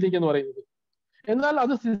ടീം ബിൽഡിംഗ് എന്ന് പറയുന്നത്. എന്നാൽ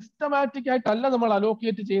അത് സിസ്റ്റമാറ്റിക് ആയിട്ടല്ല നമ്മൾ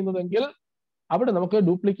അലോക്കേറ്റ് ചെയ്യുന്നതെങ്കിൽ അവിടെ നമുക്ക്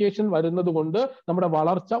ഡ്യൂപ്ലിക്കേഷൻ വരുന്നത് കൊണ്ട് നമ്മുടെ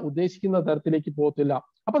വളർച്ച ഉദ്ദേശിക്കുന്ന തരത്തിലേക്ക് പോകത്തില്ല.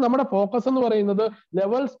 അപ്പൊ നമ്മുടെ ഫോക്കസ് എന്ന് പറയുന്നത്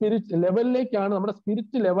ലെവലിലേക്കാണ്. നമ്മുടെ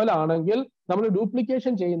സ്പിരിറ്റ് ലെവൽ ആണെങ്കിൽ നമ്മൾ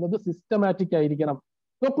ഡ്യൂപ്ലിക്കേഷൻ ചെയ്യുന്നത് സിസ്റ്റമാറ്റിക് ആയിരിക്കണം.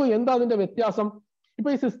 നോക്കൂ, എന്താ അതിന്റെ വ്യത്യാസം? ഇപ്പൊ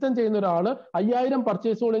ഈ സിസ്റ്റം ചെയ്യുന്ന ഒരാള് 5,000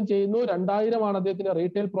 പർച്ചേസ് വോളിയം ചെയ്യുന്നു, 2,000 ആണ് അദ്ദേഹത്തിന്റെ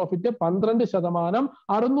റീറ്റെയിൽ പ്രോഫിറ്റ്, 12%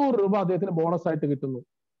 600 രൂപ അദ്ദേഹത്തിന് ബോണസ് ആയിട്ട് കിട്ടുന്നു.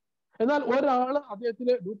 എന്നാൽ ഒരാള്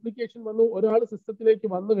അദ്ദേഹത്തിന് ഡ്യൂപ്ലിക്കേഷൻ വന്നു, ഒരാൾ സിസ്റ്റത്തിലേക്ക്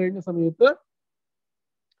വന്നു കഴിഞ്ഞ സമയത്ത്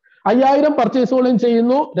 5,000 പർച്ചേസ് വോളിയം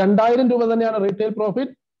ചെയ്യുന്നു, 2,000 രൂപ തന്നെയാണ് റീറ്റെയിൽ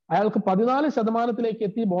പ്രോഫിറ്റ്, അയാൾക്ക് 14%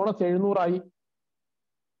 എത്തി, ബോണസ് 700 ആയി.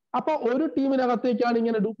 അപ്പൊ ഒരു ടീമിനകത്തേക്കാണ്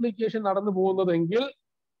ഇങ്ങനെ ഡ്യൂപ്ലിക്കേഷൻ നടന്നു പോകുന്നതെങ്കിൽ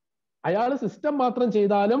അയാൾ സിസ്റ്റം മാത്രം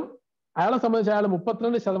ചെയ്താലും അയാളെ സംബന്ധിച്ച് അയാൾ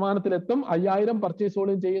 32% 5,000 പർച്ചേസ്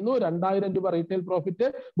വോളിയം ചെയ്യുന്നു, 2,000 രൂപ റീറ്റെയിൽ പ്രോഫിറ്റ്,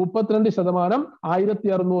 32%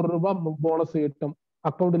 1,600 രൂപ ബോണസ് കിട്ടും,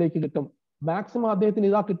 അക്കൗണ്ടിലേക്ക് കിട്ടും. മാക്സിമം അദ്ദേഹത്തിന്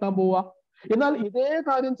ഇതാ കിട്ടാൻ പോവുക. എന്നാൽ ഇതേ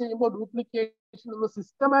കാര്യം ചെയ്യുമ്പോൾ ഡ്യൂപ്ലിക്കേഷൻ ഒന്ന്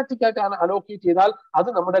സിസ്റ്റമാറ്റിക് ആയിട്ട് അലോക്കേറ്റ് ചെയ്താൽ അത്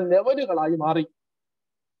നമ്മുടെ ലെവലുകളായി മാറി.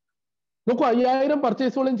 നോക്കൂ, 5,000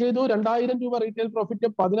 പർച്ചേസ് വോളിയം ചെയ്തു, 2,000 രൂപ റീറ്റെയിൽ പ്രോഫിറ്റ്,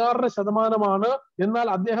 16%. എന്നാൽ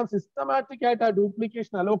അദ്ദേഹം സിസ്റ്റമാറ്റിക് ആയിട്ട് ആ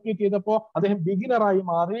ഡ്യൂപ്ലിക്കേഷൻ അലോക്കേറ്റ് ചെയ്തപ്പോൾ അദ്ദേഹം ബിഗിനറായി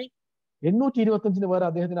മാറി. 825 പേര്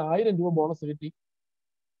അദ്ദേഹത്തിന് 1,000 രൂപ ബോണസ് കിട്ടി.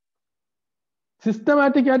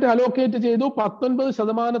 സിസ്റ്റമാറ്റിക് ആയിട്ട് അലോക്കേറ്റ് ചെയ്തു,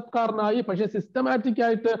 19%കാരനായി. പക്ഷെ സിസ്റ്റമാറ്റിക്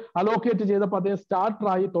ആയിട്ട് അലോക്കേറ്റ് ചെയ്തപ്പോൾ അദ്ദേഹം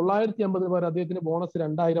സ്റ്റാർട്ടറായി, 950 പേർ അദ്ദേഹത്തിന് ബോണസ്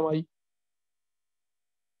 2,000 ആയി.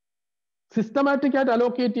 സിസ്റ്റമാറ്റിക് ആയിട്ട്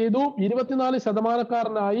അലോക്കേറ്റ് ചെയ്തു,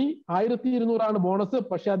 24%കാരനായി, 1,200 ആണ് ബോണസ്.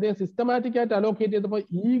 പക്ഷെ അദ്ദേഹം സിസ്റ്റമാറ്റിക് ആയിട്ട് അലോക്കേറ്റ് ചെയ്തപ്പോൾ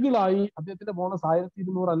ഈഗിളായി, അദ്ദേഹത്തിന്റെ ബോണസ്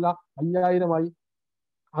 1,200 അല്ല 5,000 ആയി.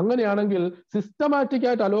 അങ്ങനെയാണെങ്കിൽ സിസ്റ്റമാറ്റിക്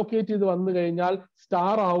ആയിട്ട് അലോക്കേറ്റ് ചെയ്ത് വന്നു കഴിഞ്ഞാൽ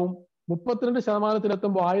സ്റ്റാർ ആവും. 32%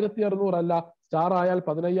 1,600 അല്ല, സ്റ്റാർ ആയാൽ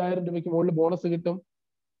 15,000 രൂപയ്ക്ക് മുകളിൽ ബോണസ് കിട്ടും.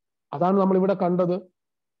 അതാണ് നമ്മൾ ഇവിടെ കണ്ടത്.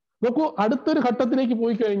 നോക്കൂ, അടുത്തൊരു ഘട്ടത്തിലേക്ക്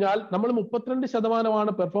പോയി കഴിഞ്ഞാൽ നമ്മൾ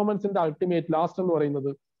 32% പെർഫോമൻസിന്റെ അൾട്ടിമേറ്റ് ലാസ്റ്റ് എന്ന്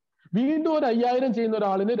പറയുന്നത്. വീണ്ടും ഒരു 5,000 ചെയ്യുന്ന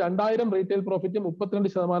ഒരാളിന് 2,000 റീറ്റെയിൽ പ്രോഫിറ്റ്,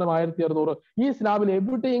 32% 1,600. ഈ സ്ലാബിൽ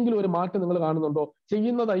എവിടെയെങ്കിലും ഒരു മാറ്റം നിങ്ങൾ കാണുന്നുണ്ടോ?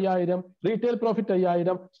 ചെയ്യുന്നത് 5,000, റീറ്റെയിൽ പ്രോഫിറ്റ്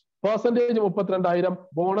 5,000, പെർസെന്റേജ് 32,000,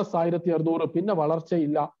 ബോണസ് 1,600. പിന്നെ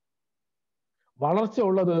വളർച്ചയില്ല. വളർച്ച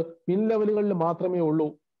ഉള്ളത് പിൻ ലെവലുകളിൽ മാത്രമേ ഉള്ളൂ.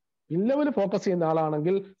 പിൻ ലെവൽ ഫോക്കസ് ചെയ്യുന്ന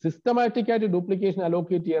ആളാണെങ്കിൽ സിസ്റ്റമാറ്റിക് ആയിട്ട് ഡ്യൂപ്ലിക്കേഷൻ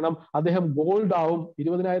അലോക്കേറ്റ് ചെയ്യണം. അദ്ദേഹം ഗോൾഡ് ആവും,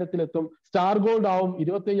 20,000 സ്റ്റാർ ഗോൾഡ് ആവും,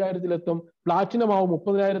 25,000 പ്ലാറ്റിനം ആവും,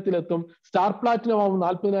 30,000 സ്റ്റാർ പ്ലാറ്റിനം ആവും,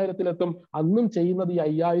 40,000 അന്നും ചെയ്യുന്നത് ഈ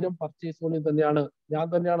 5,000 പർച്ചേസ് വോളിയം തന്നെയാണ്. ഞാൻ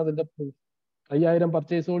തന്നെയാണ് അതിന്റെ 5,000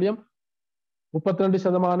 purchase volume,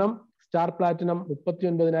 32%, star platinum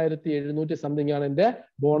 39,700 something ആണ് എന്റെ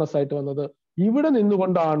ബോണസ് ആയിട്ട് വന്നത്. ഇവിടെ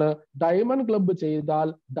നിന്നുകൊണ്ടാണ് ഡയമണ്ട് ക്ലബ്ബ് ചെയ്താൽ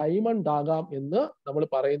ഡയമണ്ട് ആകാം എന്ന് നമ്മൾ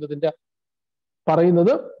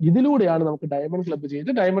പറയുന്നത്. ഇതിലൂടെയാണ് നമുക്ക് ഡയമണ്ട് ക്ലബ്ബ് ചെയ്ത്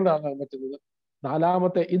ഡയമണ്ട് ആകാൻ പറ്റുന്നത്.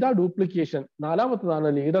 നാലാമത്തെ ഇതാ ഡ്യൂപ്ലിക്കേഷൻ.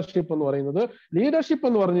 നാലാമത്തേതാണ് ലീഡർഷിപ്പ് എന്ന് പറയുന്നത്. ലീഡർഷിപ്പ്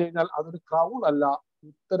എന്ന് പറഞ്ഞു കഴിഞ്ഞാൽ അതൊരു ക്രൗൺ അല്ല,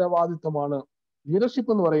 ഉത്തരവാദിത്വമാണ്.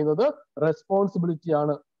 ലീഡർഷിപ്പ് എന്ന് പറയുന്നത് റെസ്പോൺസിബിലിറ്റി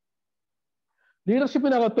ആണ്. ലീഡർഷിപ്പ്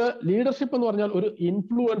എന്ന് പറഞ്ഞാൽ ഒരു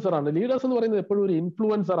ഇൻഫ്ലുവൻസർ ആണ്. ലീഡേഴ്സ് എന്ന് പറയുന്നത് എപ്പോഴും ഒരു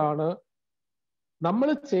ഇൻഫ്ലുവൻസർ ആണ്. നമ്മൾ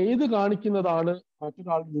ചെയ്ത് കാണിക്കുന്നതാണ്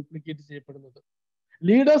മറ്റൊരാൾ ഡ്യൂപ്ലിക്കേറ്റ് ചെയ്യപ്പെടുന്നത്.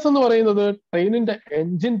 ലീഡേഴ്സ് എന്ന് പറയുന്നത് ട്രെയിനിന്റെ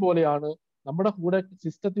എൻജിൻ പോലെയാണ്. നമ്മുടെ കൂടെ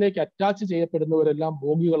സിസ്റ്റത്തിലേക്ക് അറ്റാച്ച് ചെയ്യപ്പെടുന്നവരെല്ലാം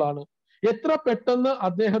ബോഗികളാണ്. എത്ര പെട്ടെന്ന്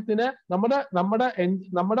അദ്ദേഹത്തിന്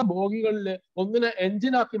നമ്മുടെ ബോഗികളിൽ ഒന്നിനെ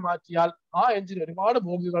എൻജിനാക്കി മാറ്റിയാൽ ആ എൻജിൻ ഒരുപാട്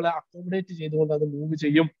ബോഗികളെ അക്കോമഡേറ്റ് ചെയ്തുകൊണ്ട് അത് മൂവ്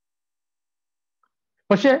ചെയ്യും.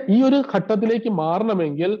 പക്ഷെ ഈ ഒരു ഘട്ടത്തിലേക്ക്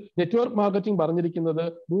മാറണമെങ്കിൽ നെറ്റ്വർക്ക് മാർക്കറ്റിംഗ് പറഞ്ഞിരിക്കുന്നത്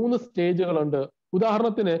 3 സ്റ്റേജുകളുണ്ട്.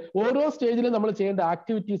 ഉദാഹരണത്തിന് ഓരോ സ്റ്റേജിലും നമ്മൾ ചെയ്യേണ്ട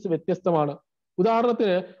ആക്ടിവിറ്റീസ് വ്യത്യസ്തമാണ്.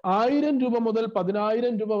 ഉദാഹരണത്തിന് 1000 രൂപ മുതൽ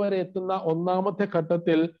 10,000 രൂപ വരെ എത്തുന്ന ഒന്നാമത്തെ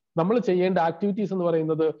ഘട്ടത്തിൽ നമ്മൾ ചെയ്യേണ്ട ആക്ടിവിറ്റീസ് എന്ന്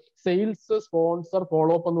പറയുന്നത് സെയിൽസ്, സ്പോൺസർ,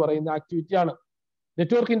 ഫോളോ അപ്പ് എന്ന് പറയുന്ന ആക്ടിവിറ്റിയാണ്.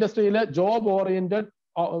 നെറ്റ്വർക്ക് ഇൻഡസ്ട്രിയിലെ ജോബ് ഓറിയന്റഡ്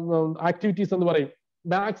ആക്ടിവിറ്റീസ് എന്ന് പറയും.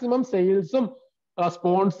 മാക്സിമം സെയിൽസും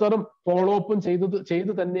സ്പോൺസറും ഫോളോ അപ്പും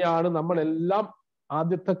ചെയ്ത് തന്നെയാണ് നമ്മളെല്ലാം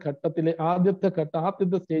ആദ്യത്തെ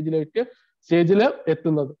സ്റ്റേജിൽ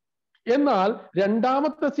എത്തുന്നത്. എന്നാൽ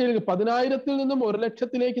രണ്ടാമത്തെ സ്റ്റേജിൽ 10,000-ൽ നിന്നും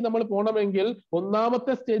 1,00,000-ലേക്ക് നമ്മൾ പോകണമെങ്കിൽ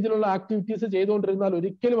ഒന്നാമത്തെ സ്റ്റേജിലുള്ള ആക്ടിവിറ്റീസ് ചെയ്തുകൊണ്ടിരുന്നാൽ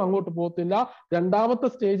ഒരിക്കലും അങ്ങോട്ട് പോകത്തില്ല. രണ്ടാമത്തെ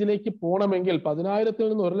സ്റ്റേജിലേക്ക് പോകണമെങ്കിൽ 10,000-ൽ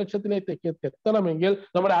നിന്ന് 1,00,000-ലേക്ക് എത്തണമെങ്കിൽ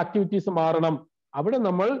നമ്മുടെ ആക്ടിവിറ്റീസ് മാറണം. അവിടെ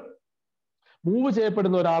നമ്മൾ മൂവ്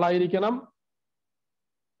ചെയ്യപ്പെടുന്ന ഒരാളായിരിക്കണം,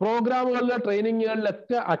 പ്രോഗ്രാമുകളിലെ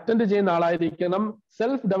ട്രെയിനിങ്ങുകളിലൊക്കെ അറ്റൻഡ് ചെയ്യുന്ന ആളായിരിക്കണം,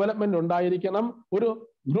 സെൽഫ് ഡെവലപ്മെന്റ് ഉണ്ടായിരിക്കണം, ഒരു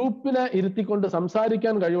ഗ്രൂപ്പിനെ ഇരുത്തിക്കൊണ്ട്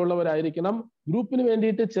സംസാരിക്കാൻ കഴിവുള്ളവരായിരിക്കണം, ഗ്രൂപ്പിന്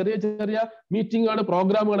വേണ്ടിയിട്ട് ചെറിയ ചെറിയ മീറ്റിങ്ങുകൾ,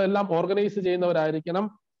 പ്രോഗ്രാമുകളെല്ലാം ഓർഗനൈസ് ചെയ്യുന്നവരായിരിക്കണം,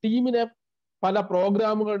 ടീമിനെ പല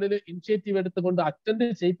പ്രോഗ്രാമുകളിൽ ഇനിഷ്യേറ്റീവ് എടുത്തുകൊണ്ട് അറ്റൻഡ്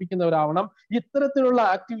ചെയ്യിപ്പിക്കുന്നവരാവണം. ഇത്തരത്തിലുള്ള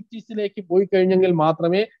ആക്ടിവിറ്റീസിലേക്ക് പോയി കഴിഞ്ഞെങ്കിൽ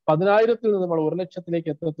മാത്രമേ 10,000-ൽ നിന്ന് നമ്മൾ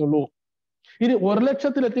 1,00,000-ലേക്ക് എത്തത്തുള്ളൂ. ഇനി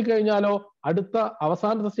 1,00,000-ൽ എത്തിക്കഴിഞ്ഞാലോ അടുത്ത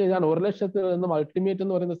അവസാനത്തെ സ്റ്റേജാണ് 1,00,000-ൽ നിന്നും അൾട്ടിമേറ്റ്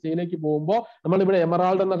എന്ന് പറയുന്ന സ്റ്റേജിലേക്ക് പോകുമ്പോൾ നമ്മൾ ഇവിടെ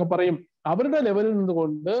എമറാൾഡ് എന്നൊക്കെ പറയും. അവരുടെ ലെവലിൽ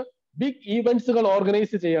നിന്നുകൊണ്ട് ബിഗ് ഈവന്റ്സുകൾ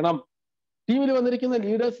ഓർഗനൈസ് ചെയ്യണം. ടീമിൽ വന്നിരിക്കുന്ന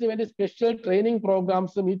ലീഡേഴ്സിന് വേണ്ടി special training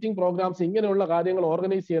programmes, meeting programmes, ഇങ്ങനെയുള്ള കാര്യങ്ങൾ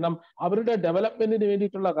ഓർഗനൈസ് ചെയ്യണം. അവരുടെ ഡെവലപ്മെന്റിന്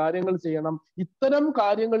വേണ്ടിയിട്ടുള്ള കാര്യങ്ങൾ ചെയ്യണം. ഇത്തരം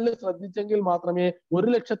കാര്യങ്ങളിൽ ശ്രദ്ധിച്ചെങ്കിൽ മാത്രമേ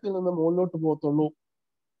 1,00,000-ൽ നിന്ന് മുകളിലോട്ട് പോകത്തുള്ളൂ.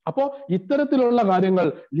 അപ്പോ ഇത്തരത്തിലുള്ള കാര്യങ്ങൾ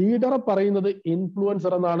ലീഡർ പറയുന്നത്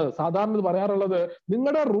ഇൻഫ്ലുവൻസർ എന്നാണ്. സാധാരണ പറയാറുള്ളത്,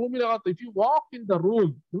 നിങ്ങളുടെ റൂമിനകത്ത്, if you walk in the room,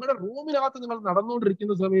 നിങ്ങളുടെ റൂമിനകത്ത് നിങ്ങൾ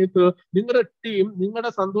നടന്നുകൊണ്ടിരിക്കുന്ന സമയത്ത് നിങ്ങളുടെ ടീം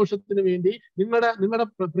നിങ്ങളുടെ സന്തോഷത്തിന് വേണ്ടി, നിങ്ങളുടെ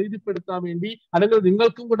പ്രീതിപ്പെടുത്താൻ വേണ്ടി, അല്ലെങ്കിൽ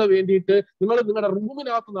നിങ്ങൾക്കും കൂടെ വേണ്ടിയിട്ട് നിങ്ങളുടെ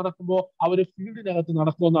റൂമിനകത്ത് നടക്കുമ്പോൾ അവര് ഫീൽഡിനകത്ത്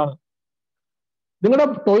നടക്കുമെന്നാണ്. നിങ്ങളുടെ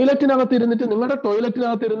ടോയ്ലറ്റിനകത്ത്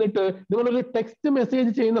ഇരുന്നിട്ട് നിങ്ങളൊരു ടെക്സ്റ്റ്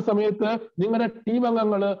മെസ്സേജ് ചെയ്യുന്ന സമയത്ത് നിങ്ങളുടെ ടീം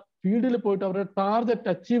അംഗങ്ങൾ ഫീൽഡിൽ പോയിട്ട് അവരുടെ ടാർഗറ്റ്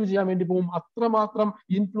അച്ചീവ് ചെയ്യാൻ വേണ്ടി പോകും. അത്രമാത്രം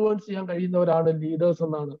ഇൻഫ്ലുവൻസ് ചെയ്യാൻ കഴിയുന്നവരാണ് ലീഡേഴ്സ്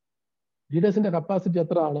എന്നാണ്. ലീഡേഴ്സിന്റെ കപ്പാസിറ്റി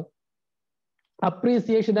എത്ര ആണ്?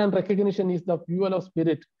 Appreciation and recognition is the fuel of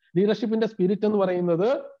spirit. ലീഡർഷിപ്പിന്റെ spirit എന്ന് പറയുന്നത്,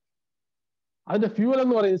 അതിന്റെ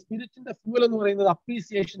സ്പിരിറ്റിന്റെ ഫ്യൂവൽ എന്ന് പറയുന്നത്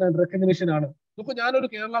അപ്രീസിയേഷൻ ആൻഡ് റെക്കഗ്നിഷൻ ആണ്. നോക്കൂ, ഞാനൊരു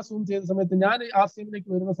കേരള സൂം ചെയ്ത സമയത്ത്, ഞാൻ RCM-ലേക്ക്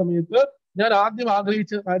വരുന്ന സമയത്ത് ഞാൻ ആദ്യം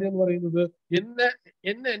ആഗ്രഹിച്ച കാര്യം എന്ന് പറയുന്നത്, എന്നെ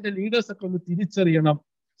എന്റെ ലീഡേഴ്സ് ഒക്കെ ഒന്ന് തിരിച്ചറിയണം.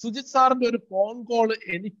 സുജിത് സാറിന്റെ ഒരു ഫോൺ കോൾ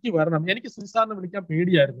എനിക്ക് വരണം. എനിക്ക് സുജിത് സാറിനെ വിളിക്കാൻ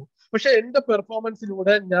പേടിയായിരുന്നു. പക്ഷെ എന്റെ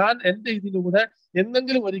പെർഫോമൻസിലൂടെ, എന്റെ ഇതിലൂടെ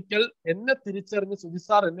എന്തെങ്കിലും ഒരിക്കൽ എന്നെ തിരിച്ചറിഞ്ഞ് സുജിത്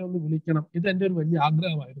സാർ എന്നെ ഒന്ന് വിളിക്കണം. ഇത് എന്റെ ഒരു വലിയ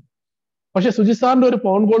ആഗ്രഹമായിരുന്നു. പക്ഷെ സുജിത് സാറിന്റെ ഒരു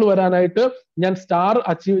ഫോൺ കോൾ വരാനായിട്ട് ഞാൻ സ്റ്റാർ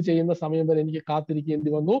അച്ചീവ് ചെയ്യുന്ന സമയം വരെ എനിക്ക്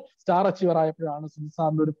കാത്തിരിക്കേണ്ടി വന്നു. സ്റ്റാർ അച്ചീവർ ആയപ്പോഴാണ് സുജിത്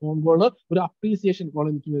സാറിന്റെ ഒരു ഫോൺ കോള്, ഒരു അപ്രീസിയേഷൻ കോൾ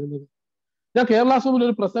എനിക്ക് വരുന്നത്. ഞാൻ കേരള സൂമിൽ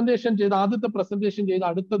ഒരു ആദ്യത്തെ പ്രസന്റേഷൻ ചെയ്ത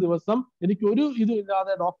അടുത്ത ദിവസം എനിക്ക് ഒരു ഇതും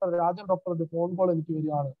ഇല്ലാതെ രാജൻ ഡോക്ടറുടെ ഫോൺ കോൾ എനിക്ക്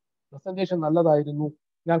വരികയാണ്. പ്രസന്റേഷൻ നല്ലതായിരുന്നു,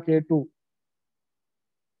 ഞാൻ കേട്ടു.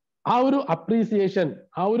 ആ ഒരു അപ്രീസിയേഷൻ,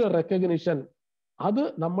 ആ ഒരു റെക്കഗ്നിഷൻ, അത്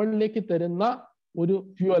നമ്മളിലേക്ക് തരുന്ന ഒരു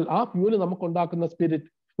ഫ്യൂവൽ. ആ ഫ്യൂവൽ നമുക്ക് ഉണ്ടാക്കുന്ന സ്പിരിറ്റ്.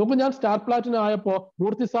 നോക്കൂ, ഞാൻ സ്റ്റാർ പ്ലാറ്റിനം ആയപ്പോ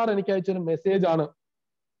മൂർത്തി സാർ എനിക്ക് അയച്ചൊരു മെസ്സേജ് ആണ്.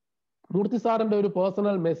 മൂർത്തി സാറിന്റെ ഒരു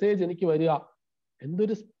പേഴ്സണൽ മെസ്സേജ് എനിക്ക് വരിക.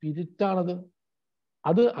 എന്തൊരു സ്പിരിറ്റ് ആണത്!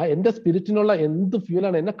 അത് എന്റെ സ്പിരിറ്റിനുള്ള എന്ത്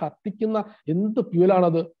ഫ്യൂലാണ്, എന്നെ കത്തിക്കുന്ന എന്ത്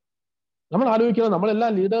ഫ്യൂലാണത്! നമ്മൾ ആലോചിക്കുന്നത്,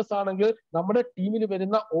 നമ്മളെല്ലാം ലീഡേഴ്സ് ആണെങ്കിൽ നമ്മുടെ ടീമിൽ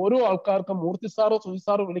വരുന്ന ഓരോ ആൾക്കാർക്കും മൂർത്തി സാറോ സുജിത്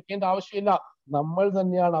സാറോ വിളിക്കേണ്ട ആവശ്യമില്ല. നമ്മൾ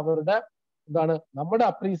തന്നെയാണ് അവരുടെ നമ്മുടെ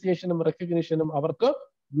അപ്രീസിയേഷനും റെക്കഗ്നിഷനും അവർക്ക്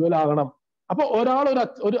ഫ്യൂലാകണം. അപ്പൊ ഒരാൾ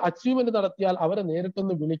ഒരു അച്ചീവ്മെന്റ് നടത്തിയാൽ അവരെ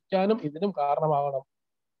നേരിട്ടൊന്ന് വിളിക്കാനും ഇതിനും കാരണമാകണം.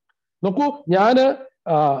 നോക്കൂ, ഞാന്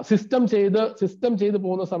സിസ്റ്റം ചെയ്ത്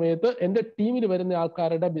പോകുന്ന സമയത്ത് എന്റെ ടീമിൽ വരുന്ന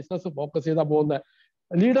ആൾക്കാരുടെ ബിസിനസ് ഫോക്കസ് ചെയ്താ പോകുന്നത്.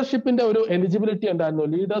 ലീഡർഷിപ്പിന്റെ ഒരു എലിജിബിലിറ്റി ഉണ്ടായിരുന്നു,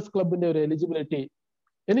 ലീഡേഴ്സ് ക്ലബിന്റെ ഒരു എലിജിബിലിറ്റി.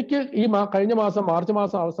 എനിക്ക് ഈ കഴിഞ്ഞ മാസം മാർച്ച്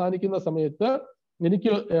മാസം അവസാനിക്കുന്ന സമയത്ത്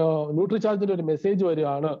എനിക്ക് ന്യൂട്രിചാർജിന്റെ ഒരു മെസ്സേജ്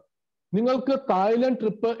വരികയാണ്. നിങ്ങൾക്ക് തായ്ലൻഡ്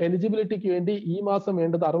ട്രിപ്പ് എലിജിബിലിറ്റിക്ക് വേണ്ടി ഈ മാസം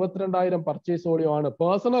വേണ്ടത് 62,000 പർച്ചേസ് വോളിയം ആണ്.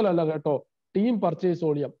 പേഴ്സണൽ അല്ല കേട്ടോ, ടീം പർച്ചേസ്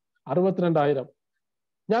വോളിയം 62,000.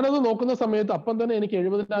 ഞാനത് നോക്കുന്ന സമയത്ത് അപ്പം തന്നെ എനിക്ക്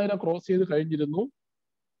 70,000 ക്രോസ് ചെയ്ത് കഴിഞ്ഞിരുന്നു.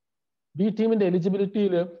 ബി ടീമിന്റെ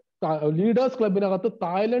എലിജിബിലിറ്റിയിൽ ലീഡേഴ്സ് ക്ലബിനകത്ത്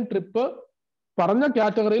തായ്ലൻഡ് ട്രിപ്പ് പറഞ്ഞ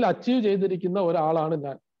കാറ്റഗറിയിൽ അച്ചീവ് ചെയ്തിരിക്കുന്ന ഒരാളാണ്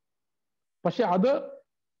ഞാൻ. പക്ഷെ അത്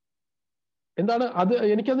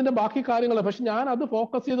എനിക്കതിന്റെ ബാക്കി കാര്യങ്ങൾ, പക്ഷെ ഞാൻ അത്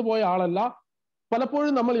ഫോക്കസ് ചെയ്ത് പോയ ആളല്ല.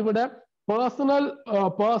 പലപ്പോഴും നമ്മൾ ഇവിടെ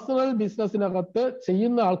പേഴ്സണൽ ബിസിനസ്സിനകത്ത്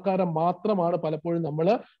ചെയ്യുന്ന ആൾക്കാരെ മാത്രമാണ് പലപ്പോഴും നമ്മൾ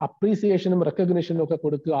അപ്രീസിയേഷനും റെക്കഗ്നിഷനും ഒക്കെ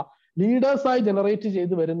കൊടുക്കുക. ലീഡേഴ്സായി ജനറേറ്റ്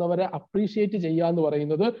ചെയ്ത് വരുന്നവരെ അപ്രീഷിയേറ്റ് ചെയ്യുക എന്ന്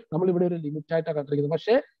പറയുന്നത് നമ്മൾ ഇവിടെ ഒരു ലിമിറ്റ് ആയിട്ടാണ് കണ്ടിരിക്കുന്നത്.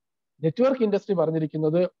 പക്ഷേ നെറ്റ്വർക്ക് ഇൻഡസ്ട്രി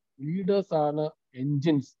പറഞ്ഞിരിക്കുന്നത് ലീഡേഴ്സ് ആണ്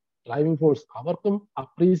എൻജിൻസ്, ഡ്രൈവിംഗ് ഫോഴ്സ്. അവർക്കും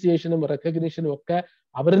അപ്രീസിയേഷനും റെക്കഗ്നിഷനും ഒക്കെ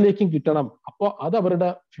അവരിലേക്കും കിട്ടണം. അപ്പോൾ അത് അവരുടെ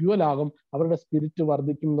ഫ്യൂവൽ ആകും, അവരുടെ സ്പിരിറ്റ്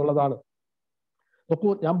വർദ്ധിക്കും എന്നുള്ളതാണ്. നോക്കൂ,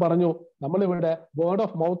 ഞാൻ പറഞ്ഞു നമ്മളിവിടെ വേർഡ്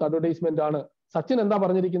ഓഫ് മൗത്ത് അഡ്വർടൈസ്മെന്റ് ആണ്. സച്ചിൻ എന്താ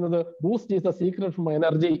പറഞ്ഞിരിക്കുന്നത്? Boost is the secret from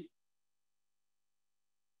energy.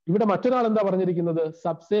 ഇവിടെ മറ്റൊരാൾ എന്താ പറഞ്ഞിരിക്കുന്നത്?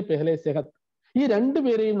 സബ്സെ പെഹ്ലെ സെഹത്ത്. ഈ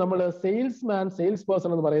രണ്ടുപേരെയും നമ്മൾ സെയിൽസ്മാൻ, സെയിൽസ് പേഴ്സൺ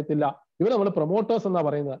എന്ന് പറയത്തില്ല. ഇവിടെ നമ്മൾ പ്രൊമോട്ടേഴ്സ് എന്നാ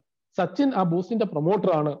പറയുന്നത്. സച്ചിൻ ആ ബൂസ്റ്റിന്റെ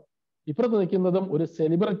പ്രൊമോട്ടർ ആണ്. ഇപ്പുറത്ത് നിൽക്കുന്നതും ഒരു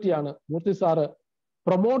സെലിബ്രിറ്റിയാണ്, മൂർത്തി സാറ്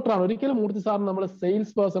പ്രൊമോട്ടറാണ്. ഒരിക്കലും മൂർത്തി സാറിന് നമ്മൾ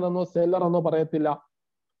സെയിൽസ് പേഴ്സൺ എന്നോ സെല്ലർ എന്നോ പറയത്തില്ല.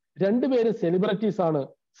 രണ്ടുപേരും സെലിബ്രിറ്റീസ് ആണ്.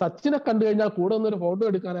 സച്ചിനെ കണ്ടു കഴിഞ്ഞാൽ കൂടെ ഒന്നൊരു ഫോട്ടോ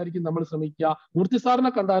എടുക്കാനായിരിക്കും നമ്മൾ ശ്രമിക്കുക. മൂർത്തി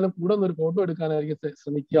സാറിനെ കണ്ടാലും കൂടെ ഒന്നൊരു ഫോട്ടോ എടുക്കാനായിരിക്കും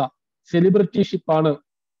ശ്രമിക്കുക. സെലിബ്രിറ്റിഷിപ്പ് ആണ്.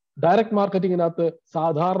 ഡയറക്ട് മാർക്കറ്റിങ്ങിനകത്ത്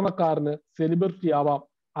സാധാരണക്കാരന് സെലിബ്രിറ്റി ആവാം,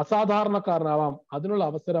 അസാധാരണക്കാരനാവാം. അതിനുള്ള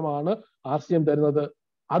അവസരമാണ് RCM തരുന്നത്.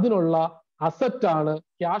 അതിനുള്ള അസറ്റാണ്,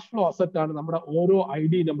 ക്യാഷ് ഫ്ലോ അസറ്റാണ് നമ്മുടെ ഓരോ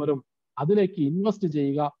ID നമ്പറും. അതിലേക്ക് ഇൻവെസ്റ്റ്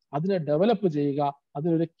ചെയ്യുക, അതിനെ ഡെവലപ്പ് ചെയ്യുക,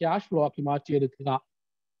 അതിനൊരു ക്യാഷ് ഫ്ലോ ആക്കി മാറ്റിയെടുക്കുക.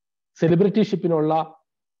 സെലിബ്രിറ്റിഷിപ്പിനുള്ള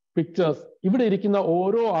പിക്ചേഴ്സ്, ഇവിടെ ഇരിക്കുന്ന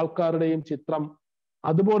ഓരോ ആൾക്കാരുടെയും ചിത്രം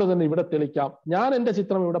അതുപോലെ തന്നെ ഇവിടെ തെളിക്കാം. ഞാൻ എൻ്റെ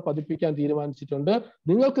ചിത്രം ഇവിടെ പതിപ്പിക്കാൻ തീരുമാനിച്ചിട്ടുണ്ട്.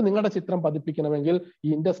 നിങ്ങൾക്ക് നിങ്ങളുടെ ചിത്രം പതിപ്പിക്കണമെങ്കിൽ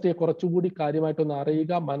ഈ ഇൻഡസ്ട്രിയെ കുറച്ചുകൂടി കാര്യമായിട്ടൊന്ന്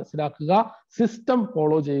അറിയുക, മനസ്സിലാക്കുക, സിസ്റ്റം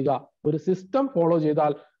ഫോളോ ചെയ്യുക. ഒരു സിസ്റ്റം ഫോളോ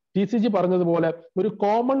ചെയ്താൽ TCG പറഞ്ഞതുപോലെ ഒരു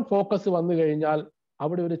കോമൺ ഫോക്കസ് വന്നു കഴിഞ്ഞാൽ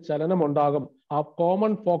അവിടെ ഒരു ചലനം ഉണ്ടാകും. ആ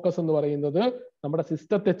കോമൺ ഫോക്കസ് എന്ന് പറയുന്നത് നമ്മുടെ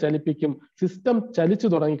സിസ്റ്റത്തെ ചലിപ്പിക്കും. സിസ്റ്റം ചലിച്ചു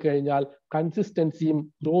തുടങ്ങിക്കഴിഞ്ഞാൽ കൺസിസ്റ്റൻസിയും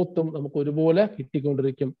ഗ്രോത്തും നമുക്ക് ഒരുപോലെ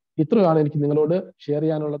കിട്ടിക്കൊണ്ടിരിക്കും. ഇത്രയാണ് എനിക്ക് നിങ്ങളോട് ഷെയർ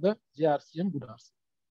ചെയ്യാനുള്ളത്. RCM good RCM.